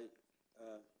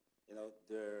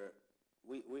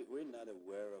 We're not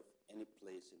aware of any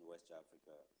place in West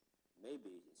Africa,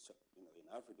 maybe in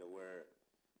Africa, where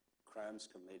crimes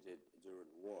committed during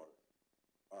war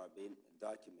are being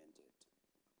documented.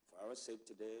 For our sake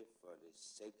today, for the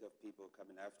sake of people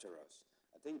coming after us,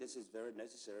 I think this is very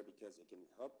necessary because it can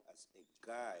help as a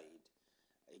guide.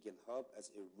 It can help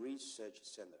as a research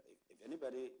center. If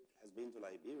anybody has been to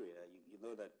Liberia, you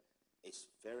know that it's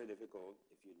very difficult.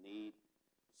 If you need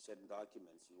certain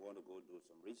documents, you want to go do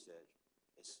some research,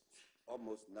 it's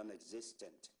almost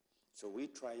non-existent. So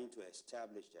we're trying to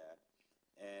establish that,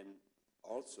 and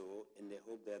also in the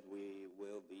hope that we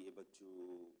will be able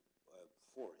to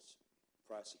force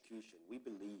prosecution. We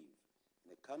believe in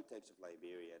the context of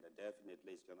Liberia that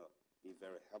definitely is going to be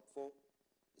very helpful.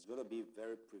 It's going to be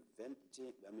very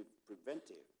preventive.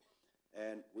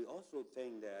 And we also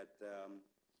think that,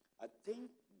 I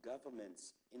think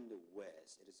governments in the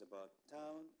West, it is about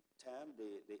time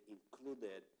they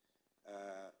included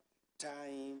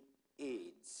time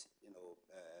aids,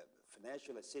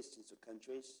 financial assistance to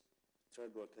countries,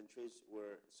 third world countries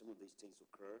where some of these things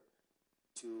occur,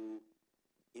 to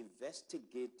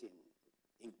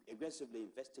aggressively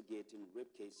investigating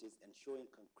rape cases and showing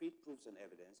concrete proofs and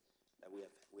evidence that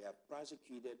we have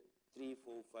prosecuted 3,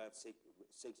 4, 5, 6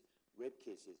 rape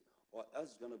cases, or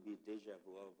else it's going to be deja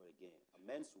vu all over again. A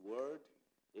man's word,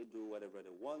 they do whatever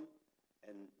they want,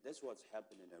 and that's what's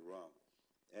happening in Iran.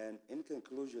 And in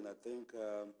conclusion, I think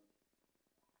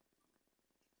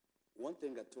one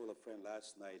thing I told a friend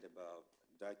last night about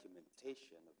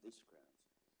documentation of these crimes,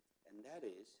 and that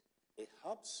is, it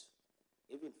helps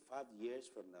even 5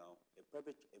 years from now, a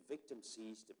victim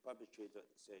sees the perpetrator,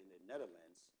 say, in the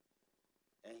Netherlands,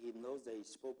 and he knows that he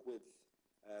spoke with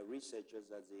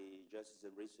researchers at the Justice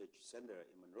and Research Center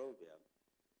in Monrovia,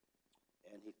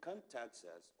 and he contacts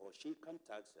us, or she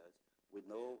contacts us, we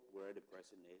know where the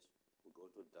person is, we go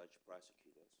to Dutch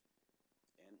prosecutors,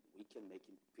 and we can make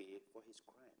him pay for his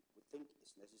crime. We think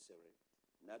it's necessary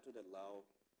not to allow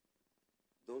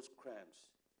those crimes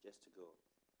just to go,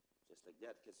 just like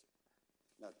that. Because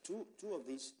now two of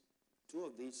these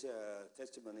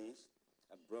testimonies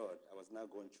abroad, I was now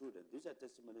going through them. These are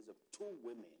testimonies of 2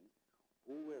 women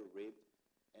who were raped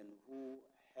and who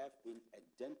have been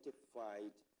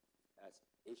identified as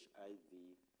HIV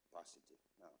positive.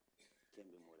 Now, it can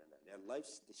be more than that. Their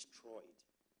lives destroyed.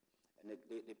 And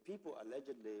the people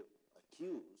allegedly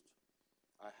accused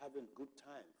are having good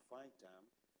time, fine time,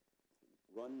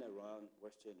 running around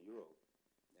Western Europe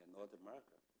and North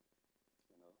America.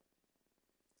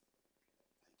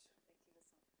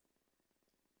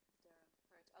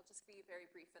 I'll just be very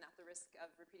brief, and at the risk of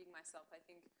repeating myself, I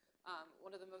think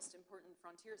one of the most important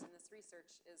frontiers in this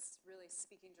research is really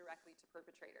speaking directly to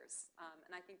perpetrators.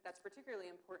 And I think that's particularly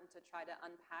important to try to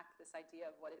unpack this idea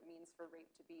of what it means for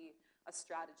rape to be a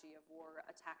strategy of war,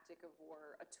 a tactic of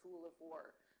war, a tool of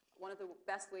war. One of the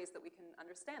best ways that we can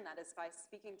understand that is by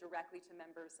speaking directly to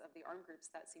members of the armed groups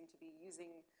that seem to be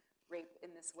using rape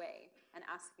in this way and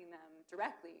asking them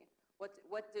directly,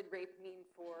 what did rape mean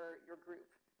for your group?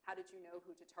 How did you know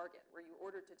who to target? Were you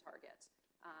ordered to target?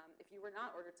 If you were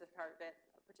not ordered to target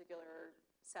a particular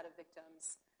set of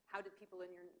victims, how did people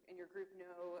in your group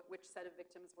know which set of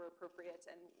victims were appropriate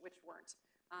and which weren't?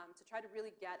 To try to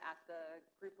really get at the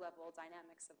group level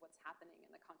dynamics of what's happening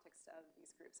in the context of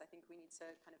these groups. I think we need to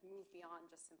kind of move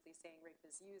beyond just simply saying rape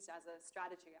is used as a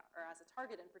strategy or as a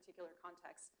target in particular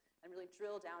contexts and really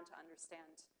drill down to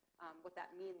understand what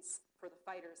that means for the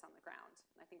fighters on the ground.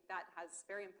 And I think that has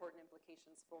very important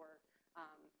implications for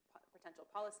potential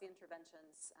policy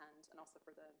interventions and also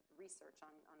for the research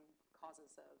on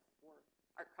causes of war,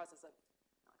 or causes of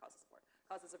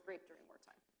rape during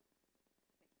wartime.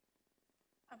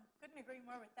 Couldn't agree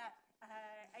more with that.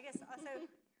 I guess also,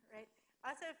 right,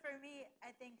 also for me,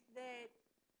 I think that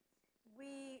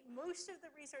most of the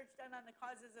research done on the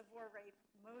causes of war rape,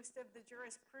 most of the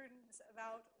jurisprudence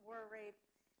about war rape,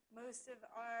 most of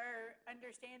our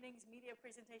understandings, media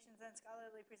presentations, and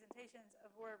scholarly presentations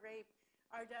of war rape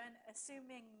are done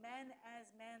assuming men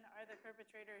as men are the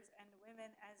perpetrators and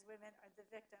women as women are the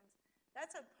victims.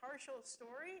 That's a partial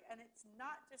story, and it's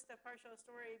not just a partial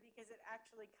story because it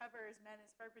actually covers men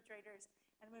as perpetrators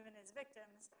and women as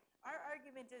victims. Our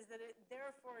argument is that it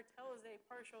therefore tells a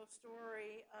partial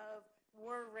story of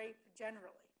war rape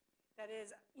generally. That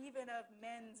is, even of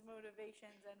men's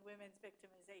motivations and women's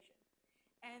victimization.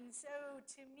 And so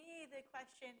to me, the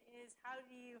question is, how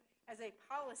do you, as a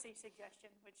policy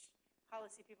suggestion, which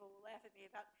policy people will laugh at me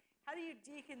about, how do you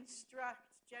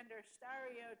deconstruct gender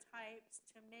stereotypes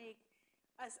to make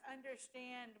us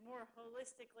understand more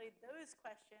holistically those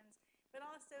questions, but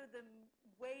also the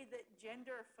way that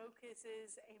gender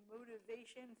focuses a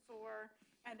motivation for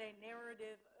and a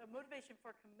narrative, a motivation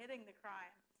for committing the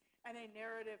crime and a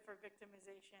narrative for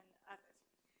victimization of it.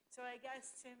 So I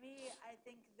guess to me, I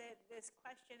think that this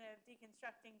question of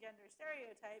deconstructing gender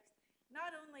stereotypes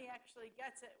not only actually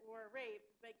gets at war rape,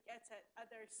 but gets at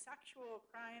other sexual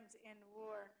crimes in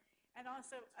war and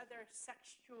also other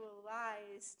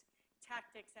sexualized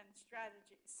tactics and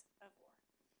strategies of war.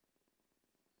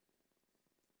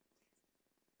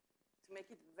 To make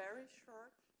it very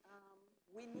short,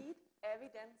 we need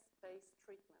evidence-based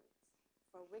treatments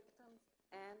for victims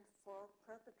and for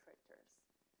perpetrators.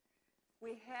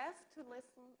 We have to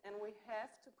listen and we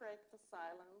have to break the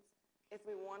silence if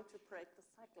we want to break the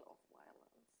cycle of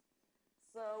violence.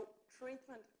 So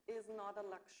treatment is not a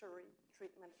luxury,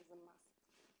 treatment is a must.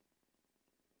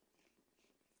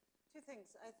 Two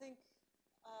things. I think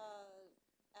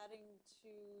adding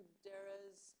to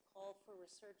Dara's call for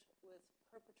research with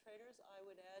perpetrators, I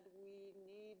would add we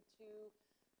need to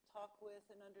talk with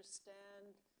and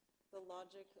understand the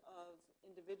logic of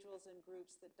individuals and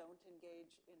groups that don't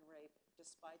engage in rape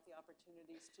despite the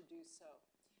opportunities to do so.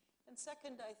 And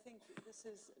second, I think this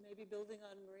is maybe building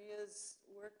on Maria's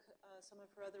work, some of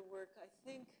her other work. I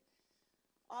think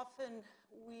often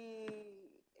we,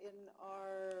 in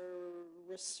our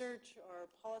research,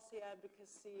 our policy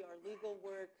advocacy, our legal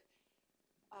work,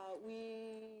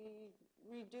 we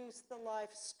reduce the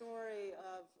life story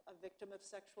of a victim of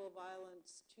sexual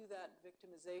violence to that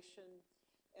victimization.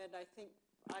 And I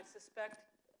suspect,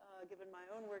 given my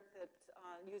own work, that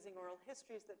using oral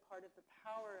histories, that part of the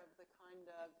power of the kind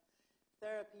of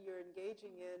therapy you're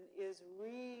engaging in is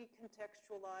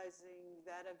recontextualizing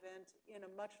that event in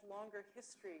a much longer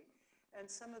history. And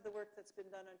some of the work that's been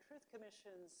done on truth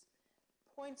commissions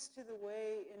points to the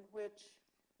way in which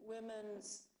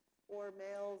women's or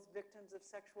males, victims of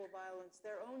sexual violence,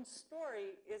 their own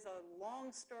story is a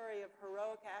long story of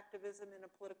heroic activism in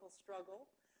a political struggle,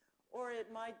 or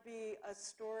it might be a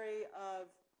story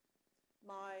of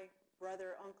my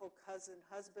brother, uncle, cousin,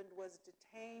 husband was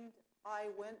detained.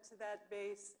 I went to that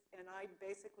base and I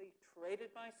basically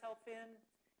traded myself in.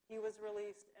 He was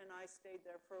released and I stayed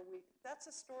there for a week.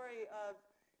 That's a story of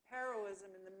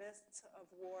heroism in the midst of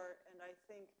war, and I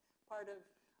think part of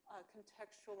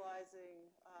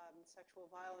contextualizing sexual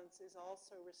violence is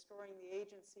also restoring the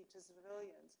agency to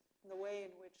civilians in the way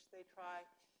in which they try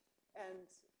and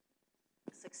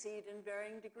succeed in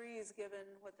varying degrees given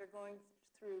what they're going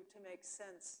through to make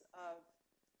sense of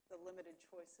the limited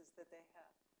choices that they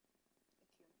have.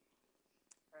 Thank you.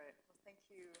 All right. Well, thank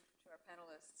you to our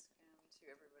panelists and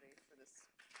to everybody for this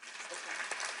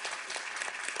discussion.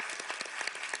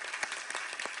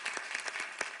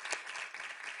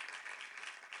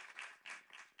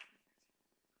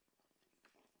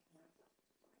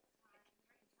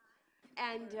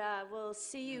 And we'll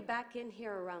see you back in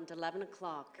here around 11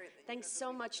 o'clock. Thanks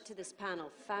so much to this panel.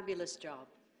 Fabulous job.